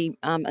I'm going to be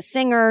a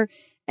singer.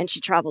 And she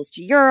travels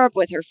to Europe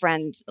with her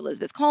friend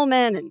Elizabeth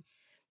Coleman.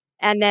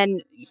 And then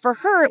for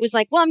her, it was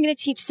like, well, I'm going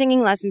to teach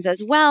singing lessons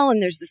as well.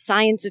 And there's the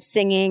science of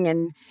singing.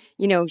 And,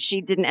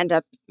 she didn't end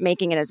up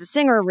making it as a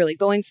singer, really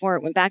going for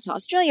it, went back to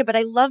Australia. But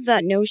I love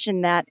that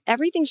notion that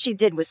everything she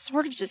did was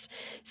sort of just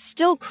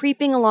still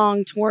creeping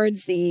along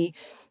towards the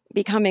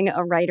becoming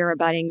a writer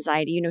about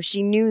anxiety.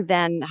 She knew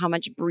then how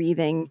much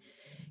breathing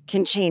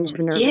can change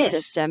the nervous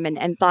system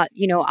and thought,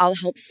 I'll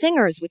help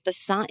singers with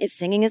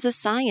singing as a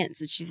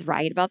science. And she's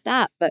right about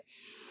that. But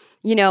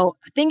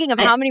thinking of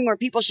how many more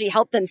people she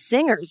helped than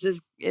singers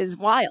is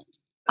wild.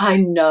 I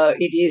know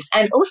it is.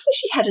 And also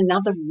she had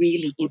another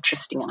really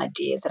interesting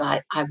idea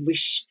that I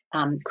wish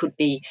could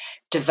be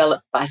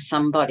developed by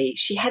somebody.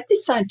 She had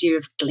this idea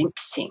of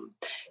glimpsing.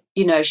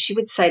 She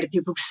would say to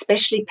people,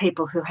 especially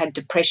people who had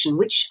depression,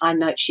 which I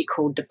know she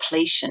called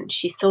depletion.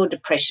 She saw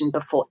depression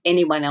before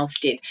anyone else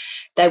did.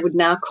 They would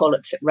now call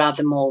it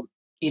rather more,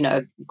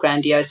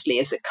 grandiosely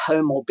as a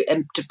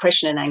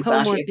depression and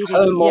anxiety,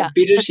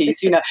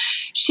 comorbidities.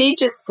 She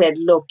just said,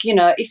 look,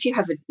 if you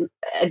have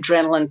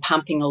adrenaline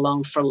pumping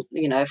along for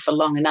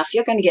long enough,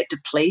 you're going to get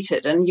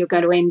depleted and you're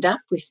going to end up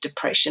with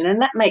depression. And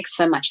that makes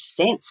so much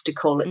sense to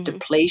call it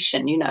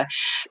depletion,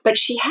 But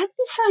she had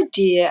this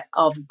idea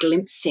of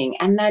glimpsing,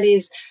 and that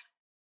is,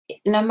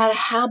 no matter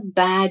how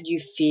bad you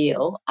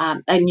feel,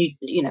 and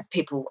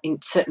people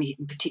certainly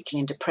in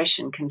particular in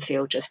depression can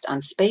feel just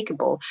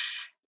unspeakable.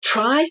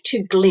 Try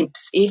to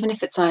glimpse, even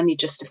if it's only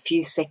just a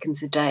few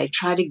seconds a day,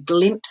 try to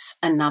glimpse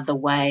another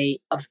way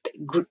of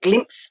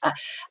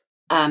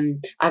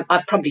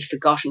I've probably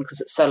forgotten because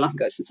it's so long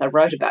ago since I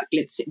wrote about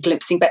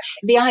glimpsing, but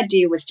the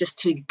idea was just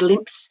to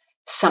glimpse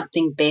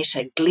something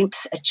better,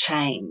 glimpse a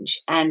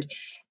change. And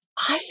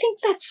I think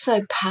that's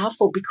so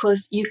powerful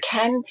because you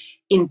can,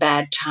 in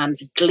bad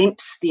times,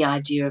 glimpse the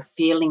idea of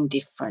feeling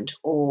different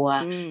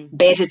or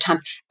better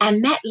times.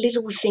 And that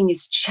little thing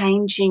is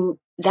changing.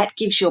 That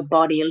gives your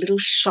body a little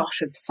shot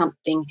of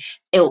something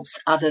else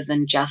other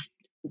than just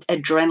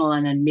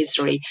adrenaline and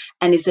misery.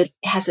 And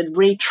has a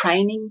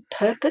retraining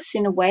purpose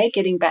in a way,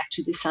 getting back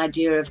to this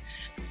idea of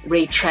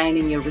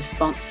retraining your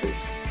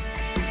responses.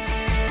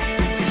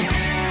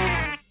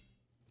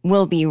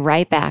 We'll be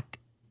right back.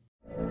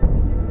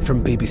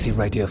 From BBC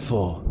Radio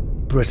 4,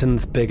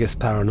 Britain's biggest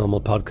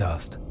paranormal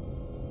podcast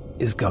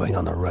is going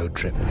on a road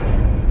trip.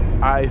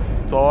 I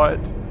thought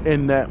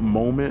in that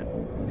moment,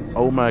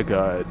 oh my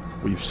God,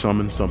 we've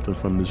summoned something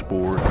from this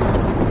board.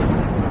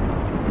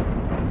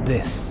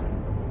 This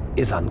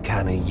is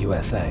Uncanny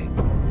USA.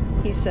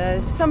 He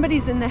says,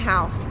 somebody's in the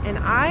house, and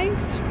I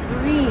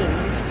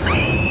screamed.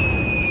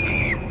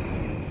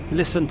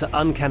 Listen to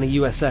Uncanny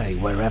USA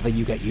wherever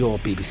you get your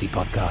BBC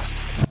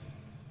podcasts,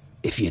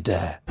 if you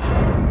dare.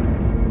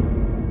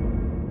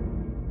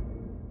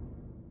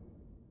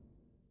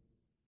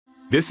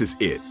 This is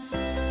it.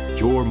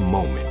 Your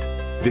moment.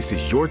 This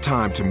is your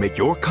time to make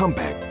your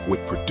comeback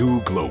with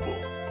Purdue Global.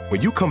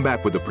 When you come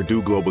back with a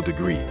Purdue Global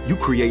degree, you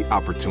create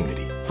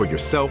opportunity for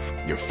yourself,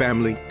 your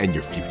family, and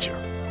your future.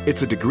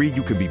 It's a degree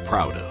you can be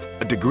proud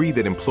of, a degree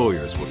that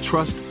employers will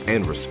trust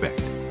and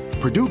respect.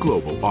 Purdue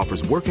Global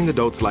offers working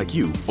adults like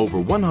you over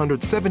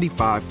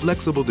 175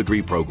 flexible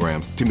degree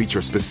programs to meet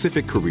your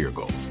specific career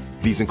goals.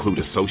 These include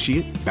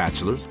associate,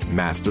 bachelor's,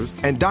 master's,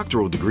 and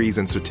doctoral degrees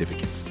and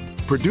certificates.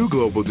 Purdue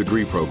Global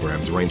degree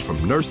programs range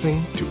from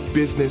nursing to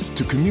business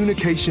to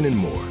communication and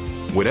more.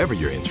 Whatever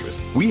your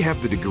interest, we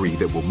have the degree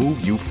that will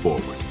move you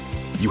forward.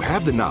 You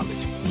have the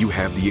knowledge, you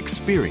have the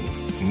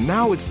experience.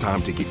 Now it's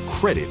time to get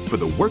credit for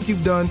the work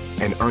you've done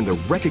and earn the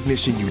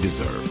recognition you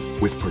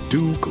deserve with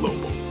Purdue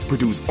Global,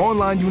 Purdue's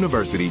online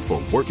university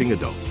for working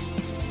adults.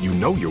 You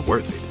know you're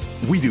worth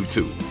it. We do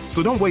too.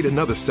 So don't wait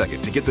another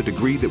second to get the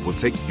degree that will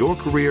take your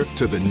career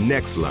to the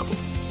next level.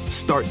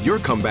 Start your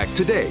comeback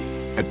today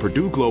at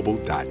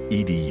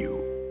purdueglobal.edu.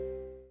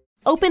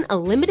 Open a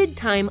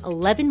limited-time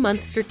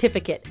 11-month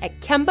certificate at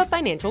Kemba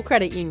Financial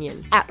Credit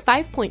Union. At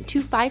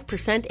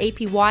 5.25%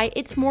 APY,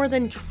 it's more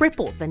than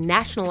triple the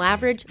national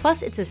average,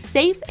 plus it's a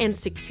safe and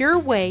secure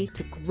way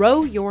to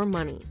grow your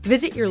money.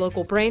 Visit your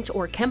local branch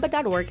or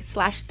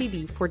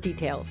kemba.org/CD for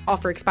details.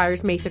 Offer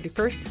expires May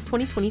 31st,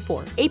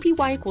 2024.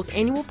 APY equals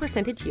annual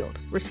percentage yield.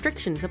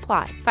 Restrictions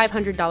apply.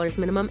 $500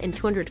 minimum and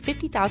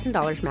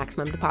 $250,000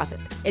 maximum deposit.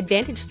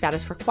 Advantage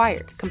status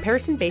required.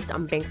 Comparison based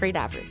on bank rate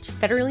average.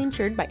 Federally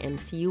insured by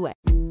NCUA.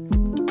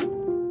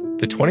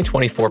 The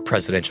 2024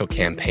 presidential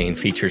campaign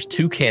features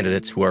two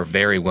candidates who are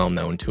very well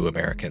known to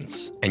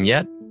Americans. And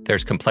yet,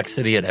 there's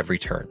complexity at every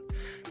turn.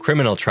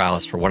 Criminal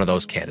trials for one of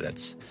those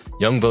candidates.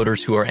 Young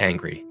voters who are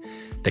angry.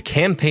 The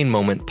Campaign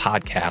Moment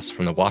podcast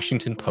from the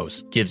Washington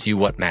Post gives you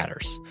what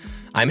matters.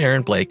 I'm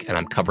Aaron Blake, and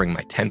I'm covering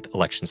my 10th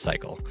election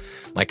cycle.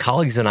 My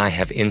colleagues and I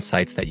have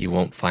insights that you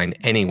won't find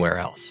anywhere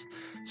else.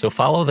 So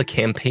follow the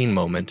Campaign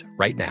Moment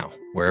right now,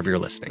 wherever you're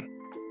listening.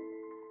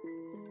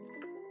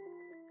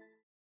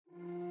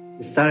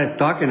 Started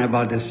talking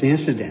about this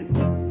incident.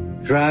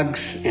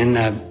 Drugs and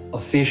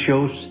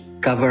officials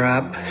cover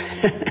up.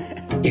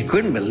 You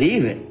couldn't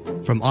believe it.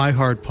 From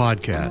iHeart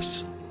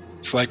Podcasts.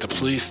 It's like the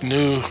police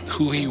knew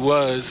who he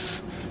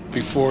was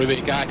before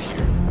they got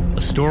here.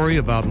 A story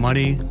about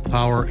money,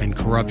 power, and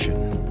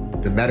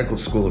corruption. The medical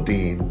school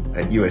dean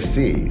at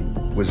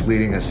USC was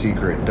leading a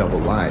secret double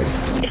life.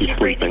 She's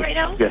breathing right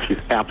now? Yes,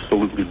 she's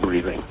absolutely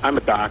breathing. I'm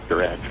a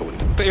doctor, actually.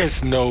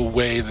 There's no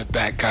way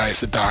that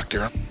guy's a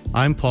doctor.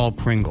 I'm Paul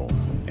Pringle,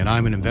 and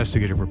I'm an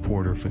investigative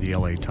reporter for the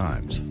LA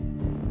Times.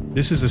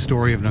 This is the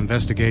story of an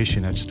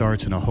investigation that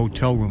starts in a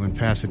hotel room in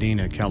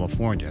Pasadena,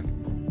 California,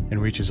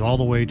 and reaches all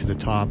the way to the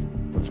top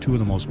of two of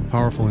the most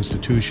powerful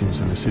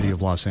institutions in the city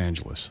of Los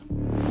Angeles.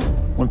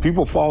 When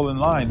people fall in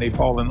line, they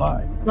fall in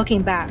line.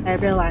 Looking back, I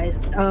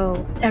realized,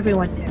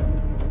 everyone knew.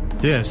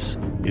 This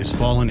is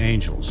Fallen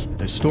Angels,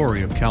 the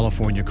story of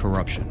California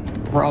corruption.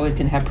 We're always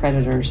going to have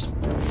predators.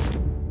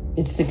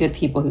 It's the good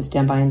people who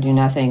stand by and do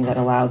nothing that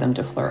allow them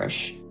to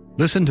flourish.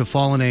 Listen to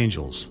Fallen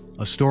Angels,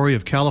 a story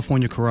of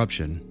California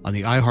corruption on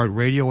the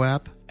iHeartRadio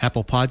app,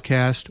 Apple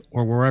Podcast,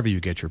 or wherever you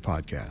get your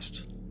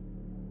podcasts.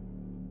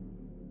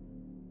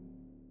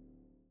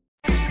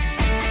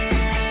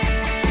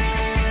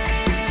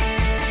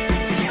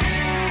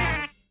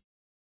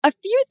 A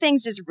few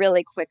things just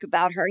really quick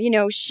about her. You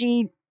know,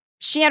 she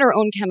had her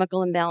own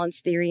chemical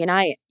imbalance theory, and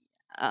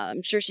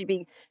I'm sure she'd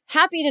be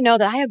happy to know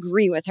that I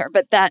agree with her,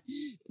 but that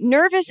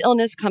nervous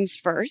illness comes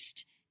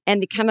first and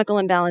the chemical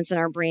imbalance in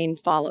our brain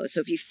follows.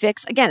 So if you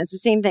fix, again, it's the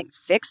same thing.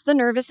 Fix the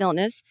nervous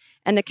illness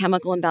and the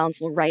chemical imbalance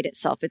will right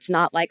itself. It's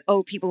not like,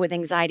 people with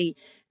anxiety,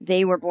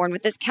 they were born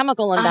with this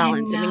chemical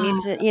imbalance. And we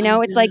need to,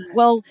 it's like,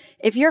 well,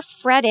 if you're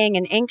fretting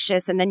and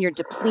anxious and then you're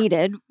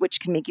depleted, which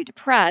can make you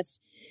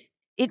depressed,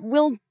 it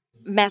will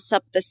mess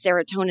up the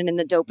serotonin and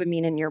the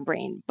dopamine in your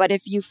brain. But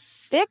if you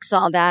fix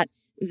all that,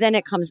 then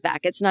it comes back.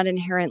 It's not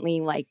inherently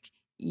like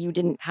you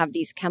didn't have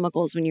these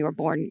chemicals when you were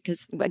born,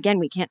 because, again,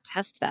 we can't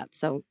test that.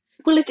 So,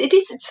 well, it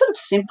is. It's sort of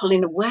simple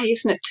in a way,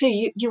 isn't it,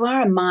 too? You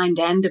are a mind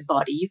and a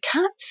body. You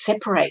can't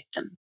separate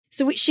them.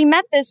 So she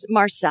met this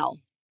Marcel,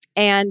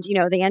 and,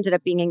 they ended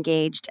up being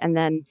engaged. And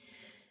then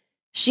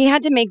she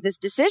had to make this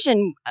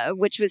decision,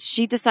 which was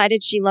she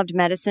decided she loved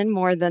medicine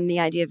more than the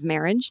idea of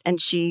marriage. And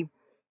she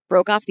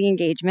broke off the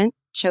engagement,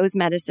 chose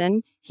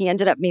medicine. He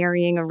ended up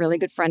marrying a really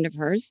good friend of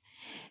hers.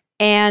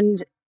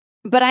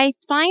 But I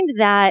find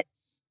that,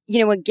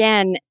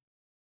 again,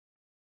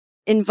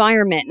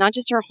 environment, not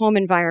just her home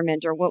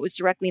environment or what was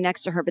directly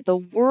next to her, but the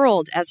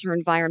world as her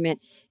environment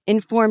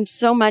informed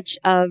so much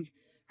of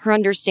her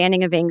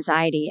understanding of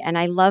anxiety. And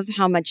I love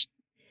how much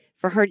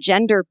for her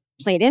gender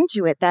played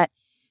into it that,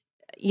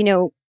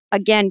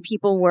 again,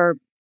 people were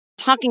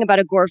talking about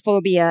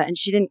agoraphobia and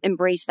she didn't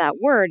embrace that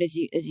word as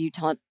you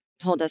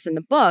told us in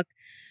the book,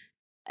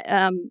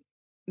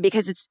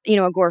 because it's,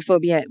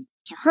 agoraphobia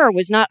to her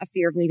was not a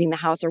fear of leaving the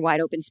house or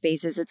wide open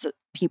spaces. It's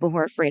people who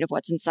are afraid of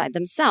what's inside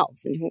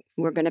themselves and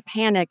who are going to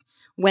panic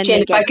when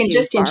Jen, they get if I can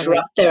just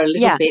interrupt there a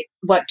little bit,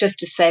 just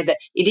to say that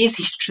it is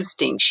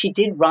interesting. She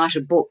did write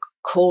a book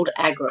called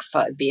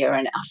Agoraphobia,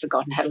 and I've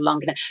forgotten how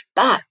long ago,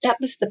 but that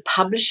was the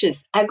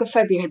publishers.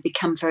 Agoraphobia had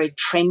become very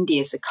trendy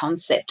as a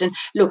concept. And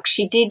look,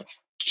 she did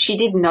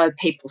know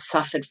people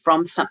suffered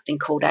from something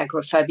called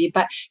agoraphobia,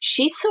 but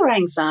she saw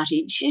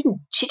anxiety. She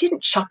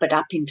didn't chop it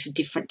up into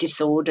different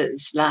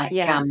disorders like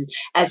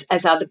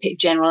as other people,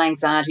 general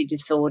anxiety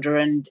disorder,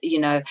 and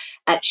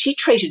she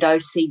treated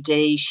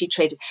OCD. She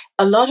treated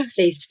a lot of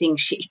these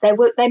things.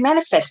 They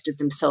manifested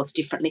themselves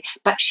differently,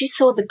 but she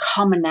saw the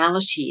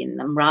commonality in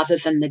them rather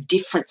than the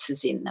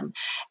differences in them,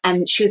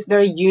 and she was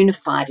very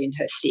unified in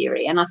her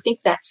theory. And I think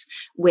that's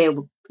where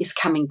is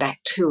coming back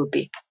to a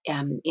bit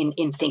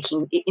in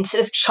thinking,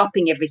 instead of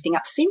chopping everything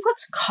up, see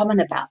what's common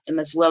about them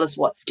as well as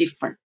what's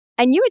different.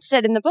 And you had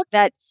said in the book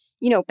that,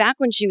 back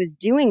when she was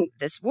doing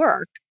this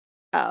work,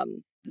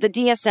 the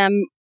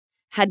DSM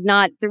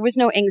there was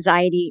no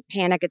anxiety,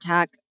 panic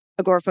attack,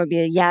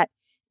 agoraphobia yet.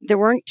 There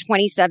weren't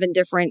 27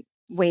 different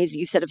ways,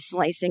 you said, of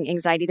slicing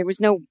anxiety. There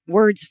was no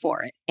words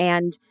for it.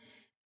 And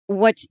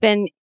what's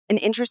been an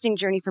interesting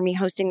journey for me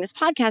hosting this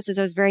podcast is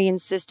I was very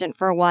insistent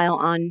for a while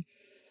on,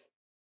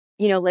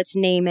 let's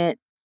name it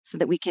so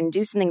that we can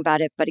do something about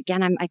it. But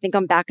again, I think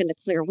I'm back in the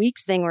Clear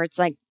Weeks thing where it's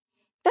like,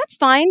 that's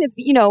fine if,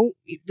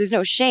 there's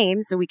no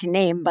shame, so we can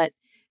name, but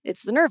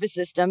it's the nervous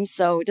system.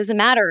 So it doesn't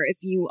matter if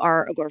you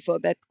are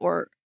agoraphobic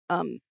or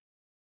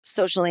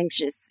social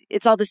anxious.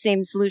 It's all the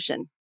same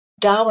solution.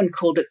 Darwin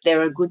called it,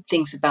 there are good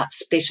things about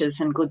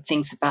splitters and good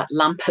things about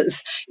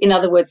lumpers. In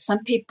other words, some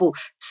people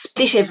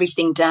split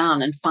everything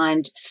down and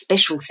find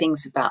special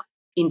things about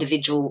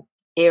individual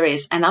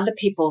areas, and other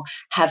people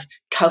have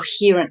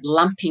coherent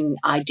lumping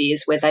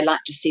ideas where they like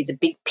to see the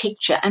big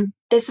picture, and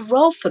there's a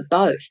role for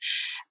both.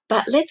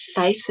 But let's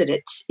face it,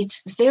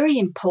 it's very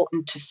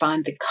important to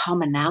find the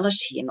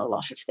commonality in a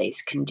lot of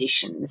these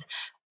conditions.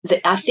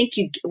 That I think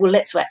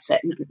let's say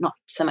not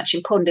so much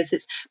important as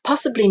it's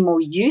possibly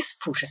more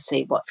useful to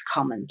see what's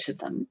common to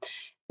them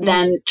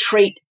than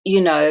treat,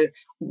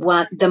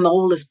 them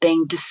all as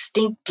being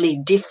distinctly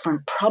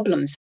different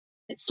problems.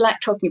 It's like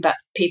talking about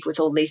people with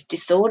all these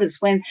disorders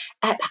when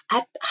at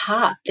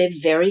heart they're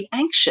very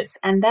anxious,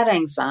 and that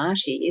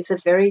anxiety is a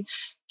very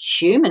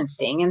human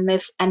thing, and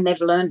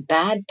they've learned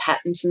bad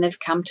patterns, and they've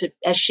come to,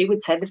 as she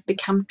would say, they've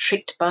become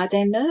tricked by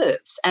their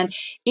nerves. And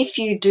if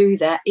you do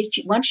that,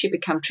 once you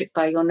become tricked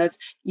by your nerves,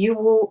 you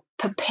will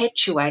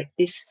perpetuate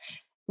this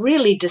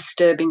really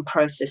disturbing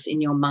process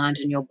in your mind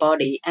and your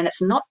body. And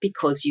it's not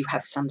because you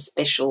have some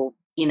special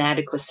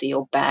inadequacy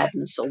or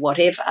badness or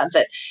whatever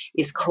that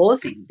is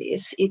causing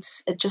this.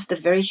 It's just a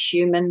very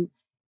human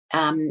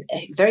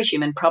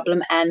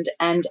problem, and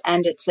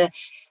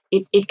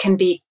it can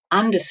be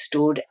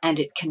understood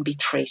and it can be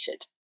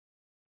treated.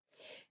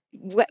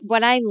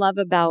 What I love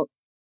about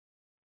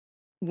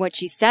what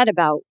she said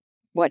about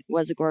what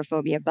was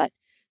agoraphobia, but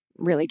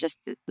really just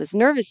this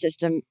nervous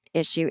system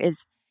issue,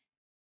 is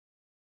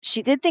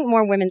she did think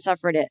more women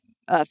suffered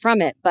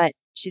from it, but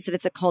she said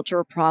it's a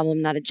cultural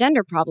problem, not a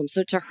gender problem.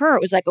 So to her,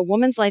 it was like a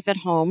woman's life at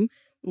home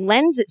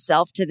lends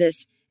itself to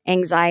this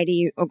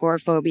anxiety,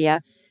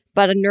 agoraphobia,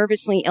 but a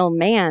nervously ill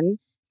man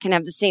can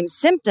have the same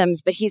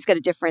symptoms, but he's got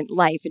a different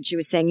life. And she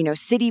was saying,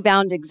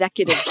 city-bound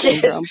executive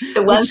syndrome. Yes,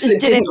 the ones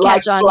that didn't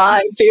like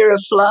flying, fear of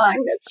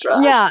flying, that's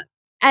right. Yeah.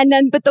 And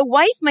then, but the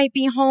wife might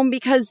be home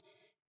because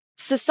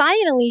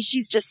societally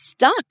she's just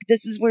stuck.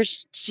 This is where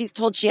she's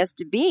told she has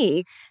to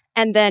be.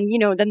 And then,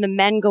 then the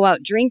men go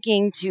out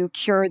drinking to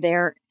cure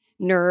their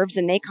nerves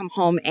and they come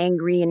home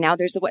angry, and now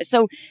there's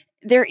so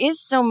there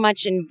is so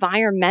much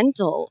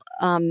environmental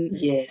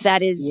that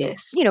is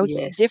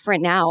it's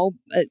different now,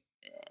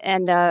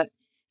 and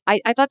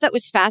I thought that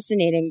was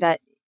fascinating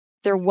that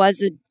there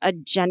was a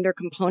gender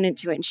component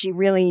to it, and she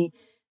really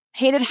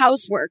hated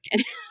housework.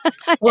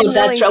 Well,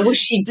 that's right. Well,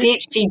 she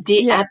did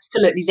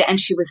absolutely did. And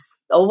she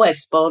was always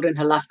spoiled in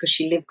her life because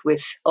she lived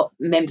with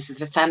members of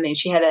her family, and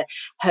she had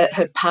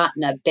her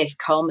partner, Beth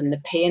Coleman,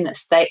 the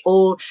pianist. They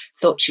all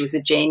thought she was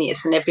a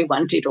genius, and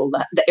everyone did all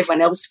that.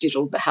 Everyone else did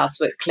all the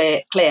housework.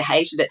 Claire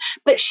hated it.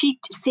 But she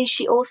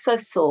also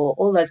saw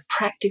all those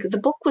practical, the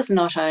book was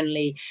not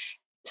only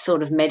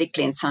sort of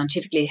medically and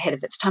scientifically ahead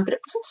of its time, but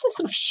it was also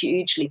sort of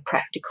hugely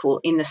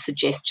practical in the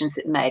suggestions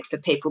it made for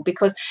people,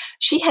 because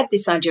she had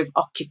this idea of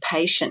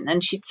occupation,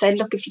 and she'd say,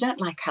 look, if you don't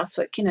like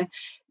housework,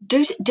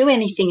 do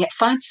anything,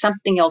 find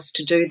something else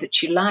to do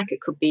that you like.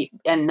 It could be,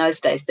 in those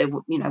days,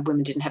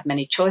 women didn't have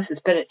many choices,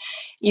 but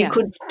you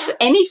could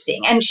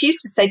anything. And she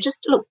used to say,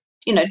 just look,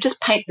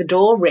 just paint the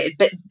door red,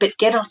 but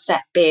get off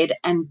that bed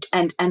and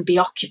be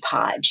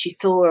occupied. She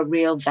saw a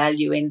real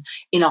value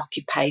in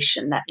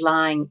occupation. That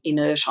lying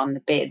inert on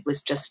the bed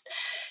was just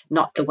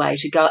not the way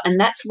to go. And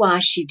that's why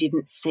she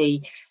didn't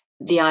see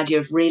the idea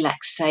of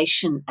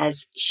relaxation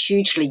as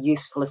hugely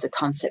useful as a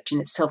concept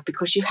in itself,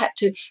 because you had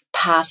to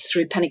pass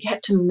through panic. You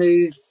had to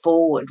move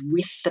forward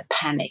with the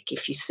panic,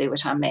 if you see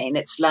what I mean.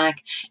 It's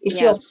like if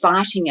you're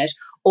fighting it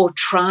or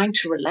trying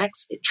to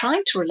relax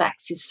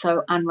is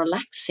so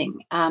unrelaxing.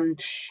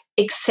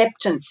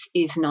 Acceptance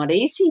is not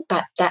easy,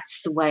 but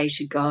that's the way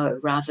to go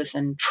rather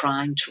than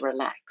trying to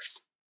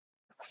relax.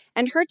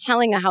 And her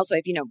telling a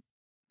housewife,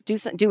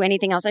 do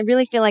anything else, I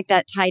really feel like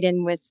that tied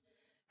in with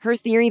her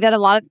theory that a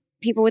lot of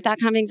people with that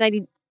kind of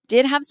anxiety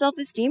did have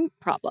self-esteem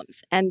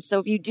problems. And so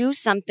if you do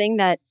something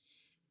that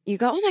you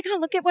go, oh my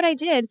God, look at what I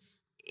did,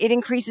 it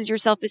increases your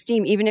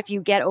self-esteem. Even if you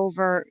get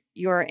over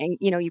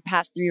you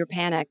pass through your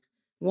panic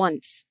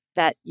once,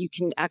 that you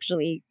can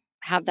actually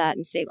have that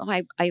and say, oh,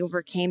 I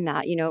overcame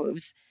that.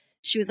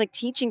 She was like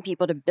teaching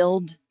people to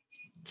build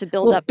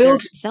up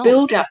themselves.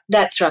 Build up,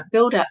 that's right.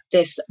 Build up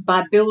this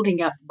by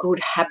building up good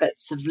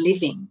habits of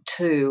living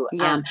too.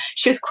 Yeah.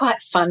 She was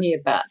quite funny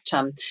about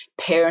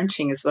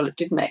parenting as well. It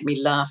did make me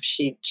laugh.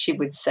 She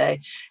would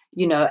say,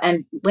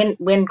 and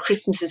when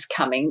Christmas is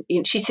coming,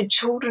 she said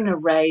children are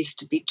raised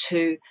to be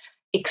too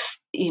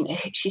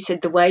she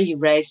said the way you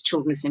raise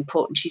children is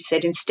important. She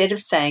said instead of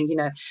saying,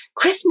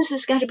 Christmas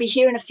is going to be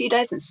here in a few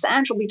days and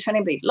Santa will be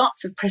turning me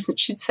lots of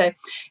presents, she'd say,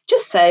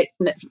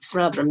 it's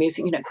rather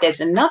amusing, there's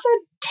another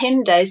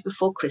 10 days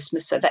before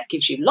Christmas, so that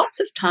gives you lots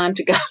of time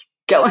to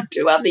go and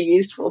do other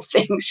useful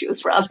things. She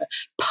was rather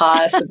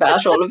pious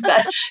about all of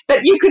that.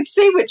 But you could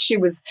see what she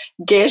was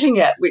getting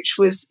at, which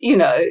was,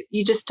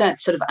 you just don't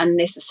sort of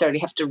unnecessarily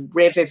have to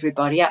rev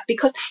everybody up.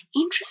 Because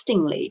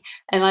interestingly,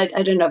 and I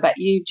don't know about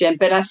you, Jen,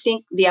 but I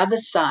think the other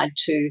side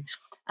to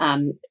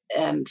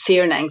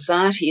fear and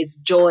anxiety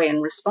is joy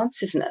and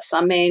responsiveness.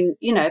 I mean,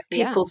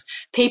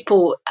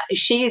 people,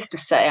 she used to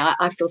say,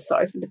 I feel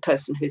sorry for the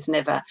person who's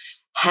never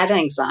had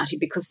anxiety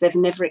because they've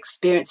never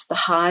experienced the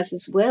highs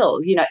as well.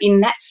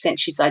 In that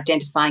sense, she's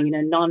identifying in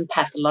a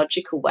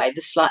non-pathological way the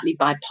slightly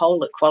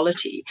bipolar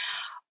quality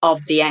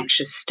of the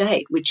anxious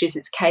state, which is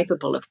it's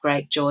capable of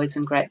great joys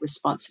and great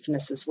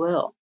responsiveness as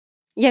well.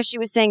 Yeah, she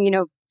was saying,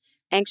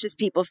 anxious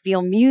people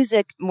feel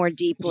music more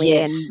deeply.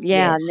 Yes,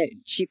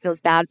 and she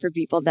feels bad for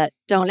people that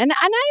don't. And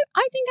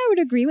I think I would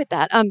agree with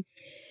that.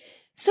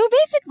 So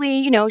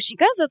basically, she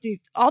goes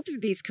all through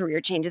these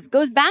career changes,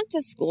 goes back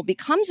to school,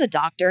 becomes a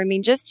doctor. I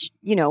mean, just,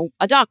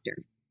 a doctor,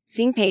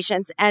 seeing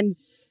patients. And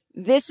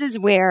this is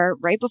where,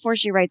 right before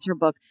she writes her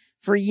book,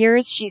 for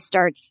years, she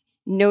starts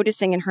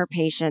noticing in her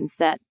patients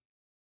that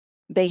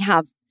they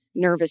have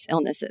nervous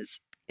illnesses,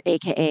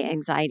 aka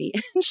anxiety.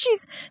 And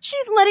she's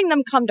letting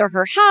them come to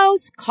her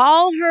house,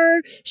 call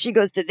her. She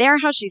goes to their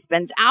house. She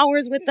spends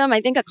hours with them.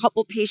 I think a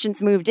couple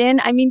patients moved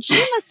in. I mean, she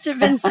must have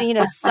been seen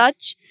as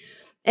such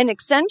an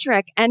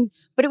eccentric.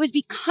 But it was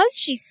because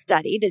she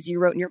studied, as you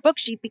wrote in your book,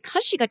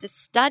 because she got to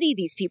study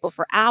these people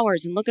for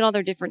hours and look at all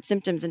their different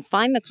symptoms and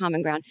find the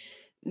common ground.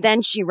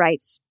 Then she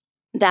writes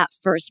that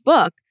first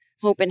book,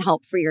 Hope and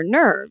Help for Your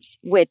Nerves,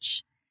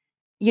 which,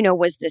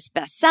 was this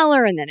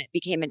bestseller. And then it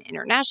became an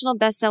international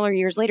bestseller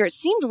years later. It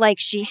seemed like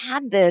she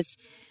had this,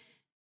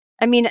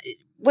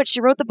 she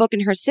wrote the book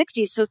in her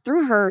 60s. So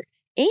through her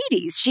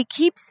 80s, she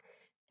keeps,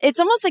 it's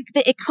almost like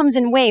it comes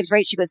in waves,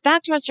 right? She goes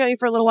back to Australia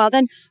for a little while.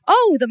 Then,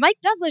 the Mike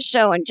Douglas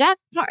show and Dick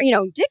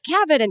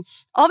Cavett. And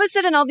all of a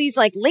sudden, all these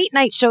like late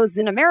night shows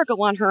in America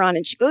want her on.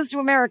 And she goes to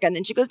America and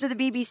then she goes to the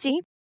BBC.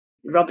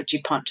 Robert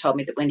DuPont told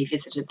me that when he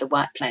visited the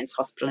White Plains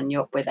Hospital in New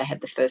York, where they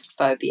had the first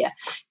phobia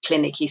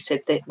clinic, he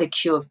said that the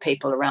queue of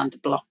people around the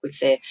block with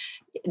their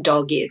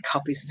dog-eared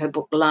copies of her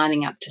book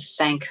lining up to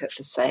thank her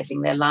for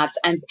saving their lives.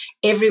 And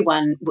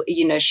everyone,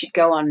 she'd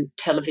go on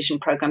television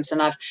programs,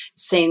 and I've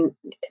seen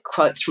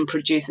quotes from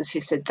producers who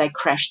said they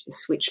crashed the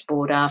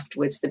switchboard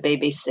afterwards. The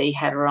BBC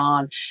had her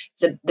on.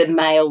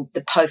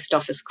 The post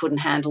office couldn't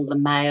handle the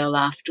mail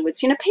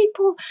afterwards.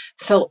 People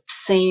felt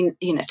seen,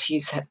 to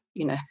use that,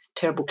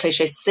 terrible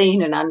cliche,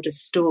 seen and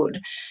understood,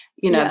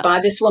 by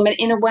this woman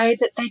in a way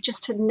that they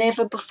just had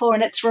never before.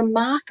 And it's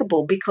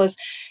remarkable because,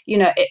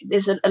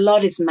 there's a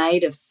lot is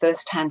made of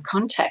first-hand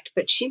contact,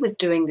 but she was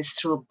doing this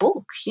through a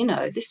book.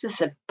 This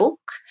was a book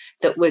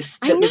that was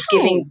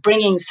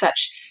bringing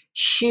such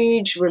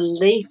huge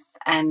relief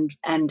and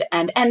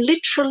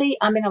literally,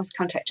 I was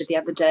contacted the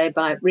other day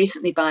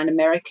recently by an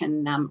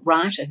American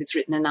writer who's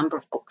written a number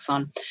of books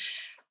on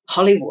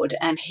Hollywood,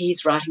 and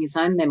he's writing his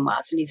own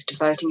memoirs, and he's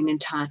devoting an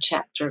entire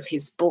chapter of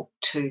his book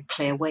to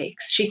Claire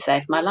Weekes. She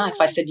saved my life.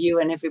 I said, you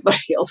and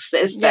everybody else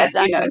says that,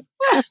 exactly.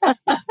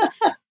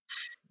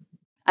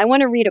 I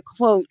want to read a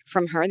quote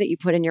from her that you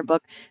put in your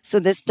book. So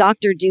this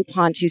Dr.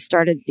 DuPont, who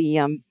started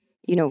the,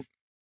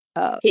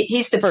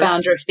 he's the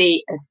founder of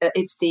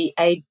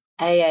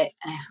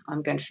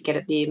I'm going to forget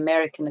it, the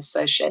American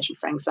Association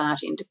for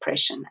Anxiety and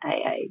Depression,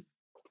 AA.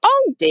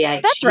 Oh,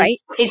 that's right.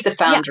 He's the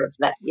founder of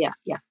that. Yeah.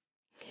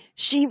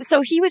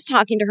 So he was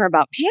talking to her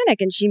about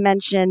panic, and she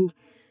mentioned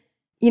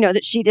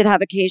that she did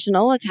have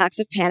occasional attacks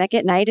of panic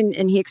at night,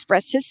 and he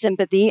expressed his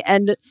sympathy.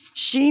 And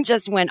she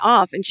just went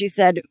off and she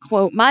said,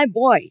 quote, "My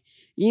boy,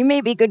 you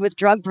may be good with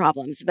drug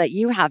problems, but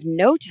you have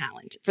no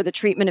talent for the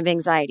treatment of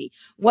anxiety.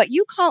 What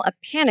you call a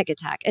panic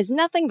attack is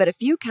nothing but a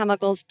few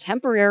chemicals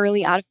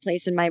temporarily out of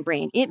place in my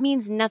brain. It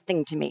means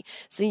nothing to me.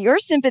 So your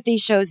sympathy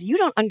shows you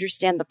don't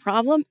understand the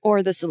problem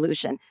or the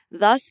solution.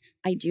 Thus,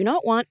 I do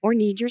not want or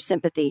need your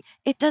sympathy.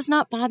 It does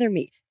not bother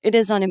me. It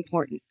is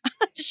unimportant."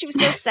 She was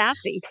so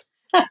sassy.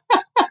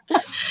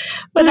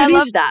 But I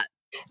love that.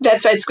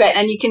 That's right. It's great.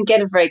 And you can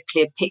get a very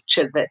clear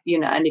picture that,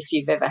 and if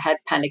you've ever had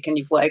panic and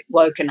you've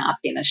woken up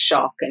in a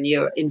shock and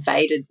you're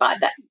invaded by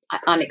that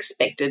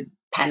unexpected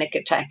panic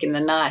attack in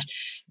the night,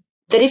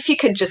 that if you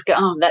could just go,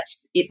 "Oh,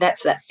 that's it,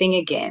 that's that thing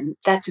again,"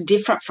 that's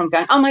different from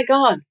going, "Oh my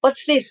God,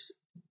 what's this?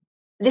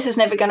 This is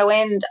never going to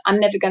end. I'm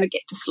never going to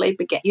get to sleep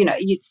again."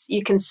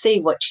 You can see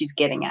what she's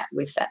getting at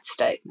with that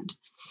statement.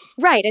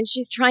 Right. And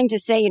she's trying to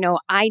say,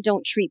 I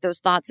don't treat those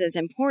thoughts as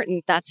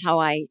important. That's how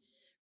I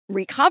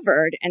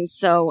recovered. And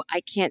so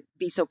I can't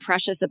be so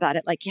precious about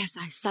it. Like, yes,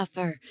 I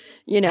suffer,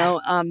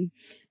 And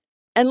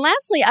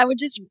lastly, I would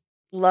just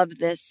love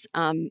this.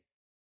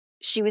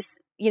 She was,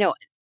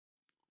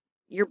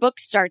 your book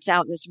starts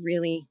out in this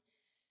really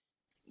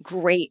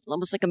great,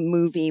 almost like a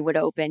movie would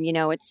open.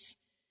 It's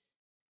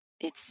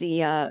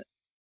the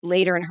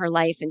later in her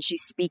life, and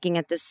she's speaking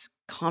at this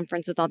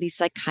conference with all these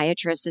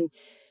psychiatrists, and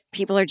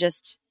people are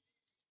just,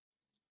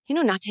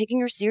 not taking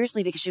her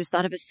seriously because she was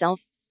thought of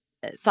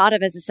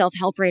as a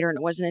self-help writer. And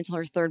it wasn't until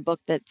her third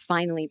book that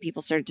finally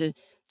people started to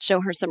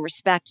show her some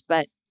respect.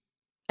 But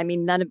I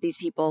mean, none of these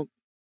people,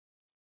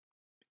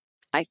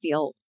 I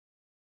feel,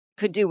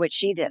 could do what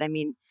she did. I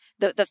mean,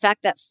 the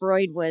fact that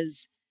Freud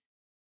was,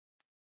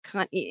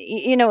 like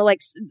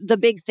the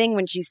big thing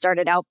when she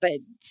started out,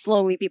 but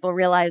slowly people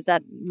realized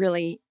that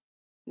really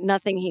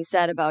nothing he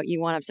said about you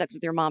want to have sex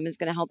with your mom is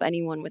going to help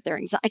anyone with their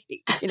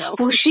anxiety.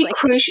 Well, she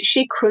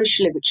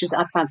crucially, which is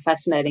I found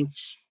fascinating,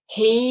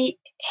 he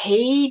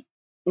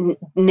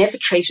never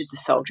treated the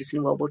soldiers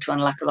in World War II,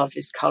 unlike a lot of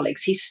his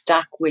colleagues. He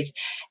stuck with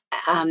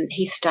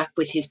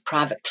his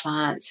private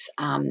clients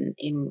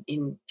in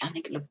I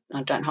think, look,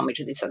 don't hold me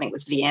to this, I think it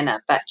was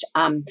Vienna, but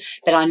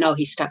I know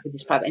he stuck with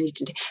his private. And he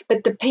didn't.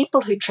 But the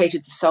people who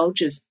treated the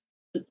soldiers,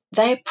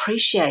 they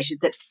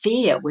appreciated that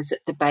fear was at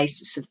the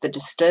basis of the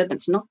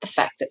disturbance, not the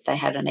fact that they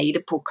had an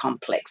Oedipal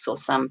complex or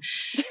some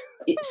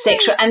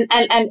sexual.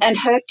 And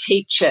her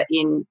teacher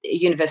in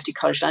University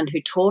College London,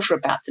 who taught her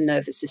about the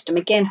nervous system,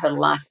 again, her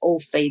life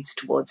all feeds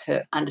towards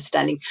her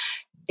understanding.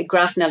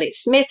 Grafton Elliott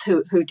Smith,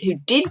 who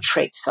did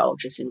treat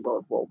soldiers in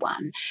World War I,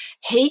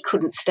 he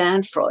couldn't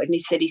stand Freud, and he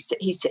said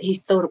he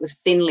thought it was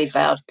thinly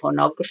veiled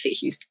pornography.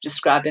 He used to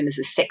describe him as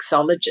a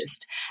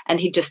sexologist, and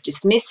he'd just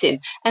dismiss him.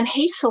 And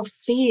he saw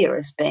fear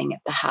as being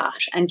at the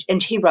heart,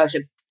 and he wrote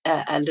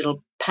a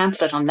little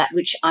pamphlet on that,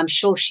 which I'm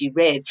sure she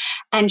read,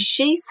 and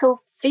she saw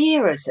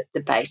fear as at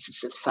the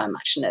basis of so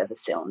much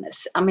nervous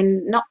illness. I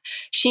mean,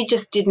 she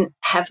just didn't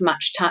have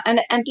much time.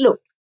 And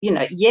look,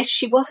 yes,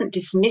 she wasn't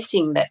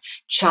dismissing that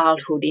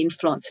childhood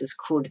influences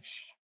could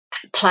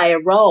play a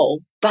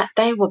role, but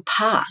they were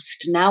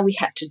past. Now we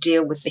had to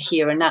deal with the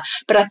here and now.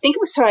 But I think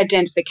it was her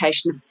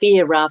identification of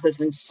fear rather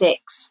than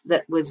sex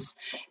that was,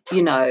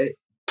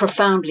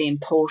 profoundly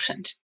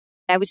important.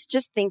 I was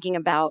just thinking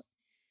about,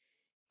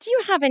 do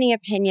you have any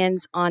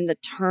opinions on the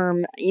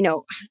term,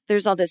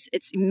 there's all this,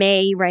 it's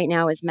May right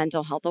now is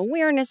Mental Health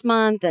Awareness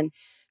Month, and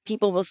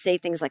people will say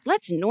things like,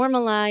 let's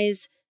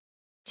normalize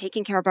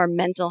taking care of our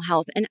mental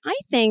health. And I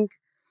think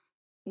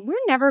we're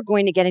never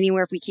going to get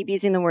anywhere if we keep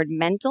using the word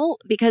mental,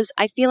 because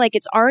I feel like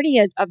it's already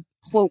a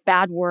quote,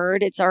 bad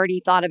word. It's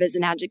already thought of as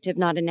an adjective,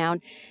 not a noun.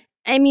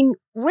 I mean,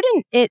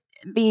 wouldn't it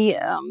be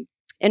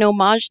an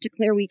homage to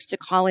Claire Weekes to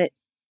call it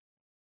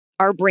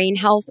our brain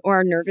health or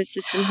our nervous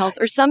system health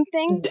or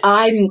something?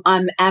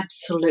 I'm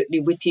absolutely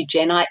with you,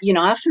 Jen. I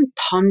often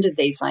ponder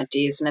these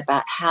ideas and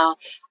about how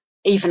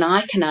even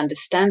I can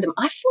understand them.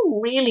 I feel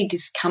really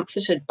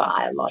discomforted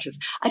by a lot of,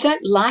 I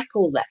don't like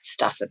all that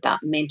stuff about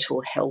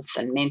mental health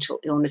and mental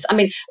illness. I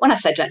mean, when I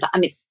say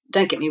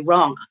don't get me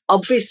wrong,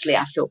 obviously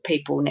I feel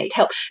people need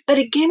help. But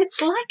again, it's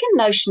like a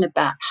notion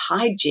about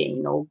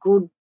hygiene or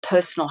good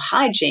personal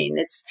hygiene.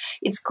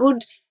 It's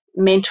good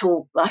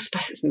mental, I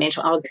suppose it's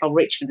mental, I'll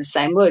reach for the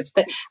same words,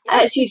 but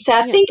as you say,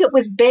 I think it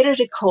was better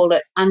to call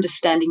it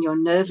understanding your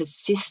nervous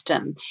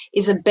system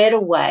is a better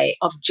way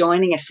of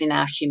joining us in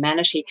our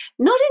humanity,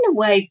 not in a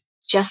way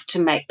just to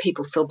make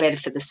people feel better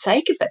for the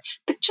sake of it,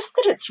 but just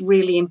that it's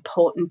really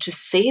important to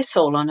see us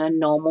all on a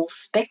normal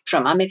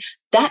spectrum. I mean,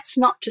 that's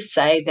not to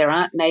say there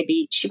aren't,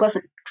 maybe she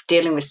wasn't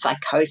dealing with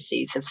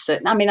psychoses of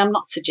certain, I mean, I'm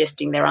not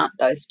suggesting there aren't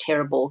those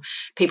terrible,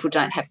 people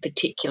don't have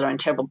particular and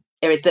terrible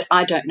areas that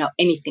I don't know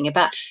anything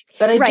about.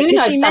 But I do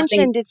know she something.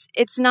 Mentioned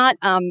it's not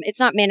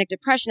manic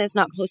depression, it's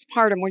not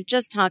postpartum. We're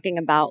just talking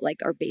about like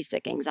our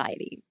basic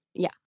anxiety.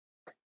 Yeah.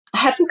 I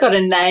haven't got a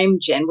name,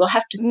 Jen. We'll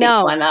have to think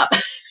one up.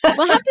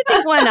 We'll have to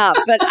think one up.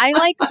 But I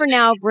like for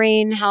now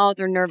brain health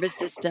or nervous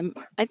system.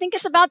 I think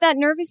it's about that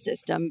nervous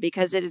system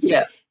because it is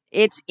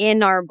It's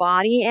in our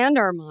body and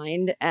our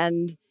mind,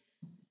 and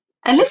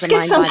let's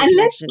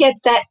get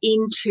that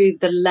into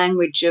the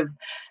language of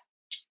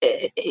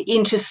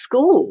into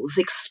schools,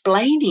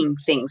 explaining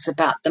things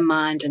about the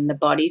mind and the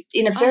body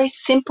in a very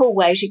simple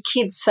way to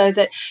kids, so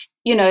that,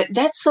 you know,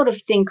 that sort of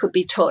thing could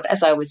be taught,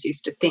 as I always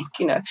used to think,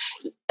 you know,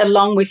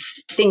 along with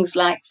things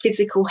like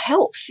physical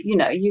health. You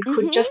know, you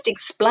could just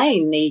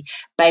explain the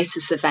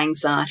basis of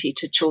anxiety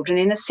to children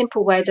in a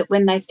simple way that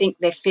when they think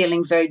they're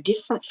feeling very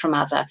different from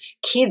other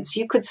kids,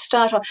 you could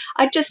start off.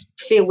 I just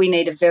feel we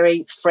need a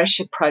very fresh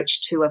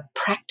approach to a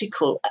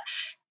practical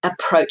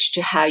approach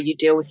to how you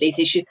deal with these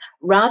issues,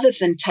 rather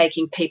than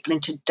taking people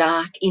into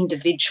dark,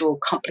 individual,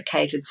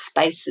 complicated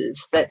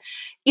spaces that,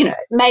 you know,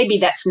 maybe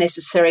that's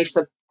necessary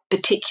for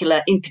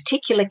in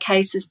particular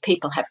cases.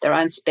 People have their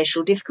own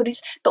special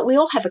difficulties, but we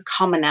all have a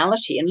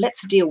commonality, and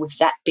let's deal with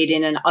that bit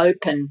in an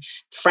open,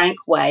 frank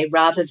way,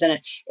 rather than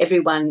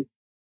everyone.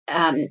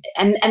 And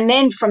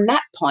then from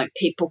that point,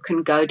 people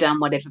can go down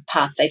whatever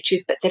path they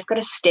choose, but they've got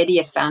a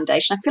steadier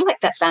foundation. I feel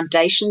like that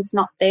foundation's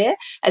not there.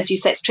 As you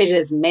say, it's treated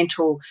as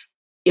mental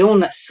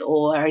illness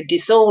or a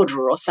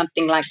disorder or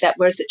something like that,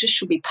 whereas it just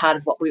should be part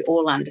of what we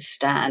all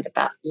understand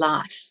about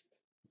life.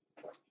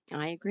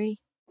 I agree.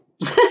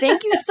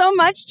 Thank you so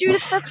much,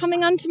 Judith, for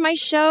coming on to my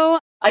show.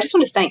 I just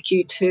want to thank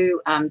you too,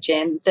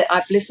 Jen, that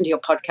I've listened to your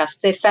podcast.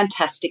 They're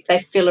fantastic. They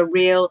feel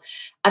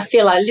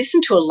I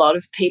listen to a lot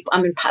of people.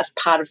 I mean, as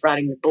part of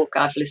writing the book,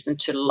 I've listened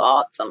to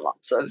lots and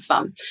lots of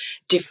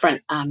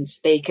different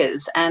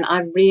speakers, and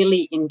I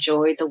really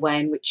enjoy the way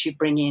in which you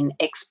bring in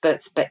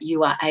experts, but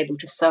you are able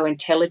to so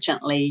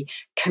intelligently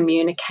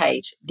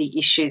communicate the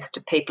issues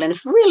to people in a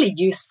really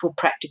useful,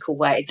 practical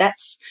way.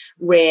 That's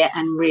rare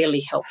and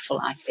really helpful,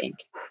 I think.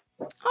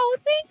 Oh,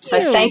 thank you.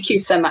 So thank you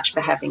so much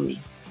for having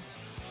me.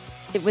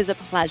 It was a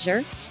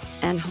pleasure,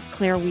 and hope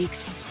Claire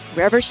Weekes,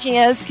 wherever she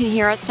is, can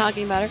hear us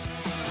talking about her.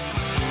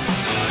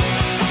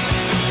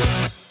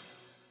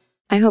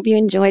 I hope you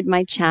enjoyed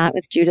my chat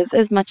with Judith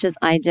as much as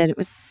I did. It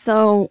was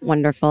so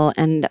wonderful,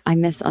 and I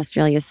miss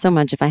Australia so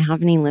much. If I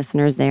have any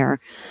listeners there,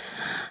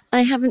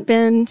 I haven't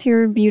been to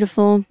your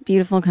beautiful,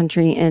 beautiful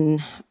country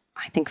in,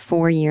 I think,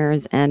 4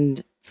 years,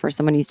 and for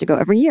someone who used to go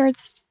every year,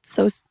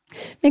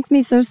 makes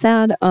me so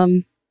sad.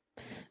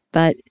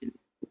 But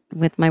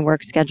with my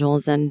work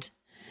schedules and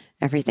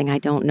everything, I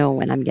don't know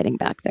when I'm getting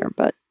back there,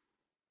 but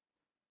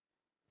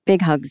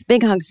big hugs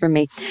from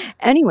me.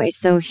 Anyway,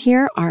 so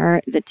here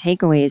are the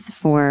takeaways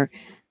for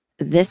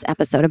this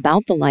episode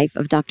about the life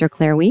of Dr.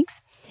 Claire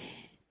Weekes.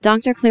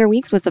 Dr. Claire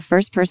Weekes was the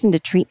first person to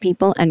treat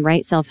people and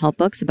write self-help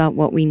books about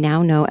what we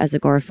now know as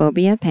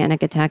agoraphobia,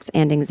 panic attacks,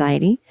 and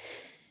anxiety.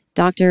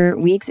 Dr.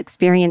 Weekes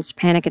experienced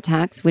panic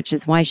attacks, which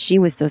is why she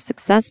was so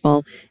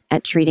successful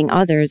at treating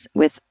others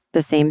with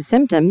the same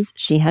symptoms.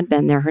 She had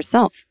been there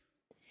herself.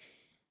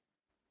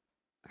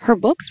 Her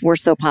books were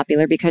so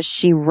popular because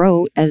she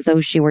wrote as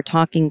though she were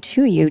talking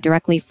to you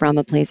directly from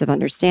a place of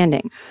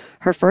understanding.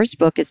 Her first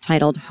book is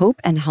titled Hope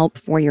and Help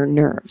for Your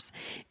Nerves.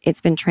 It's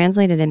been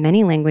translated in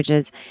many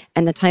languages,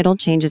 and the title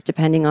changes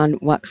depending on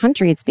what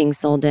country it's being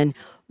sold in.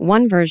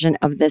 One version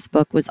of this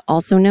book was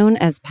also known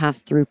as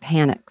Pass-Through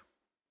Panic.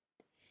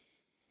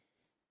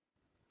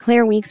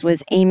 Claire Weekes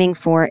was aiming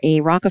for a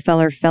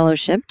Rockefeller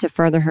Fellowship to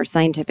further her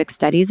scientific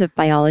studies of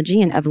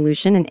biology and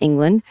evolution in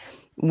England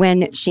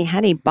when she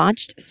had a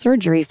botched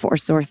surgery for a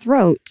sore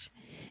throat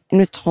and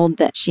was told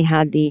that she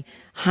had the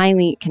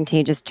highly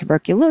contagious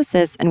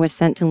tuberculosis and was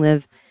sent to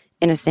live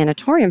in a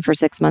sanatorium for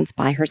 6 months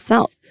by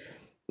herself.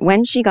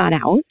 When she got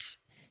out,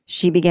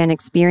 she began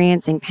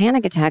experiencing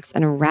panic attacks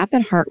and a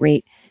rapid heart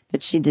rate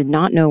that she did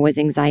not know was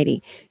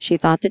anxiety. She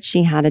thought that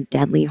she had a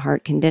deadly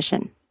heart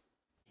condition.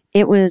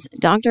 It was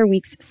Dr.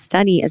 Weekes'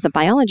 study as a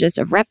biologist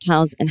of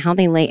reptiles and how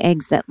they lay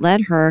eggs that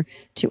led her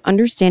to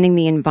understanding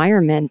the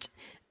environment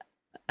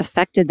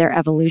affected their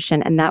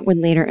evolution, and that would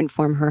later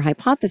inform her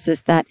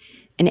hypothesis that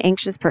an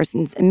anxious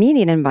person's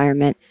immediate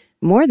environment,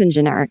 more than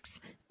genetics,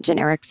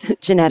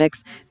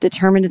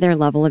 determined their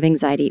level of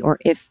anxiety or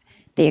if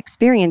they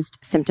experienced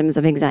symptoms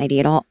of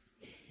anxiety at all.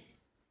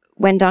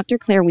 When Dr.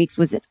 Claire Weekes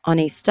was on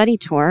a study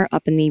tour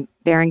up in the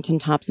Barrington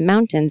Tops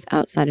Mountains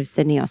outside of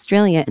Sydney,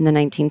 Australia in the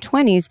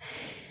 1920s,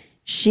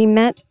 she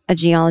met a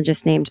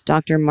geologist named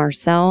Dr.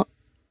 Marcel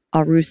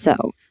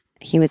Arusso.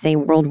 He was a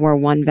World War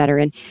I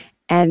veteran.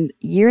 And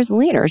years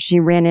later, she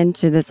ran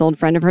into this old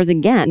friend of hers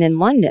again in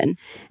London.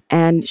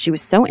 And she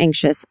was so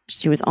anxious,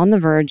 she was on the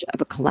verge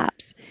of a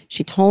collapse.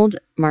 She told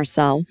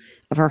Marcel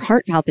of her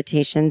heart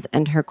palpitations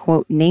and her,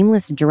 quote,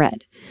 nameless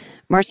dread.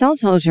 Marcel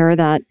told her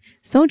that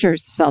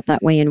soldiers felt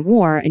that way in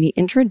war, and he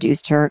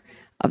introduced her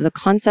of the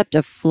concept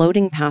of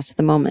floating past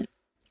the moment.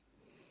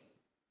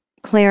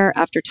 Claire,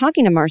 after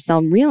talking to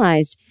Marcel,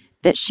 realized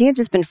that she had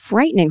just been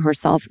frightening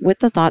herself with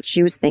the thoughts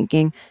she was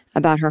thinking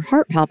about her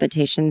heart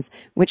palpitations,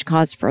 which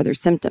caused further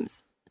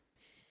symptoms.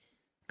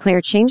 Claire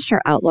changed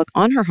her outlook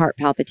on her heart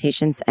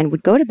palpitations and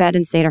would go to bed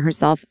and say to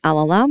herself, I'll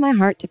allow my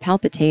heart to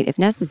palpitate if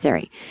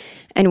necessary.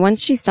 And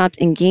once she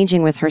stopped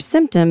engaging with her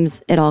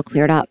symptoms, it all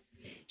cleared up.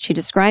 She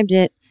described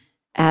it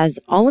as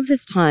all of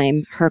this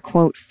time, her,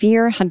 quote,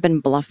 fear had been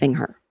bluffing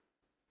her.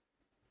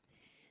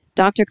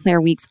 Dr. Claire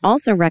Weekes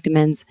also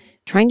recommends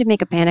trying to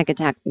make a panic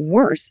attack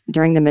worse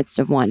during the midst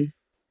of one.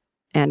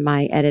 And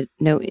my edit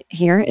note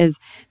here is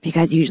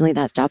because usually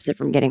that stops it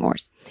from getting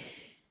worse.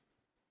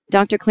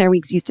 Dr. Claire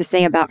Weekes used to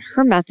say about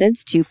her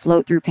methods to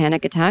float through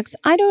panic attacks,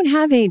 "I don't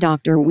have a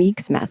Dr.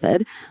 Weekes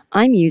method.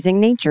 I'm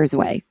using nature's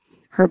way."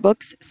 Her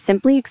books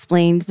simply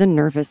explained the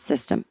nervous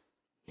system.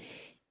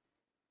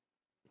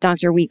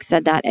 Dr. Weekes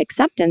said that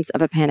acceptance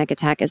of a panic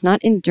attack is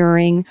not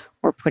enduring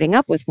or putting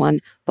up with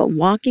one, but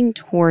walking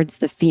towards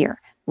the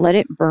fear. Let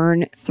it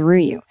burn through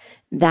you.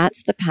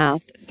 That's the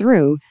path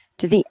through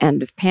to the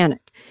end of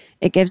panic.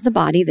 It gives the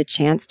body the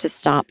chance to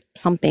stop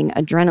pumping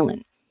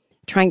adrenaline.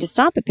 Trying to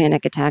stop a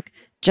panic attack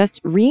just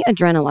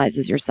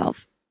re-adrenalizes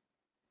yourself.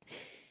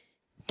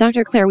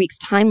 Dr. Claire Weekes'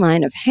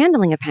 timeline of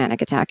handling a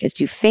panic attack is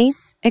to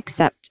face,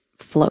 accept,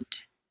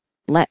 float.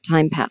 Let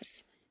time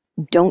pass.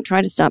 Don't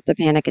try to stop the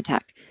panic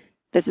attack.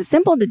 This is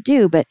simple to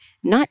do, but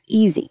not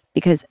easy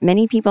because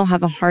many people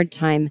have a hard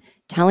time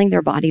telling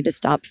their body to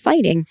stop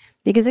fighting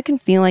because it can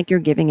feel like you're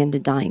giving in to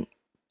dying.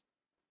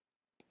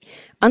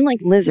 Unlike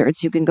lizards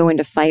who can go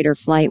into fight or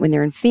flight when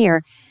they're in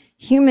fear,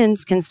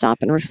 humans can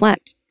stop and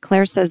reflect.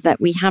 Claire says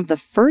that we have the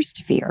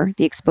first fear,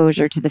 the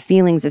exposure to the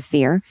feelings of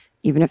fear,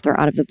 even if they're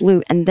out of the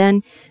blue, and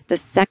then the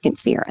second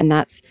fear, and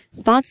that's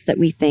thoughts that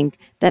we think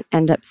that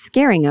end up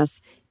scaring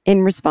us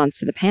in response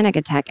to the panic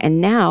attack. And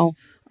now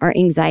our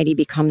anxiety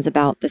becomes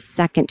about the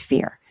second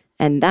fear,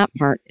 and that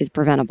part is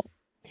preventable.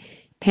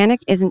 Panic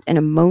isn't an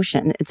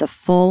emotion, it's a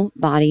full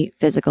body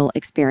physical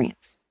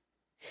experience.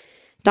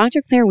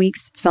 Dr. Claire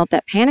Weekes felt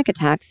that panic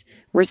attacks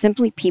were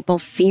simply people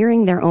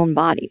fearing their own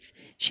bodies.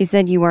 She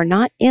said, "You are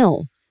not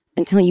ill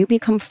until you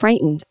become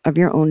frightened of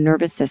your own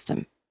nervous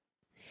system."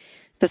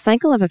 The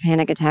cycle of a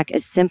panic attack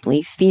is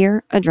simply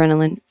fear,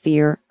 adrenaline,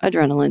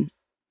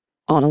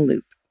 on a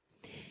loop.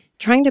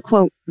 Trying to,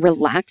 quote,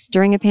 relax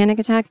during a panic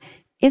attack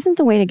isn't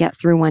the way to get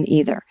through one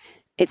either.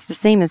 It's the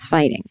same as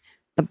fighting.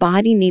 The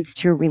body needs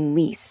to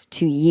release,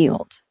 to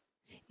yield.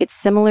 It's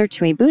similar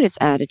to a Buddhist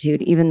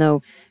attitude, even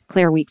though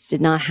Claire Weekes did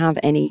not have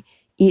any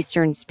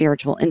Eastern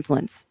spiritual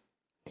influence.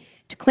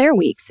 To Claire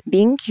Weekes,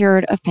 being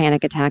cured of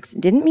panic attacks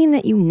didn't mean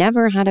that you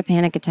never had a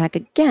panic attack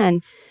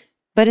again,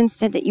 but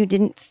instead that you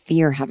didn't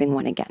fear having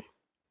one again.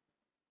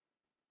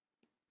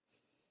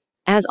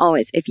 As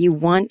always, if you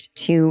want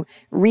to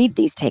read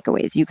these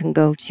takeaways, you can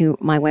go to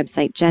my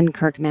website,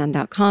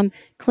 jenkirkman.com,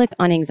 click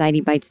on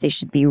Anxiety Bites. They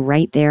should be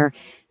right there.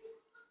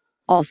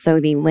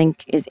 Also, the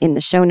link is in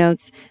the show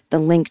notes. The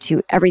link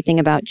to everything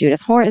about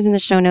Judith Hoare is in the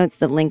show notes.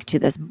 The link to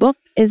this book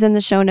is in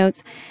the show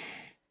notes,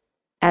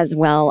 as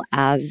well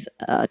as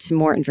to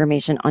more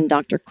information on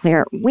Dr.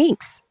 Claire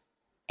Weekes.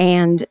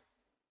 And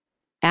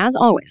as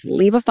always,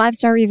 leave a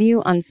 5-star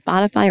review on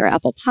Spotify or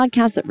Apple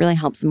Podcasts. That really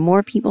helps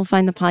more people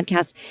find the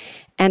podcast.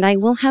 And I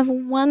will have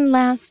one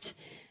last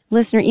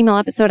listener email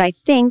episode, I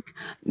think,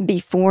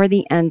 before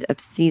the end of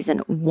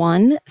season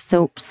 1.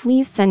 So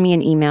please send me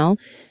an email,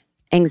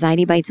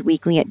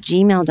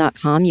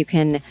 anxietybitesweekly@gmail.com. You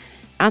can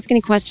ask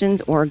any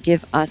questions or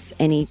give us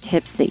any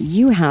tips that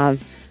you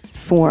have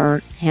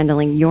for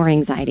handling your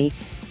anxiety.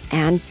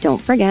 And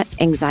don't forget,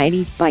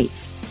 anxiety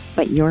bites,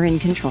 but you're in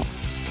control.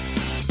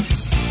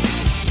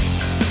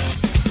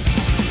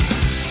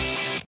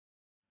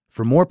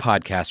 For more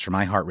podcasts from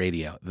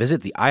iHeartRadio,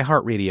 visit the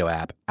iHeartRadio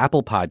app,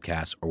 Apple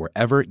Podcasts, or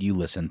wherever you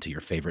listen to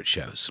your favorite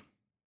shows.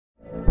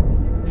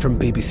 From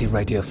BBC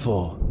Radio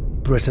 4,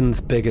 Britain's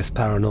biggest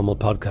paranormal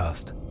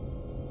podcast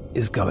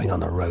is going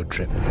on a road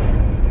trip.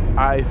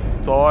 I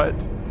thought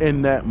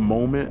in that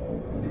moment,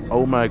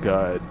 oh my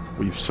God,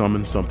 we've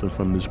summoned something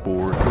from this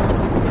board.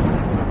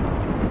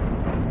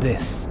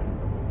 This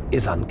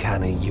is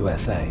Uncanny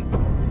USA.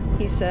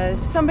 He says,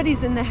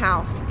 somebody's in the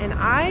house, and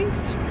I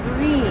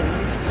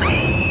screamed.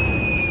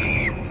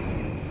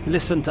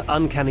 Listen to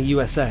Uncanny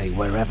USA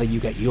wherever you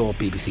get your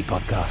BBC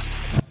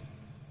podcasts,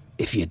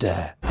 if you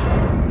dare.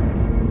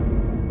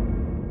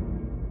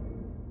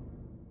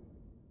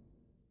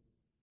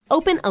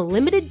 Open a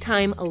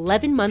limited-time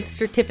 11-month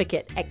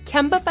certificate at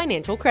Kemba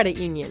Financial Credit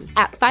Union.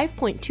 At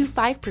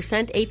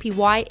 5.25%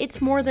 APY,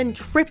 it's more than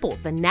triple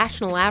the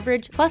national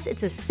average, plus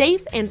it's a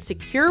safe and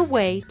secure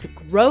way to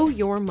grow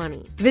your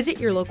money.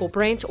 Visit your local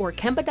branch or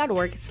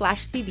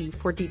kemba.org/cb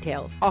for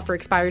details. Offer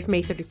expires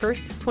May 31st,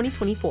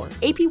 2024.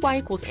 APY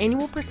equals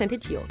annual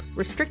percentage yield.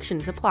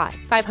 Restrictions apply.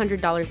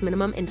 $500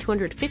 minimum and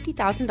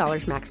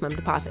 $250,000 maximum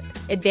deposit.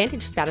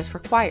 Advantage status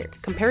required.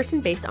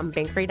 Comparison based on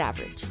bank rate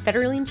average.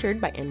 Federally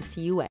insured by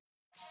NCUA.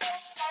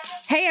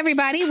 Hey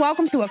everybody,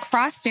 welcome to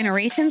Across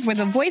Generations, where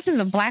the voices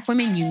of Black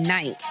women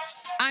unite.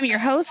 I'm your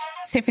host,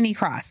 Tiffany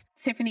Cross.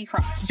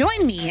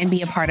 Join me and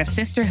be a part of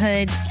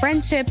sisterhood,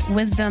 friendship,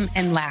 wisdom,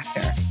 and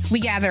laughter. We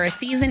gather a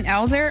seasoned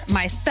elder,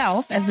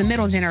 myself as the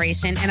middle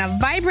generation, and a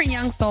vibrant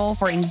young soul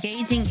for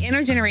engaging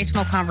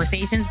intergenerational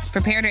conversations.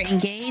 Prepare to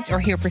engage or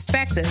hear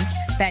perspectives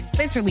that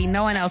literally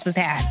no one else has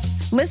had.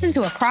 Listen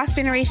to Across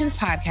Generations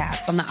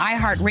podcast on the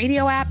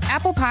iHeartRadio app,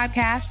 Apple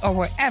Podcasts, or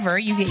wherever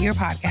you get your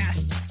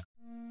podcasts.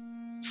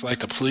 It's like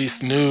the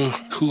police knew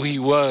who he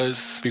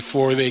was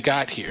before they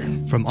got here.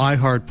 From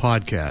iHeart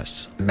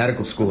Podcasts. The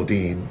medical school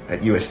dean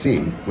at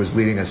USC was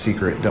leading a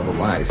secret double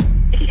life.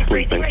 Is she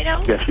breathing right now?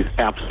 Yes, she's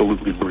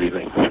absolutely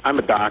breathing. I'm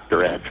a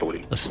doctor,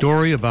 actually. A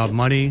story about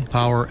money,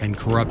 power, and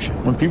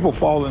corruption. When people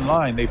fall in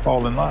line, they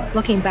fall in line.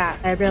 Looking back,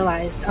 I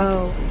realized,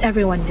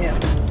 everyone knew.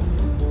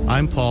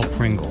 I'm Paul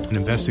Pringle, an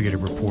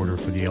investigative reporter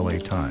for the LA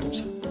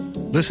Times.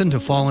 Listen to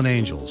Fallen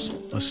Angels,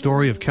 a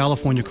story of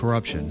California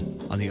corruption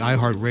on the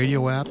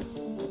iHeartRadio app,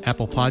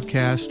 Apple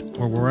Podcast,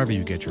 or wherever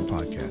you get your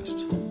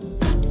podcasts.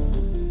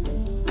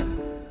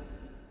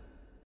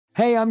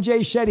 Hey, I'm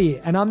Jay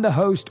Shetty, and I'm the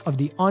host of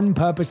the On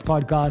Purpose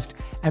podcast,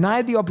 and I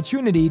had the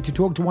opportunity to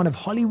talk to one of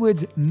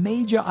Hollywood's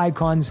major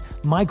icons,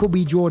 Michael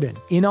B. Jordan.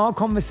 In our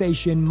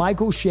conversation,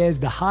 Michael shares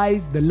the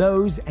highs, the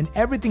lows, and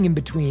everything in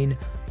between,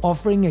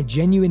 offering a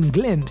genuine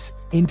glimpse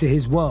into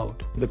his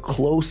world. The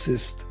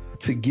closest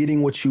to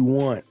getting what you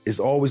want is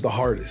always the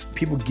hardest.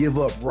 People give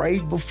up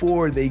right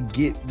before they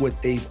get what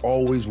they've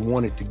always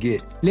wanted to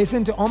get.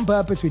 Listen to On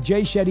Purpose with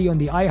Jay Shetty on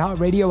the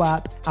iHeartRadio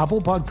app,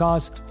 Apple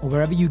Podcasts, or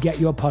wherever you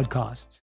get your podcasts.